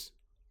because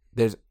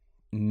there's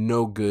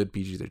no good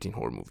PG-13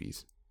 horror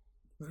movies.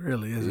 There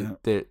really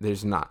isn't.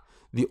 There's not.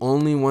 The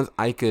only ones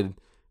I could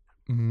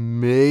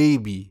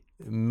maybe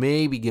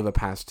give a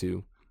pass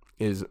to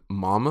is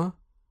Mama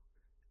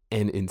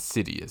and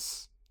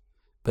Insidious.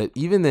 But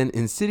even then,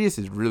 Insidious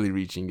is really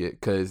reaching it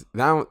because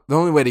the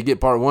only way to get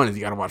part 1 is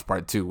you gotta watch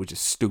part 2, which is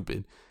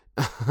stupid.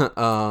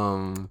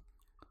 And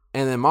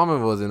then Mama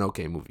was an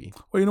okay movie.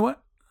 Well, you know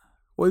what?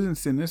 Wasn't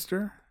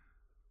Sinister?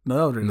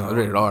 No, that was rated R.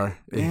 Rated R.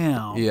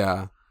 Damn.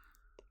 Yeah.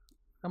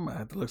 I might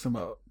have to look some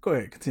up. Go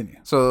ahead, continue.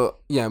 So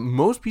yeah,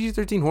 most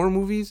PG-13 horror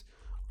movies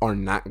are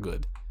not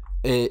good.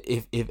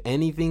 If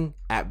anything,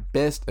 at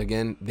best,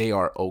 again, they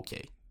are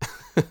okay.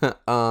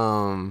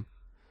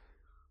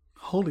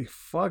 Holy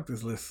fuck,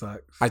 this list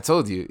sucks. I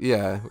told you,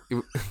 yeah.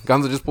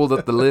 Gonzo just pulled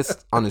up the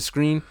list on the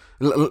screen.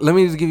 Let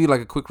me just give you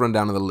like a quick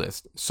rundown of the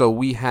list. So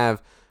we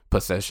have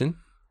Possession,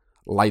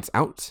 Lights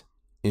Out,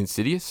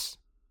 Insidious,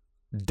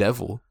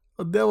 Devil.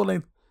 The Devil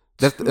ain't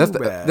that's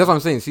bad. That's what I'm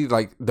saying. See,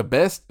 like the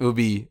best would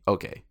be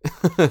okay,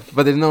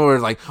 but there's nowhere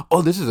like,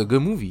 oh, this is a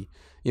good movie.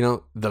 You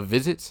know, The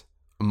Visit,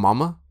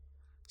 Mama,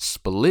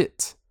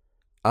 Split,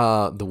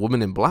 The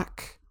Woman in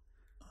Black.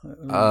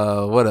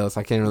 What else?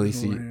 I can't really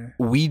see.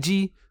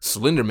 Ouija,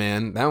 Slender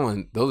Man. That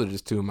one. Those are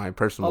just two of my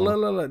personal. Oh,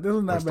 look. This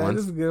is not bad. ones.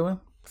 This is a good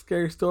one.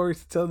 Scary Stories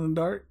to Tell in the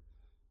Dark.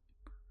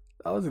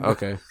 That was a good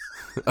Okay.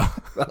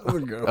 That was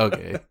a good one.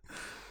 Okay.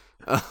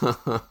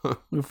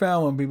 We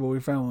found one, people. We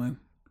found one.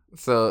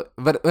 So,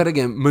 but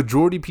again,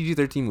 majority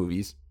PG-13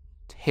 movies,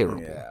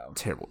 terrible. Yeah.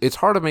 Terrible. It's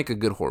hard to make a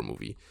good horror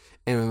movie,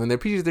 and when they're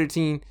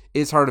PG-13,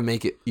 it's hard to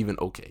make it even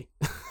okay.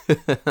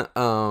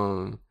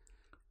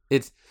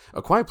 It's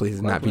A Quiet Place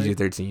is not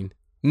PG-13.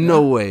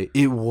 No way.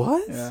 It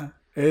was? Yeah.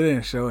 It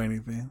didn't show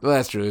anything. Well,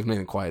 that's true. It's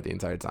mainly quiet the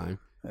entire time.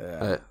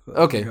 Yeah.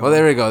 Okay. Well,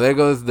 there we go. There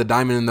goes the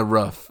diamond in the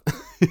rough.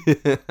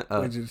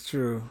 Which is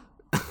true.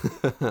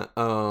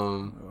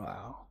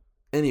 Wow.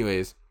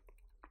 Anyways,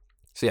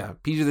 so yeah,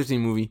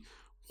 PG-13 movie,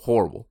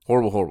 horrible.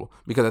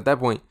 Because at that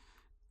point,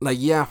 like,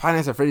 yeah, Five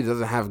Nights at Freddy's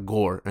doesn't have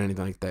gore or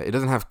anything like that. It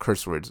doesn't have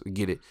curse words,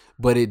 get it,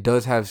 but it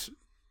does have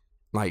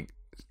like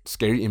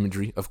scary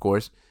imagery, of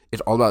course.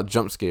 It's all about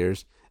jump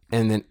scares,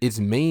 and then its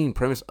main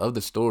premise of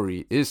the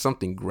story is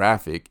something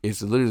graphic.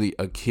 It's literally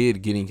a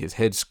kid getting his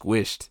head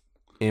squished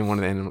in one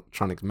of the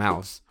animatronics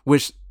mouths,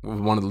 which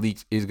one of the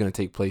leaks is going to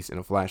take place in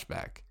a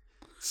flashback.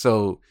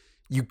 So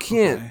you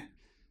can't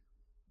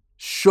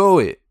show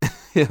it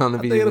on the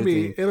video.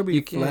 It'll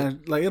be flash,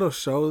 like it'll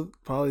show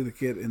probably the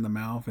kid in the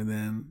mouth and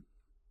then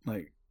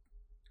like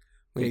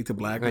fade to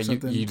black or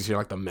something. You just hear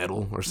like the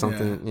metal or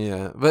something.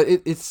 Yeah. But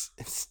it's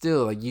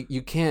still like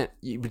you can't,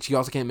 but you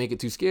also can't make it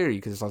too scary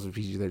because it's also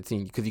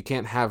PG-13, because you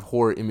can't have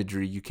horror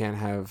imagery. You can't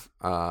have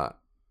I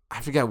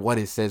forget what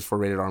it says for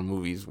rated R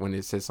movies when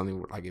it says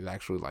something like it's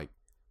actually like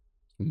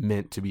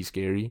meant to be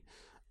scary.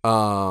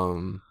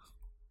 But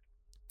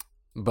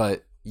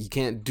you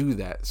can't do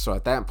that. So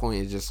at that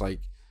point, it's just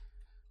like,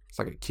 it's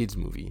like a kid's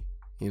movie,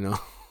 you know?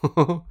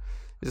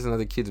 It's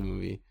another kid's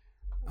movie.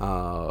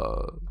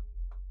 Hell,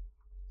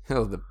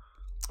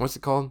 what's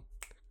it called?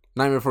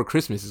 Nightmare Before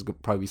Christmas is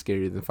probably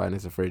scarier than Five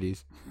Nights at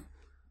Freddy's.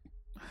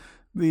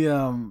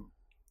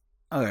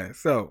 Okay,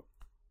 so,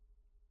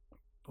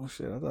 oh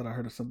shit, I thought I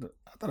heard something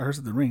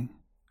ring.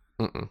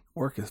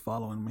 Work is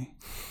following me.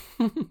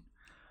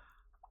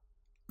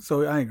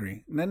 So I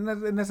agree,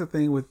 and that's the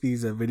thing with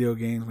these video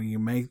games. When you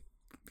make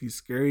these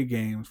scary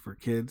games for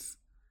kids,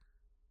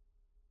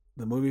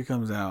 the movie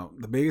comes out,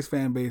 the biggest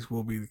fan base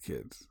will be the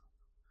kids.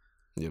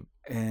 Yep.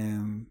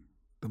 And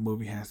the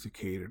movie has to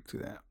cater to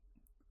that.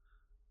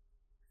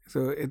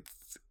 So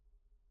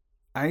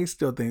I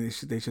still think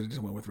they should have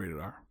just went with rated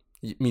R.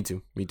 Me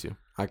too.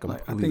 I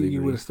completely agree. I think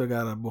you would have still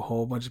got a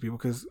whole bunch of people,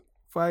 because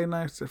Five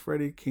Nights at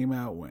Freddy came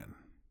out when?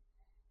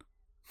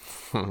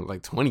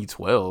 Like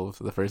 2012,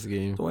 the first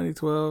game.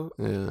 2012.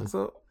 Yeah.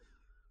 So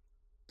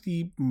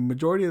the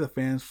majority of the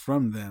fans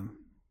from then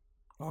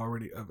are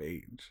already of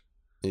age.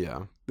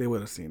 Yeah. They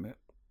would have seen it.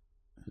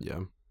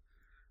 Yeah.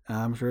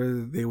 I'm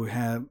sure they would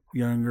have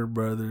younger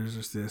brothers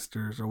or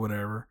sisters or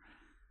whatever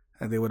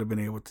that they would have been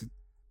able to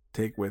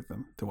take with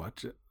them to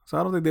watch it. So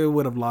I don't think they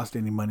would have lost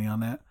any money on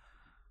that.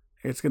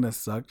 It's going to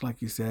suck,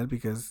 like you said,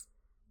 because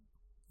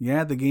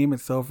yeah, the game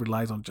itself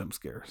relies on jump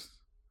scares.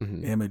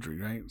 Mm-hmm.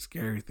 Imagery, right?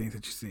 Scary things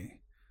that you see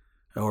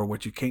or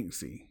what you can't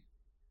see.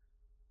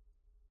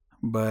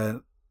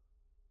 But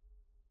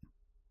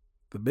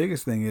the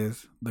biggest thing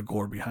is the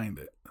gore behind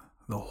it,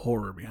 the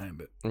horror behind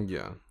it.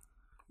 Yeah.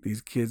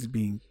 These kids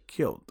being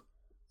killed.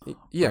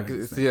 Yeah,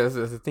 cause that's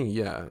the thing.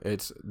 Yeah,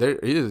 there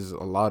is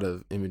a lot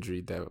of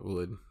imagery that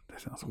would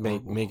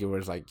make it where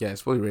it's like, yeah, it's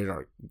fully rated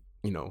R,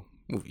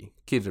 movie.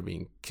 Kids are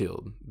being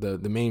killed. The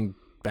main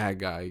bad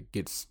guy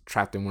gets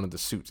trapped in one of the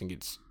suits and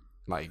gets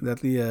like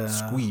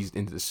squeezed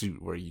into the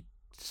suit where he,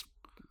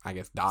 I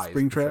guess, dies.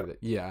 Springtrap.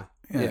 Yeah.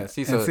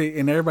 See,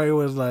 and everybody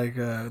was like,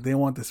 they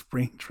want the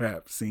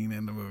Springtrap scene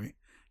in the movie.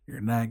 You're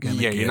not gonna.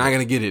 Yeah, you're not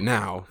gonna get it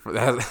now.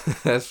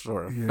 That's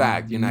for a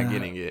fact. You're not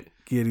getting it.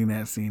 Getting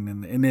that scene,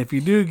 and if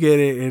you do get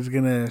it, it's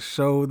gonna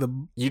show the.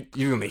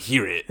 You're gonna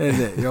hear it. That's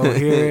it. You'll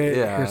hear it.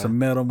 Yeah. Hear some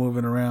metal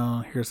moving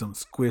around. Hear some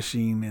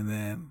squishing, and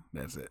then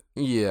that's it.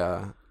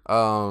 Yeah.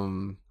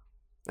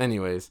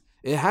 Anyways,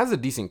 it has a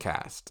decent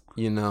cast.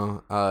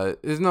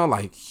 There's no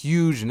like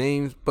huge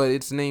names, but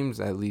it's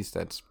names at least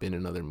that's been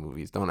in other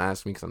movies. Don't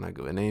ask me because I'm not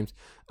good at names.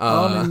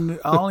 I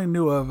only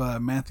knew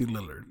of Matthew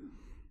Lillard.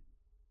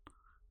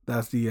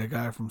 That's the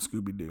guy from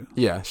Scooby Doo.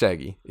 Yeah,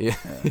 Shaggy. Yeah,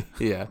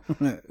 yeah.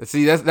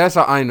 See, that's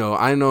how I know.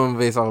 I know him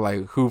based off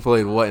like who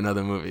played what in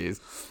other movies.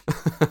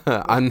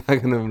 I'm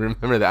not gonna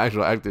remember the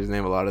actual actor's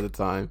name a lot of the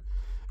time.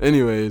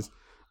 Anyways,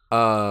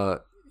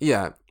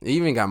 yeah, he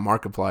even got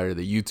Markiplier,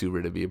 the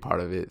YouTuber, to be a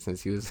part of it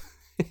since he was.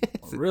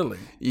 Really?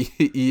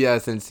 Yeah,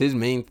 since his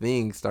main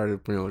thing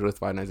started pretty much with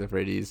Five Nights at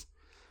Freddy's.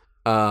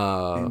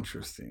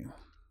 Interesting.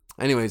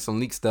 Anyway, some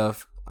leak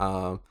stuff.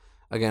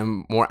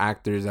 Again, more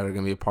actors that are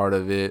gonna be a part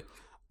of it.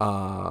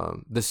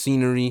 The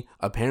scenery,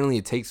 apparently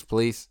it takes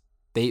place.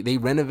 They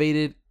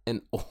renovated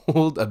an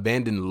old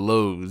abandoned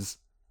Lowe's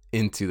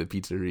into the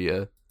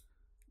pizzeria.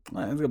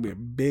 Man, it's gonna be a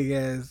big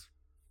ass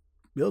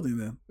building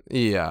then.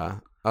 Yeah.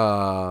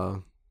 I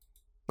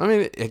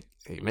mean, it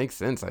makes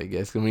sense, I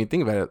guess. 'Cause when you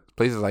think about it,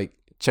 places like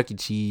Chuck E.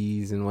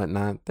 Cheese and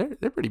whatnot,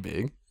 they're pretty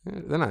big.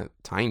 They're not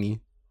tiny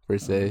per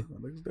se.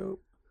 That looks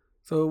dope.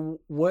 So,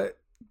 what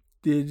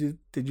did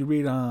you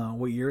read on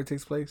what year it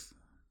takes place?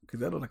 Because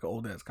that looked like an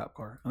old ass cop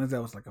car. Unless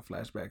that was like a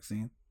flashback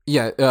scene.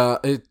 Yeah,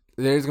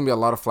 there's gonna be a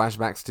lot of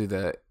flashbacks to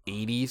the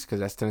 80s because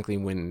that's technically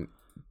when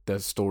the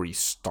story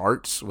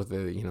starts with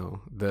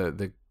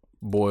the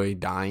boy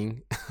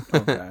dying.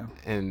 Okay.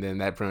 And then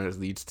that pretty much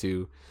leads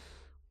to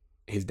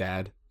his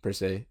dad per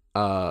se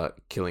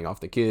killing off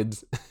the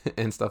kids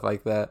and stuff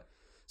like that.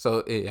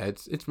 So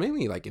it's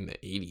mainly like in the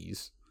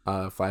 80s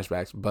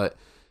flashbacks, but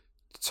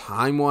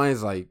time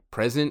wise, like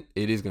present,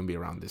 it is gonna be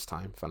around this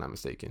time if I'm not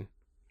mistaken.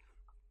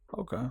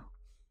 Okay.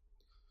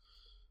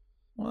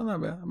 Well, not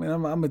bad. I mean,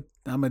 I'm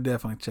gonna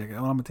definitely check it.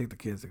 I'm gonna take the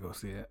kids to go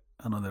see it.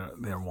 I know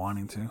they're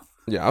wanting to.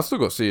 Yeah, I'll still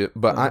go see it,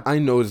 but I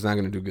know it's not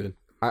gonna do good.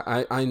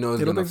 I know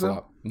it's gonna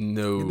flop. So?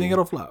 No, you think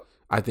it'll flop?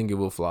 I think it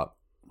will flop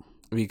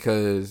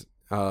because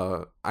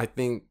I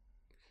think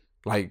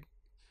like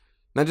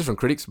not just from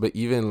critics, but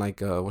even like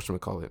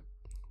whatchamacallit,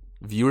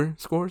 viewer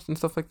scores and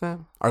stuff like that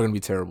are gonna be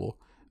terrible.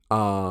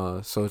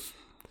 So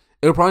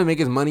it'll probably make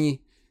his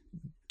money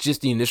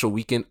just the initial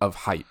weekend of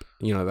hype,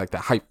 like the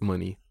hype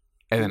money.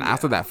 And then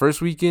after that first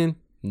weekend,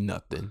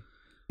 nothing.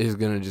 It's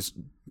going to just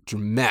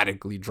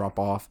dramatically drop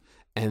off.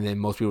 And then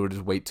most people will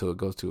just wait till it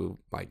goes to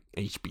like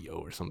HBO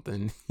or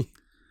something.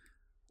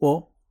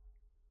 Well,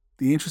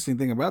 the interesting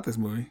thing about this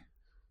movie,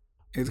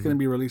 it's going to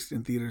be released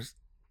in theaters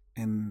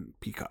and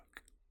Peacock.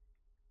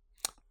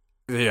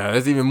 Yeah,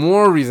 that's even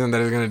more reason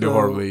that it's going to do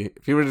horribly.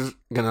 People are just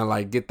going to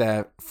like get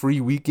that free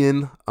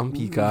weekend on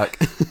Peacock,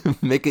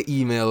 make an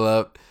email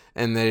up,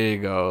 and there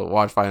you go.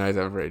 Watch Five Nights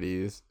at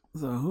Freddy's.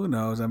 So who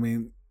knows? I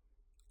mean,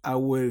 I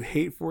would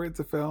hate for it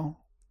to fail,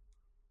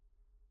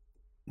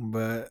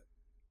 but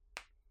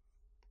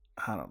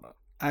I don't know.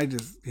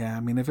 I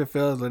mean, if it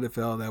fails, let it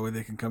fail. That way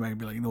they can come back and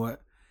be like, you know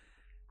what?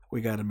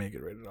 We got to make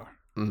it rated R.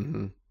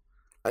 Mm-hmm.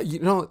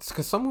 It's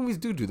because some movies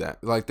do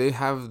that. Like they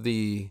have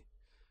the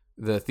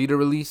theater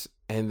release,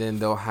 and then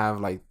they'll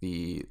have like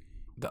the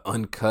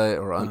uncut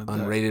or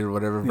unrated or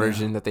whatever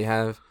version that they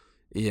have.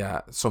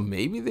 Yeah, so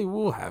maybe they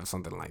will have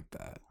something like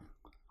that.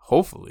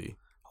 Hopefully,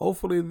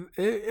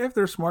 if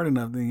they're smart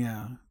enough,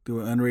 then do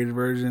an unrated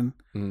version.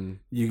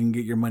 You can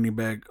get your money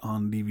back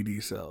on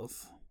DVD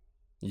sales.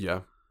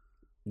 Yeah,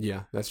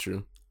 that's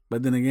true.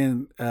 But then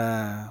again,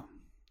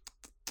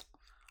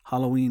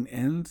 Halloween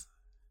Ends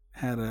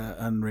had an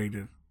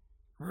unrated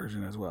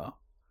version as well.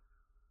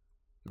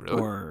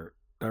 Really? Or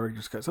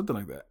director's cut, something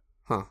like that.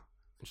 Huh.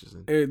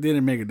 Interesting. It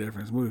didn't make a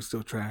difference. The movie was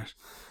still trash.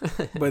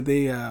 But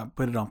they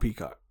put it on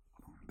Peacock,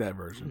 that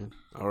version.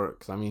 Or,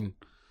 because I mean,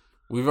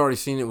 we've already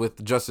seen it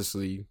with Justice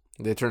League.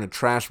 They turned a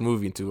trash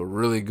movie into a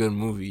really good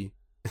movie.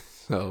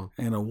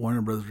 And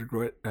Warner Brothers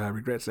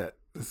regrets that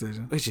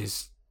decision. Which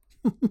is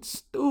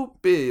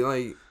stupid.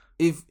 Like,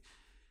 if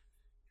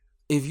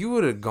you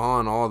would have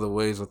gone all the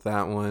ways with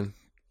that one,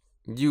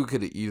 you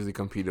could have easily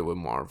competed with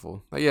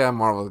Marvel. Like, yeah,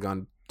 Marvel's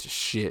gone to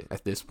shit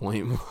at this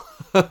point.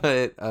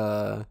 But,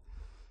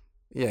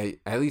 yeah,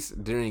 at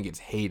least during its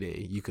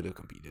heyday, you could have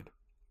competed.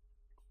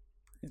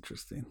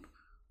 Interesting.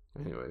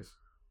 Anyways.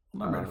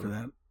 I'm ready for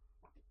that.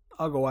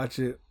 I'll go watch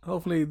it.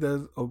 Hopefully it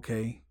does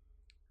okay.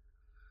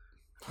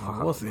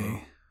 We'll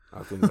see.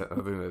 I think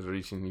that's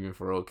reaching even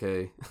for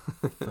okay.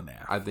 For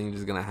now. I think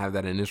just going to have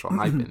that initial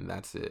hype and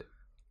that's it.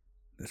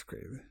 That's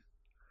crazy.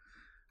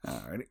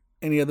 All right.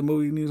 Any other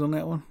movie news on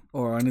that one?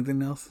 Or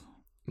anything else?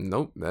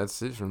 Nope.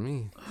 That's it for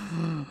me.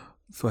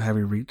 So have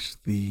we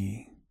reached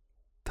the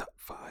top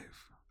 5?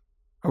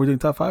 Are we doing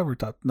top 5 or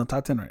top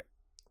 10, right?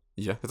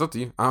 Yeah, it's up to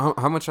you.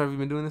 How much have you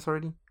been doing this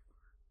already?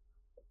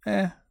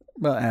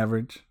 About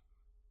average.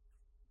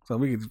 So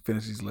we could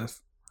finish these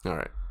lists. All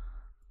right.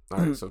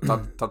 So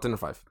top 10 or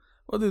 5?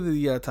 We'll do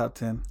the top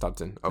 10. Top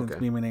 10. Okay. Since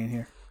Beamen ain't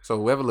here. So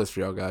we have a list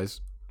for y'all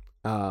guys.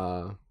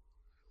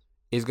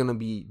 It's gonna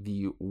be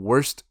the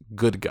worst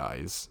good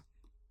guys,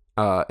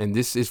 and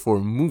this is for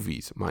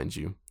movies, mind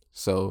you.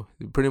 So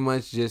pretty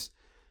much just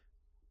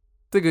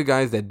the good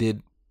guys that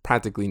did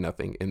practically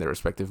nothing in their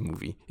respective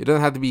movie. It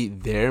doesn't have to be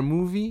their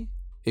movie.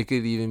 It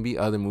could even be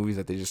other movies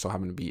that they just so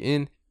happen to be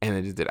in, and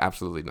they just did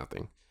absolutely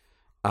nothing.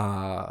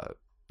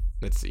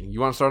 Let's see.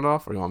 You want to start it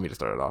off, or you want me to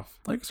start it off?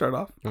 I can start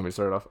off. You want me to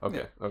start it off? Okay.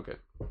 Yeah. Okay.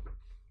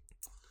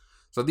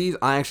 So these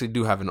I actually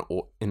do have in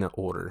an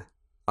order.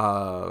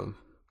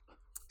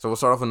 So we'll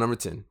start off with number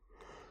 10.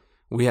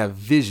 We have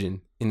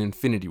Vision in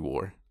Infinity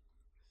War.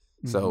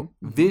 So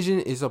Vision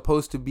is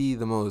supposed to be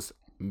the most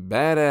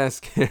badass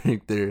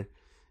character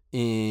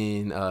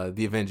in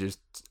the Avengers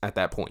at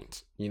that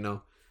point. You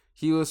know,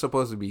 he was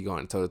supposed to be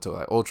going toe to toe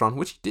like Ultron,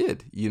 which he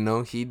did. You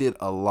know, he did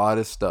a lot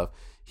of stuff.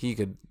 He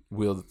could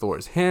wield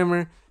Thor's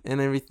hammer and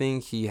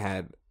everything. He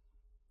had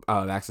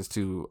access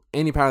to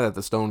any power that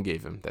the stone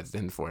gave him. That's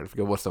in for it. I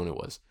forget what stone it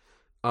was.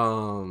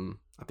 I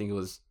think it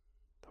was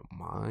the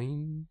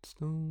Mind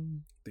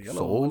Stone, the yellow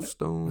Soul one.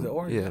 Stone. Was it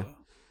orange? Yeah,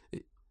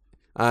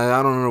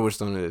 I don't remember which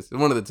stone it is.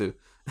 One of the two.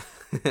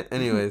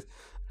 Anyways,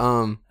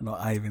 I know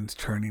Ivan's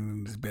turning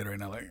in his bed right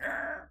now, like.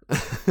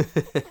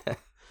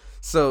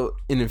 So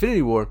in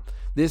Infinity War,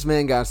 this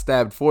man got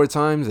stabbed 4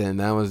 times, and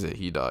that was it.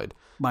 He died.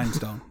 Mind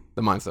Stone.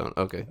 The Mind Stone.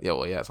 Okay. Yeah.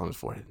 Well, yeah, it's on his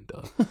forehead.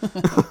 Duh.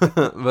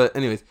 But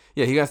anyways,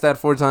 yeah, he got stabbed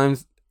 4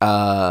 times.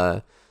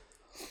 Died.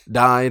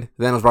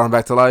 Thanos brought him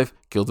back to life.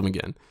 Killed him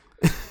again.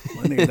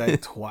 One nigga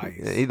died twice.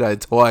 Yeah, he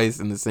died twice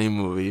in the same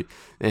movie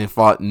and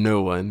fought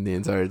no one the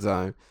entire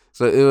time.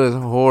 So it was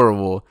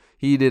horrible.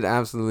 He did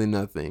absolutely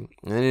nothing.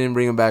 And they didn't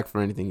bring him back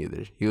for anything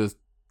either. He was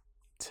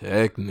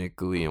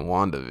technically in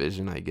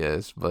WandaVision, I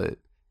guess, but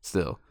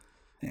still.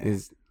 Yeah.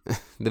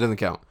 That doesn't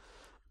count.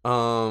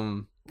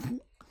 Number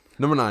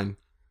 9,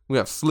 we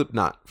have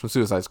Slipknot from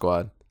Suicide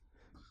Squad.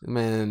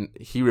 Man,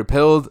 he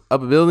rappelled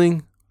up a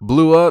building,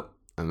 blew up,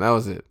 and that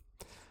was it.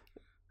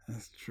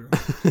 That's true.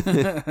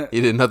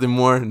 He did nothing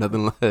more,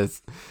 nothing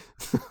less.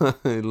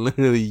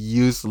 Literally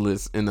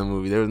useless in the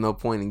movie. There was no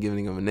point in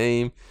giving him a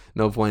name,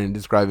 no point in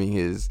describing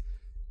his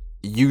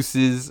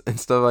uses and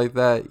stuff like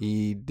that.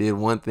 He did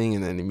one thing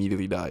and then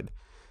immediately died.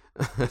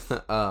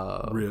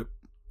 Rip.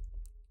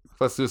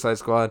 Plus Suicide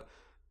Squad.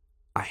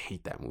 I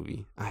hate that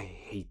movie.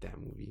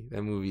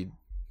 That movie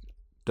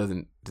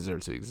doesn't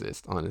deserve to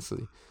exist,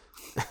 honestly.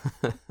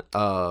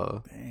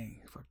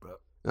 Dang, fucked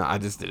up. I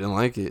just didn't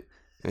like it.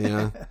 You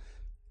know,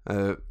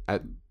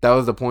 that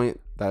was the point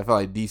that I felt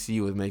like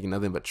DC was making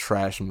nothing but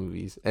trash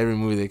movies. Every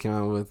movie they came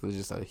out with was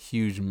just a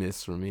huge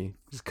miss for me.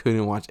 Just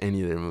couldn't watch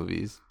any of their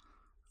movies.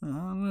 I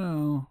don't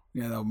know.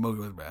 Yeah, that movie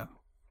was bad.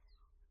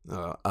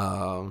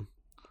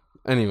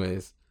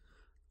 Anyways,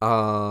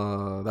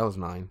 that was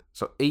 9.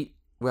 So 8,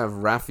 we have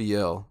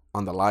Raphael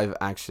on the live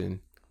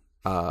action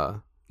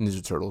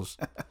Ninja Turtles.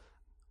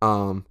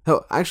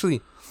 Hell,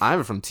 actually, I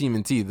have it from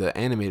TMNT, the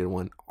animated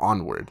one,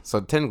 onward. So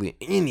technically,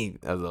 any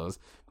of those,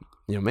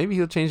 you know, maybe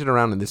he'll change it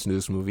around in this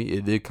newest movie.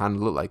 It did kind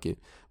of look like it,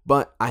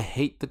 but I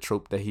hate the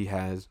trope that he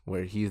has,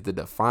 where he's the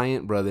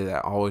defiant brother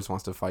that always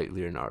wants to fight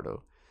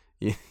Leonardo.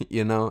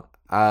 You know,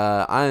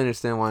 I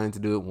understand wanting to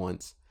do it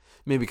once,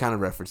 maybe kind of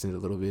referencing it a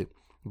little bit,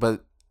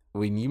 but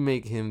when you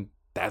make him,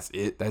 that's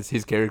it. That's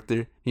his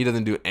character. He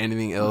doesn't do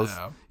anything else.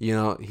 No. You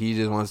know, he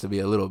just wants to be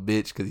a little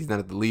bitch because he's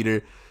not the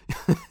leader.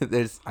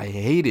 I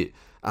hate it.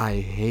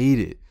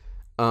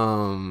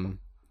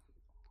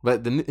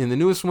 But in the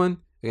newest one,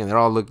 again, they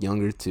all look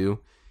younger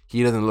too.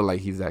 He doesn't look like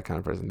he's that kind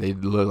of person. They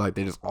look like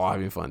they're just all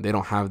having fun. They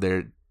don't have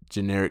their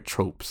generic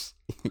tropes.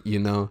 You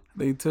know,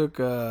 they took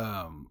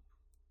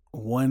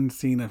one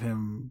scene of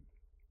him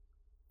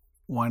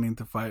wanting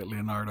to fight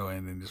Leonardo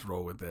and then just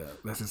roll with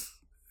that.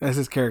 That's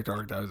his character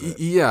arc. That was it.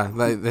 Yeah,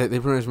 like they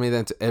pretty much made that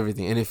into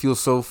everything, and it feels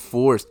so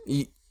forced.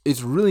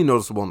 It's really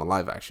noticeable in the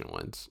live action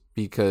ones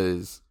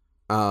because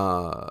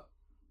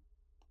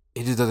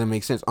it just doesn't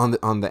make sense. On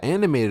the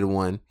animated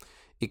one,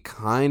 it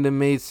kind of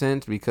made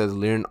sense because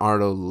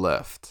Leonardo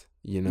left.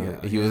 You know,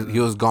 he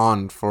was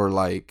gone for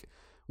like,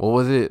 what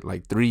was it,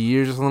 like 3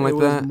 years or something like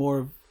that. It was more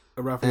of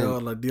Raphael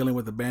like dealing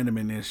with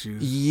abandonment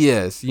issues.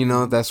 Yes, you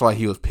know, that's why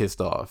he was pissed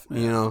off. Yeah.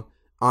 You know,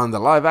 on the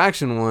live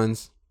action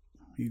ones,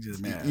 he's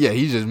just mad. Yeah,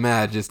 he's just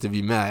mad just to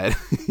be mad.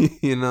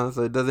 You know,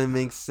 so it doesn't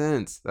make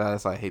sense.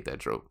 That's why I hate that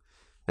trope.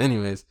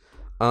 Anyways,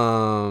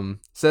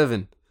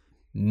 7,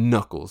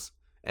 Knuckles.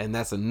 And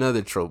that's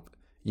another trope.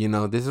 You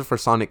know, this is for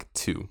Sonic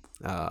 2.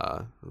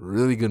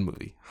 Really good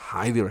movie.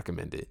 Highly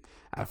recommend it.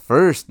 At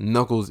first,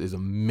 Knuckles is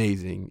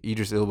amazing.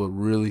 Idris Elba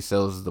really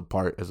sells the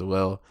part as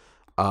well.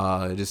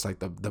 Just like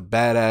the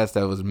badass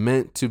that was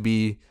meant to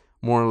be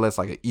more or less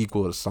like an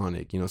equal to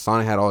Sonic. You know,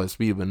 Sonic had all his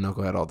speed, but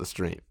Knuckles had all the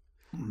strength.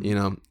 You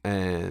know,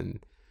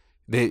 and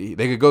they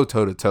could go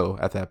toe to toe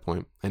at that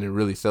point, and it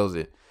really sells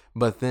it.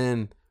 But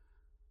then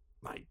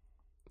like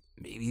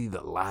maybe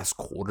the last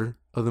quarter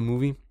of the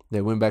movie,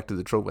 they went back to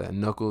the trope that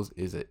Knuckles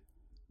is an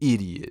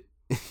idiot.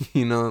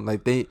 You know,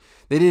 like they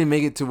didn't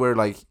make it to where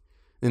like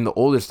in the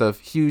older stuff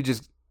he was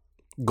just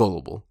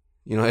gullible.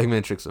 You know,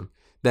 Eggman tricks him.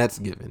 That's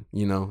given.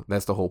 You know,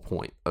 that's the whole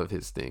point of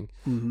his thing.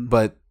 Mm-hmm.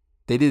 But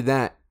they did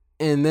that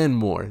and then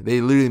more. They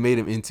literally made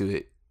him into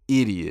an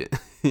idiot.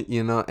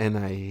 You know, and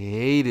I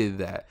hated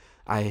that.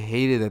 I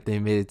hated that they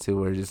made it to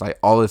where just like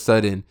all of a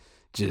sudden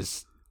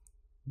just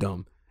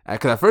dumb.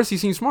 Because at first he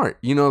seemed smart,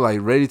 you know, like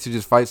ready to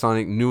just fight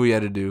Sonic, knew what he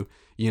had to do,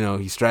 you know,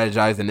 he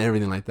strategized and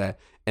everything like that,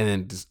 and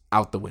then just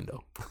out the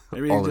window.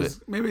 Maybe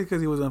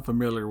because he was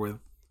unfamiliar with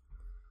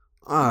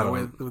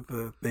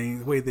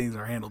the way things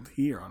are handled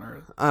here on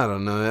Earth. I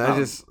don't know. I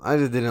just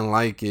didn't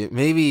like it.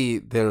 Maybe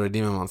they were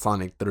redeeming him on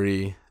Sonic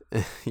 3,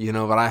 you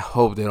know, but I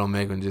hope they don't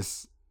make him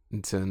just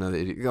into another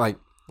idiot. Like,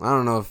 I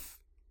don't know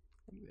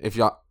if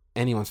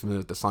anyone's familiar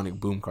with the Sonic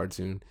Boom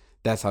cartoon.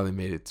 That's how they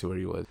made it to where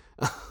he was.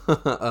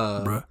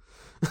 Bruh.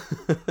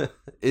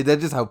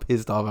 That's just how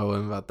pissed off I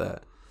was about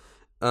that.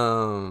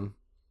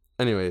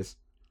 Anyways,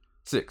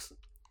 6.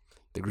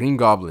 The Green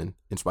Goblin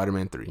in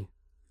Spider-Man 3.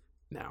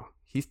 Now,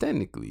 he's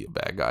technically a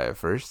bad guy at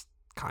first,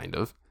 kind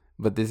of.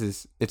 But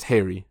it's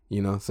Harry,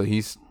 you know? So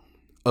he's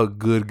a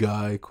good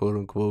guy, quote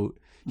unquote.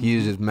 He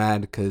was just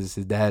mad because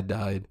his dad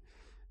died.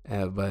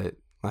 But,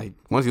 like,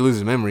 once he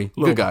loses memory,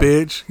 little good guy.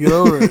 Bitch, get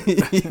over it.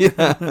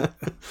 Yeah.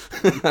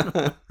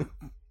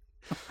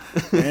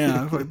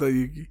 Damn, I fucked up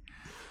Yuki.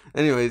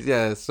 Anyways,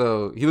 yeah,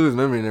 so he loses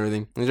memory and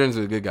everything. He turns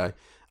into a good guy.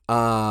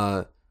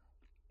 But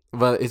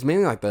it's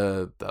mainly like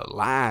the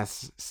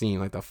last scene,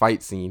 like the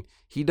fight scene.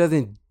 He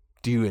doesn't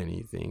do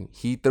anything.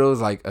 He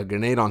throws like a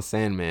grenade on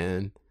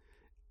Sandman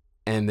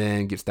and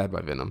then gets stabbed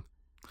by Venom.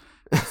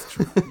 That's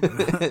true.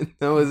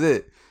 That was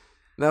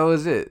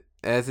it.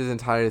 That's his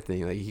entire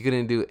thing. Like, he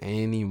couldn't do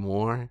any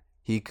more.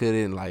 He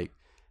couldn't like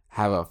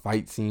have a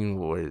fight scene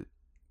where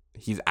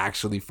he's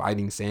actually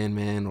fighting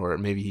Sandman, or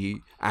maybe he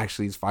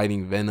actually is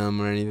fighting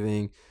Venom or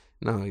anything.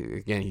 No,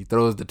 again, he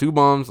throws the 2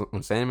 bombs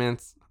when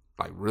Sandman's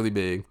like really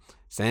big.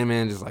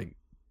 Sandman just like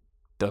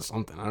does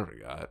something. I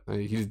forgot. I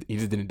mean, he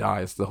just didn't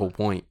die. That's the whole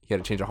point. He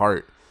had to change a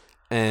heart,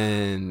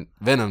 and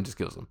Venom just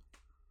kills him.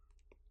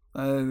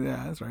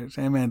 Yeah, that's right.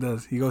 Sandman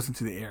does. He goes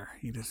into the air.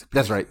 He disappears.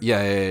 That's right.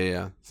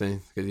 Yeah. See,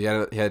 because he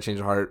had to change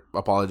a heart.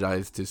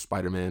 Apologize to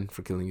Spider-Man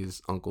for killing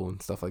his uncle and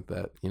stuff like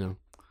that. You know.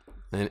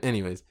 And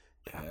anyways.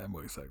 Yeah, that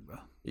movie sucked though.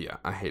 Yeah,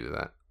 I hated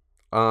that.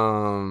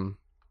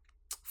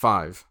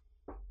 5.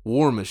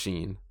 War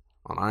Machine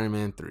on Iron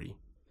Man 3.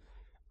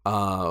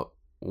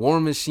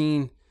 War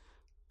Machine,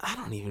 I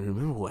don't even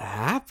remember what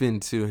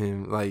happened to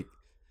him. Like,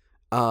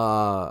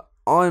 all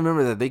I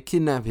remember that they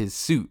kidnap his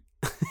suit.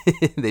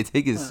 They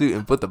take his suit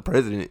and put the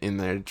president in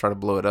there to try to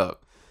blow it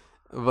up.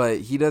 But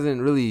he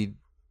doesn't really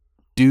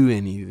do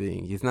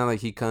anything. It's not like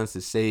he comes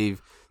to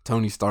save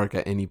Tony Stark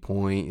at any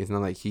point. It's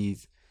not like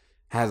he's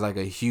has like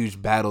a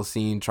huge battle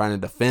scene trying to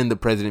defend the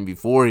president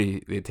before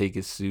they take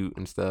his suit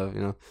and stuff, you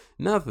know.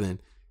 Nothing.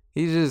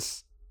 He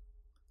just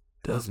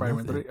does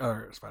Spider-Man nothing. 3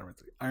 or Spider-Man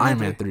 3. Iron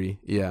Man 3.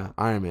 Yeah,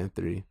 Iron Man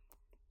 3.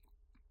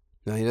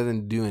 No, he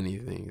doesn't do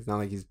anything. It's not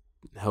like he's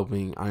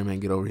helping Iron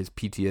Man get over his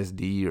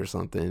PTSD or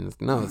something.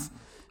 It's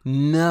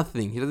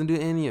nothing. He doesn't do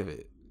any of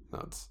it. No,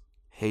 it's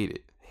hate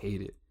it.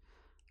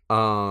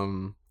 That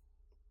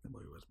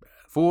movie was bad.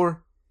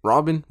 4,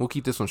 Robin. We'll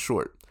keep this one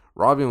short.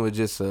 Robin was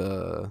just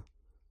the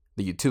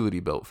utility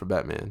belt for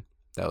Batman.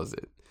 That was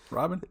it.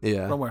 Robin?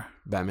 Yeah. From where?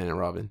 Batman and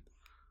Robin.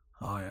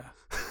 Oh yeah.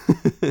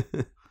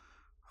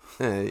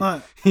 Hey,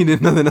 he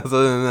did nothing else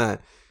other than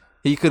that.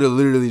 He could have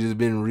literally just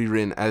been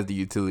rewritten as the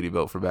utility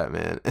belt for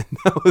Batman, and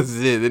that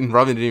was it. And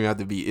Robin didn't even have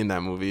to be in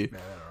that movie. Yeah,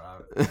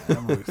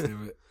 that movie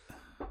stupid.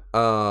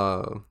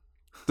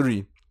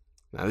 3.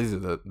 Now these are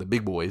the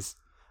big boys.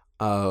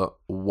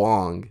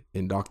 Wong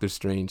in Doctor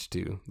Strange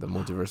 2, The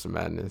Multiverse of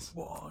Madness.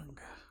 Wong.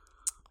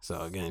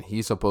 So again,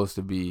 he's supposed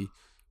to be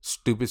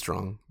stupid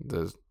strong,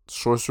 the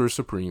Sorcerer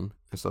Supreme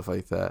and stuff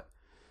like that,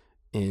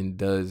 and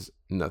does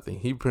nothing.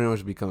 He pretty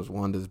much becomes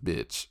Wanda's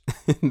bitch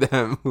in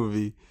that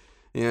movie.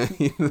 You know,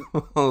 he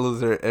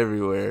follows her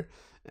everywhere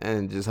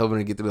and just helping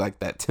her get through like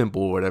that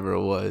temple or whatever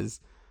it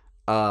was.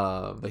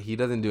 But he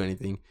doesn't do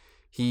anything.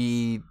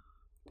 He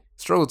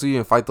struggles to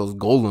even fight those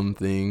golem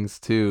things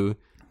too.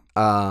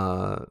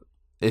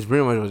 It's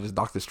pretty much just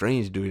Doctor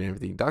Strange doing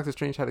everything. Doctor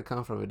Strange had to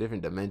come from a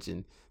different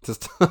dimension to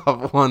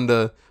stop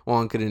Wanda.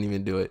 Wong couldn't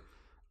even do it.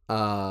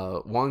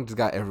 Wong just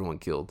got everyone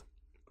killed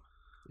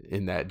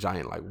in that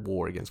giant like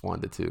war against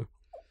Wanda too.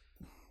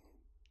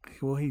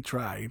 Well, he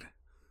tried.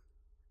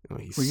 I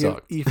mean, he We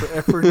sucked. give E for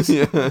efforts.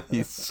 Yeah,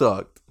 he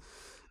sucked.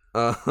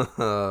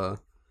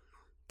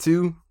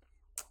 2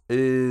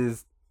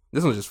 is,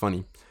 this one's just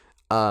funny.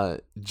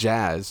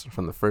 Jazz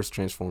from the first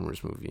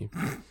Transformers movie.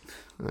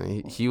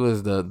 He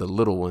was the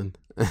little one.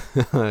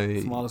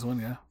 Smallest one,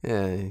 yeah.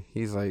 Yeah,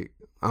 he's like,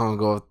 I'm gonna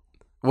go.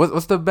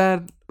 What's the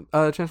bad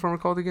Transformer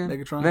called again?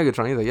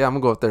 Megatron. He's like, yeah, I'm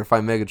gonna go up there and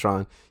fight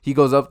Megatron. He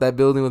goes up that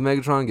building with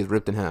Megatron and gets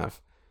ripped in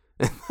half.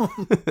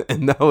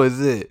 And that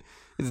was it.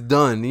 It's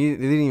done. He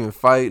didn't even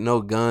fight. No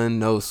gun,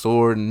 no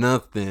sword,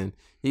 nothing.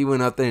 He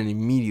went out there and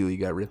immediately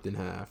got ripped in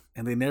half.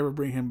 And they never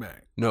bring him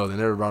back. No, they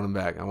never brought him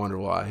back. I wonder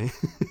why.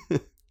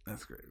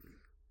 That's crazy.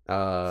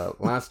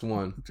 Last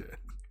one.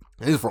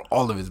 This is for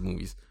all of his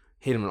movies.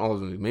 Hate him in all of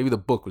his movies. Maybe the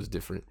book was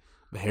different.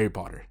 But Harry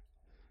Potter.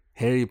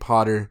 Harry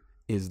Potter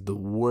is the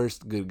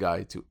worst good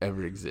guy to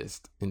ever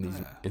exist in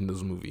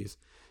those movies.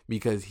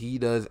 Because he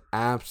does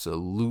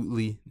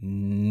absolutely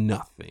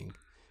nothing.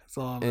 It's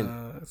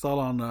all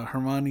on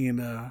Hermione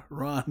and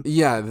Ron.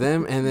 Yeah,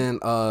 them and then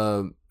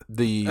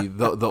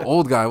the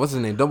old guy, what's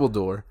his name?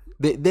 Dumbledore.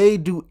 They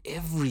do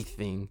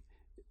everything.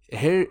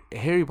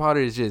 Harry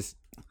Potter is just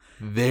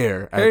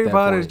there. Harry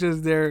Potter is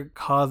just there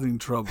causing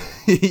trouble.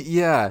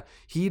 Yeah,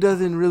 he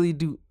doesn't really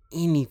do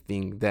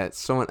anything that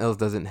someone else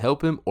doesn't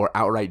help him or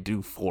outright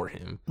do for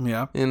him.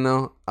 Yeah, you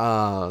know.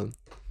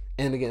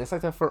 And again, it's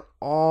like that for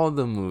all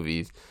the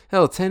movies.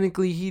 Hell,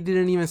 technically, he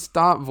didn't even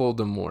stop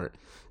Voldemort.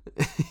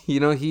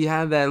 You know, he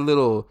had that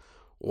little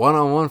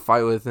one-on-one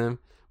fight with him,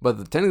 but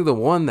technically the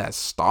one that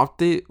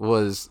stopped it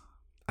was,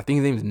 I think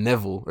his name's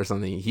Neville or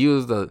something. He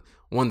was the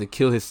one to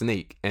kill his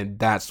snake, and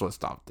that's what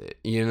stopped it.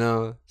 You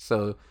know,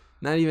 so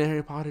not even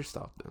Harry Potter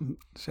stopped him.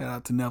 Shout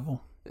out to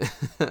Neville.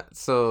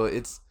 So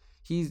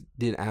he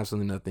did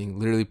absolutely nothing.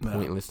 Literally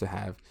pointless to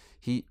have.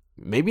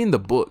 Maybe in the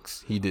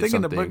books he did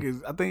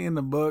something. I think in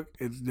the book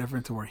it's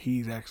different to where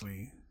he's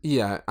actually.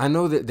 Yeah, I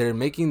know that they're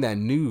making that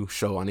new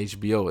show on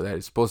HBO that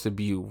is supposed to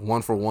be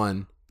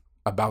 1-for-1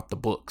 about the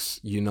books,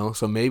 you know?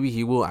 So maybe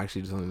he will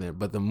actually do something there.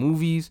 But the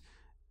movies,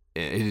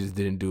 it just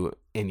didn't do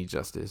any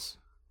justice.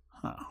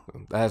 Huh.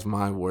 That's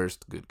my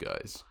worst good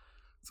guys.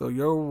 So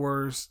your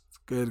worst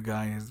good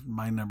guy is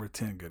my number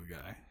 10 good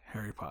guy,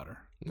 Harry Potter.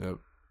 Yep.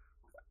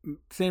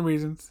 Same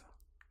reasons.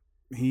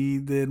 He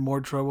did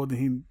more trouble than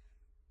he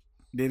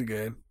did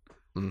good.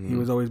 Mm-hmm. He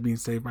was always being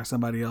saved by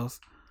somebody else.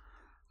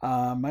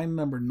 My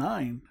number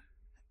 9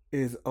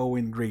 is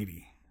Owen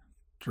Grady,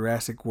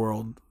 Jurassic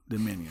World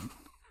Dominion.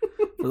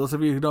 For those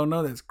of you who don't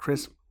know, that's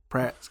Chris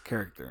Pratt's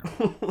character.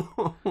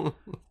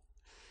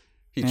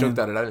 He choked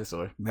out a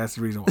dinosaur. That's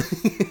the reason why.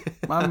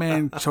 My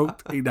man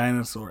choked a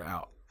dinosaur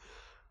out.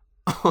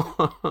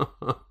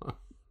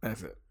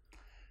 That's it.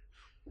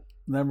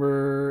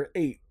 Number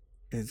 8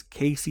 is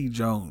Casey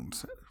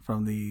Jones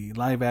from the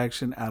live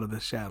action Out of the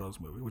Shadows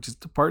movie, which is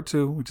the part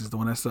 2, which is the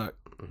one that sucked.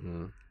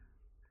 Mm-hmm.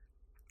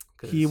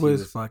 He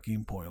was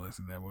fucking pointless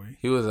in that movie.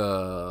 He was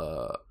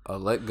a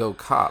let go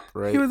cop,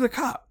 right? He was a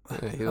cop.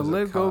 Yeah, he was a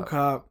let go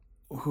cop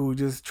who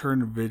just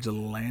turned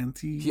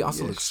vigilante. He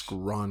also looks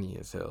scrawny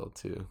as hell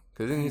too.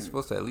 Because isn't he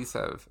supposed to at least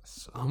have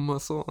some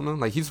muscle on him?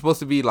 Like he's supposed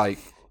to be like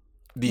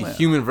the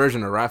human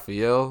version of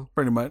Raphael.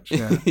 Pretty much,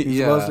 yeah. He's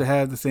supposed to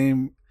have the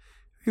same.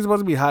 He's supposed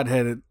to be hot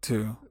headed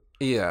too.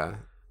 Yeah,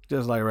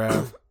 just like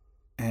Raph,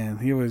 and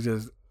he was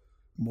just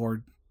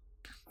more.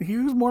 He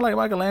was more like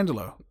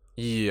Michelangelo.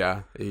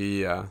 Yeah.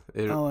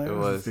 It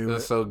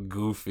was so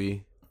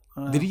goofy.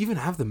 Did he even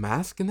have the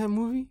mask in that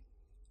movie?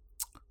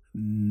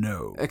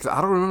 No. Because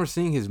I don't remember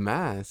seeing his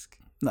mask.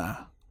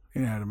 Nah, he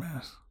didn't have a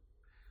mask.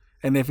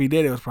 And if he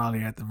did, it was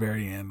probably at the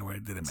very end where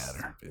it didn't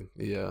matter.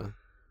 Yeah.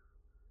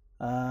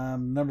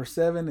 Number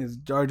 7 is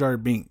Jar Jar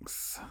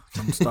Binks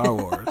from Star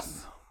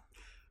Wars.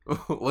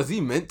 Was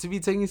he meant to be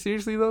taken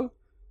seriously, though?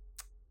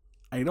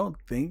 I don't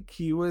think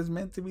he was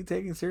meant to be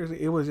taken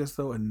seriously. It was just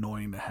so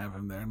annoying to have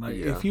him there. Like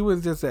if he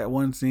was just at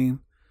one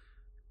scene,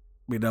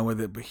 be done with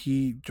it. But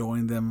he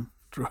joined them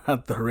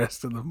throughout the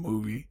rest of the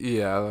movie.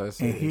 Yeah,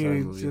 and he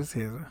was just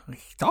he's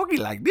talking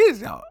like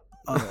this, y'all.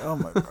 I was like, oh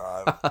my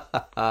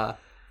god.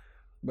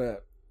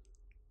 But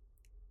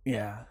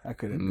yeah, I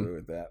couldn't do it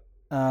with that.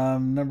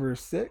 Number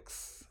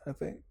 6, I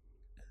think,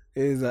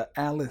 is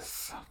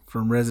Alice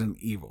from Resident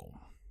Evil.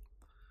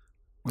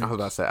 I was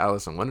about to say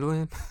Alice in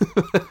Wonderland.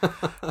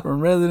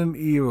 From Resident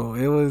Evil.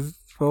 It was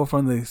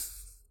from the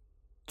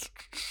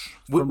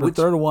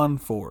third one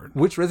forward.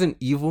 Which Resident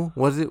Evil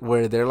was it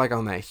where they're like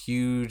on that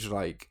huge,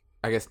 like,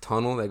 I guess,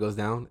 tunnel that goes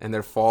down and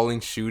they're falling,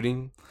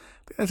 shooting?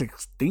 That's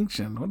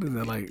Extinction. What is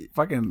that, like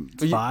fucking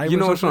 5? You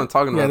know what I'm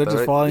talking about. Yeah, they're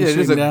just falling,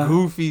 shooting down.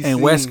 Goofy and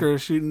scene.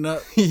 Wesker's shooting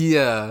up.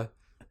 Yeah.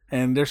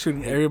 And they're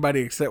shooting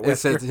everybody except Wesker.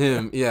 Except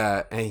him,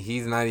 yeah. And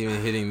he's not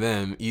even hitting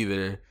them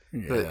either.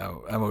 Yeah,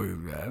 I'm always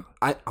bad.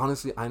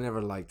 I never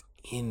liked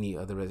any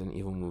other Resident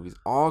Evil movies.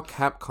 All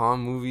Capcom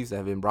movies that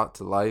have been brought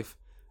to life,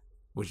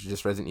 which is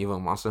just Resident Evil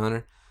and Monster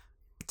Hunter,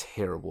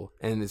 terrible.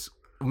 And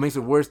what makes it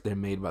worse, they're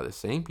made by the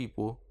same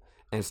people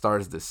and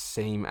stars the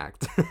same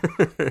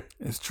actor.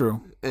 It's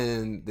true.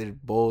 And they're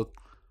both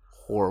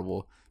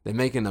horrible. They're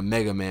making a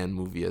Mega Man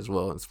movie as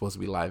well. It's supposed to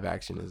be live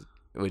action,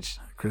 which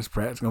Chris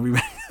Pratt's gonna be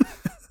back.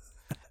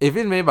 If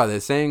it's made by the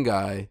same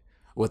guy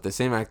with the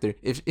same actor,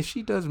 if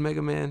she does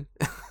Mega Man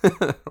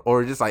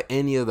or just like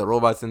any of the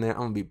robots in there, I'm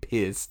gonna be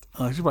pissed.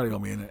 Oh, she's probably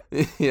gonna be in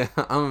it. Yeah,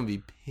 I'm gonna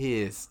be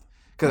pissed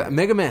because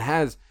Mega Man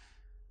has,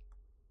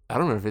 I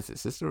don't remember if it's a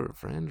sister or a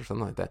friend or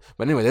something like that.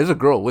 But anyway, there's a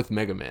girl with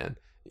Mega Man,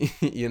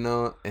 you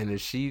know, and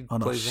if she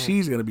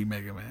she's gonna be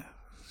Mega Man.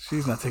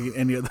 She's not taking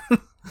any other.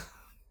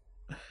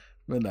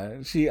 But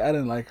I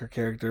didn't like her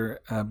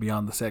character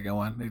beyond the second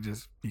one. It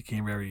just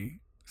became very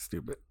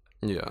stupid.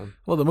 Yeah.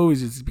 Well, the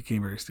movies just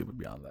became very stupid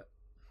beyond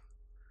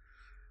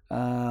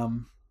that.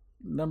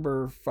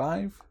 Number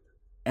 5,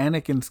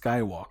 Anakin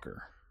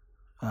Skywalker.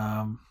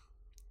 From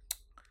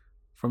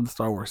the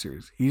Star Wars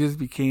series. He just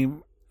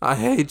became... I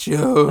hate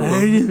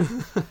you.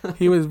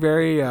 He was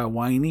very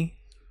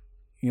whiny.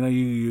 You know,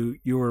 you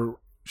were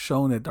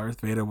shown that Darth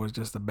Vader was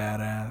just a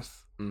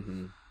badass.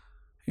 Mm-hmm.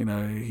 You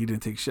know, he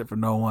didn't take shit from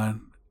no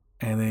one.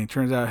 And then it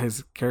turns out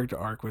his character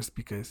arc was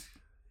because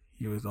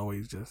he was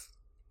always just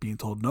being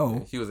told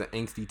no. He was an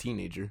angsty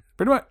teenager.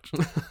 Pretty much.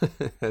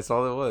 That's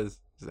all it was.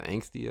 He was an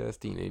angsty ass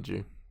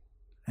teenager.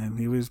 And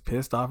he was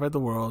pissed off at the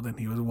world, and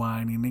he was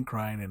whining and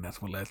crying, and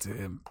that's what led to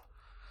him.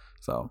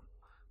 So,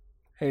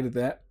 hated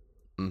that.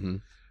 Mm-hmm.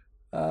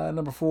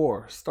 Number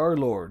 4,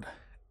 Star-Lord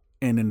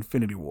in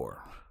Infinity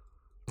War.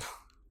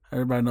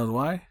 Everybody knows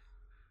why?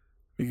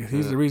 Because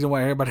he's the reason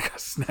why everybody got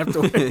snapped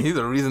away. He's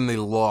the reason they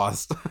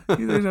lost.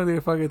 He's the reason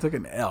they fucking took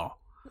an L.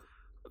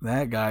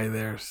 That guy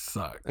there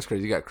sucked. That's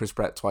crazy. You got Chris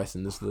Pratt twice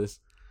in this list.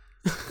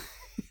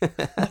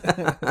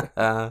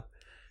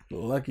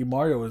 Lucky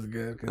Mario was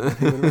good.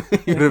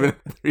 He would have been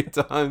 3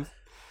 times.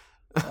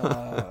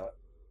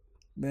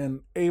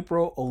 Then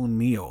April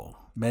O'Neil,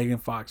 Megan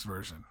Fox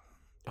version.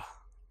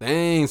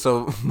 Dang,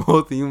 so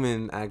both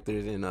human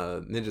actors in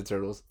Ninja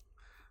Turtles.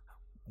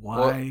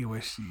 Why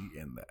was she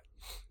in that?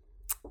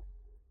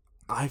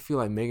 I feel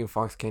like Megan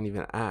Fox can't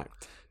even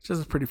act.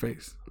 Just a pretty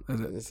face.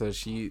 That's it. So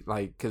she,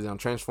 like, because on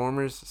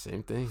Transformers,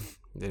 same thing.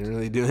 They didn't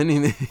really do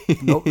anything.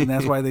 Nope, and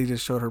that's why they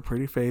just showed her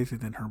pretty face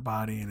and then her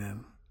body, and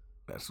then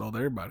that sold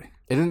everybody.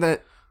 Isn't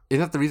that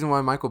the reason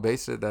why Michael Bay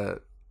said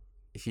that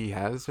he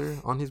has her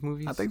on his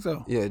movies? I think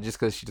so. Yeah, just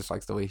because she just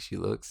likes the way she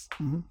looks.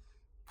 Mm-hmm.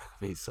 Michael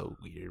Bay's so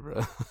weird,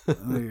 bro.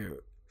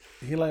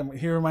 He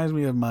reminds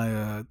me of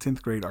my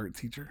 10th grade art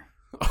teacher.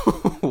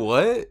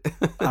 What?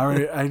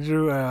 I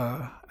drew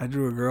a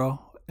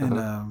girl in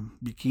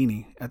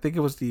bikini. I think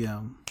it was the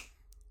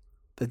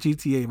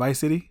GTA Vice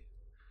City.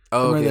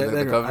 Oh, okay.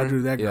 That girl? I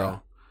drew that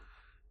girl,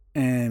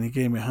 Yeah. and he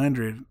gave me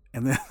 100.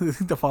 And then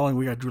the following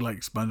week, I drew like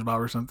SpongeBob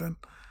or something.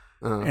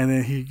 And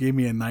then he gave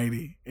me a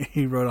 90. And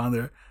he wrote on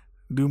there,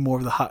 "Do more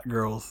of the hot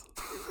girls."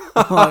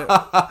 I'm like,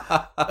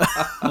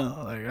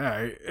 all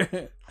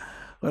right.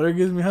 Well, it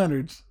gives me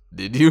hundreds.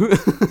 Did you?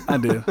 I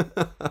did.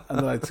 I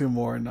did like 2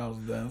 more, and I was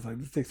done. It's like,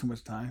 this takes too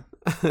much time.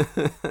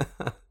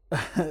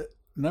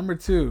 Number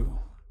 2,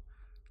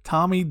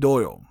 Tommy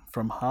Doyle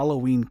from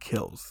Halloween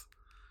Kills.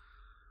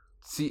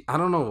 See, I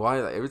don't know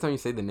why. Like, every time you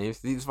say the names,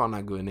 these are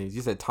not good names.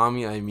 You said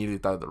Tommy, I immediately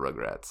thought of the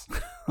Rugrats.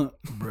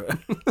 Bruh.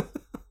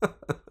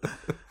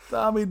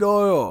 Tommy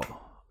Doyle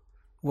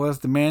was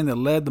the man that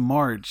led the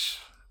march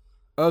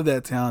of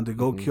that town to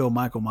go kill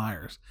Michael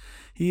Myers.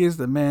 He is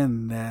the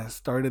man that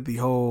started the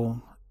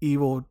whole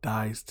evil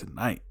dies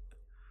tonight.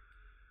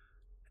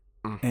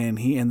 And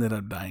he ended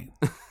up dying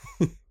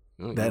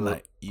that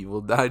night.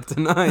 Evil died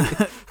tonight.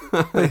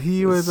 But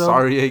he was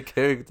a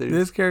character.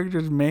 This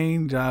character's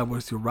main job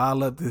was to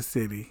rile up this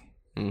city.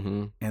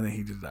 Mm-hmm. And then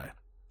he just died.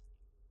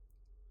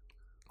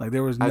 Like,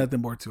 there was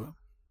nothing more to him.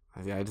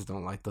 I just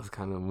don't like those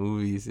kind of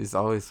movies. It's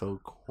always so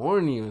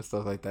corny when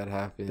stuff like that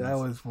happens. That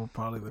was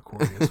probably the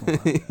corniest one.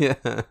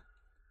 Yeah.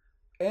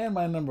 And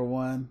my number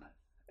 1,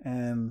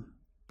 and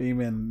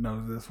Beamen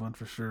knows this one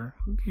for sure.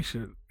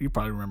 You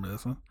probably remember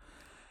this one.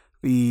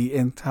 The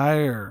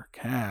entire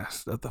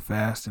cast of the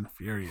Fast and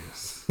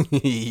Furious.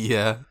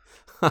 Yeah.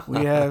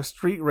 We have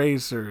street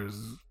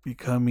racers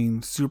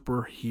becoming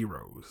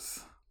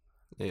superheroes.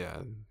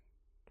 Yeah.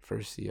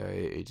 First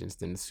CIA agents,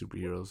 then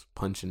superheroes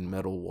punching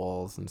metal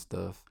walls and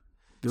stuff.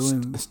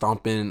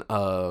 Stomping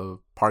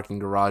parking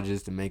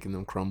garages to making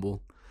them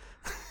crumble.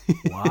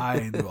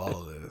 Why do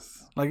all of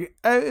this? Like,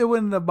 it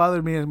wouldn't have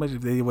bothered me as much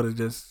if they would have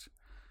just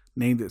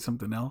named it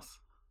something else.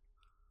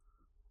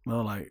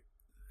 Well, like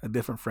a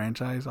different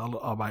franchise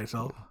all by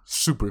itself.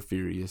 Super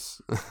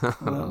Furious.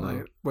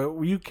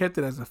 But you kept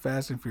it as a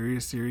Fast and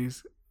Furious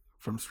series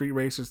from street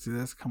racers to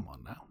this. Come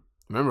on now.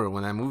 Remember,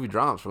 when that movie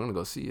drops, we're going to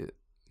go see it.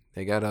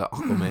 They got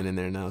Aquaman in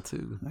there now,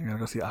 too. I got to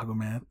go see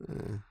Aquaman.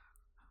 Yeah.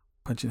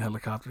 Punching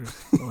helicopters.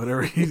 Or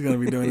whatever he's going to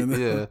be doing in this.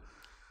 Yeah.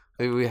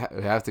 Maybe we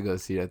have to go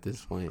see it at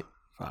this point.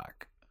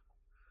 Fuck.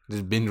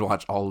 Just binge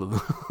watch all of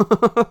them.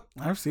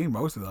 I've seen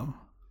most of them.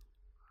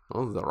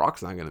 Well, The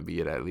Rock's not going to be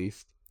it, at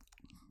least.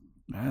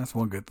 Yeah, that's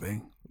one good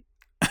thing.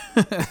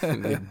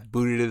 They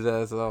booted his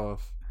ass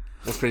off.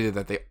 That's crazy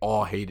that they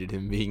all hated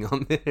him being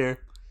on there.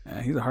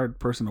 Yeah, he's a hard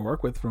person to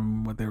work with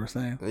from what they were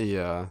saying.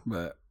 Yeah.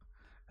 But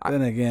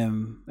then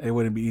again, it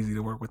wouldn't be easy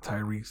to work with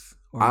Tyrese.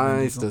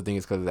 I still think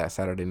it's because of that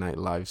Saturday Night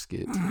Live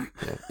skit. Yeah.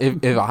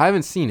 If I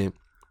haven't seen it,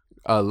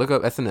 look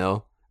up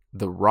SNL,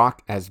 The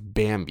Rock as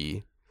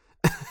Bambi.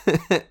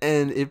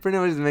 And it pretty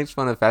much makes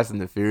fun of Fast and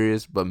the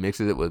Furious, but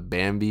mixes it with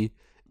Bambi.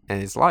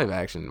 And it's live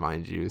action,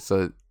 mind you.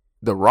 So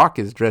The Rock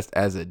is dressed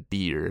as a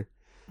deer.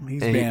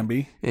 He's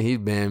Bambi. He's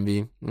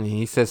Bambi. And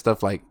he says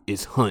stuff like,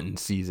 "It's hunting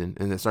season,"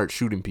 and then starts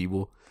shooting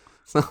people.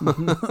 So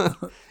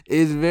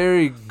it's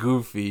very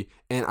goofy,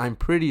 and I'm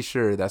pretty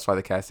sure that's why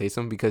the cast hates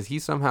him, because he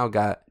somehow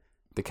got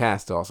the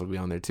cast to also be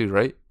on there too,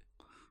 right?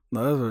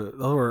 No,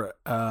 those were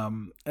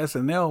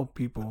SNL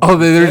people. Oh,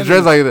 they're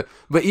dressed like that.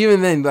 But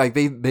even then, like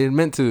they're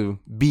meant to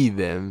be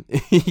them.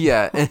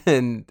 Yeah,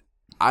 and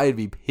I'd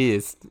be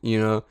pissed,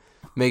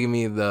 making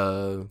me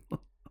the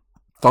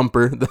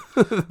Thumper,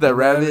 the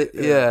rabbit.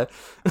 Yeah.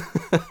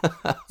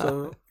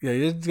 So yeah,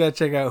 you just gotta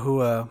check out who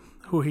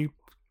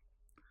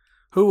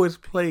was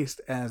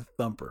placed as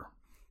Thumper,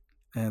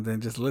 and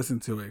then just listen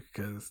to it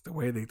because the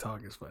way they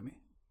talk is funny.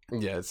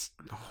 Yeah, it's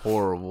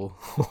horrible,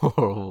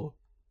 horrible.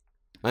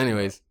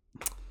 Anyways,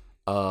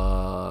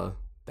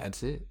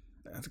 that's it.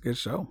 That's a good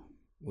show.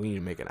 We need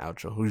to make an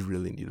outro. We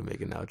really need to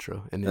make an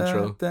outro, an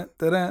intro.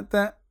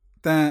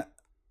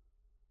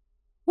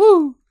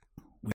 Woo!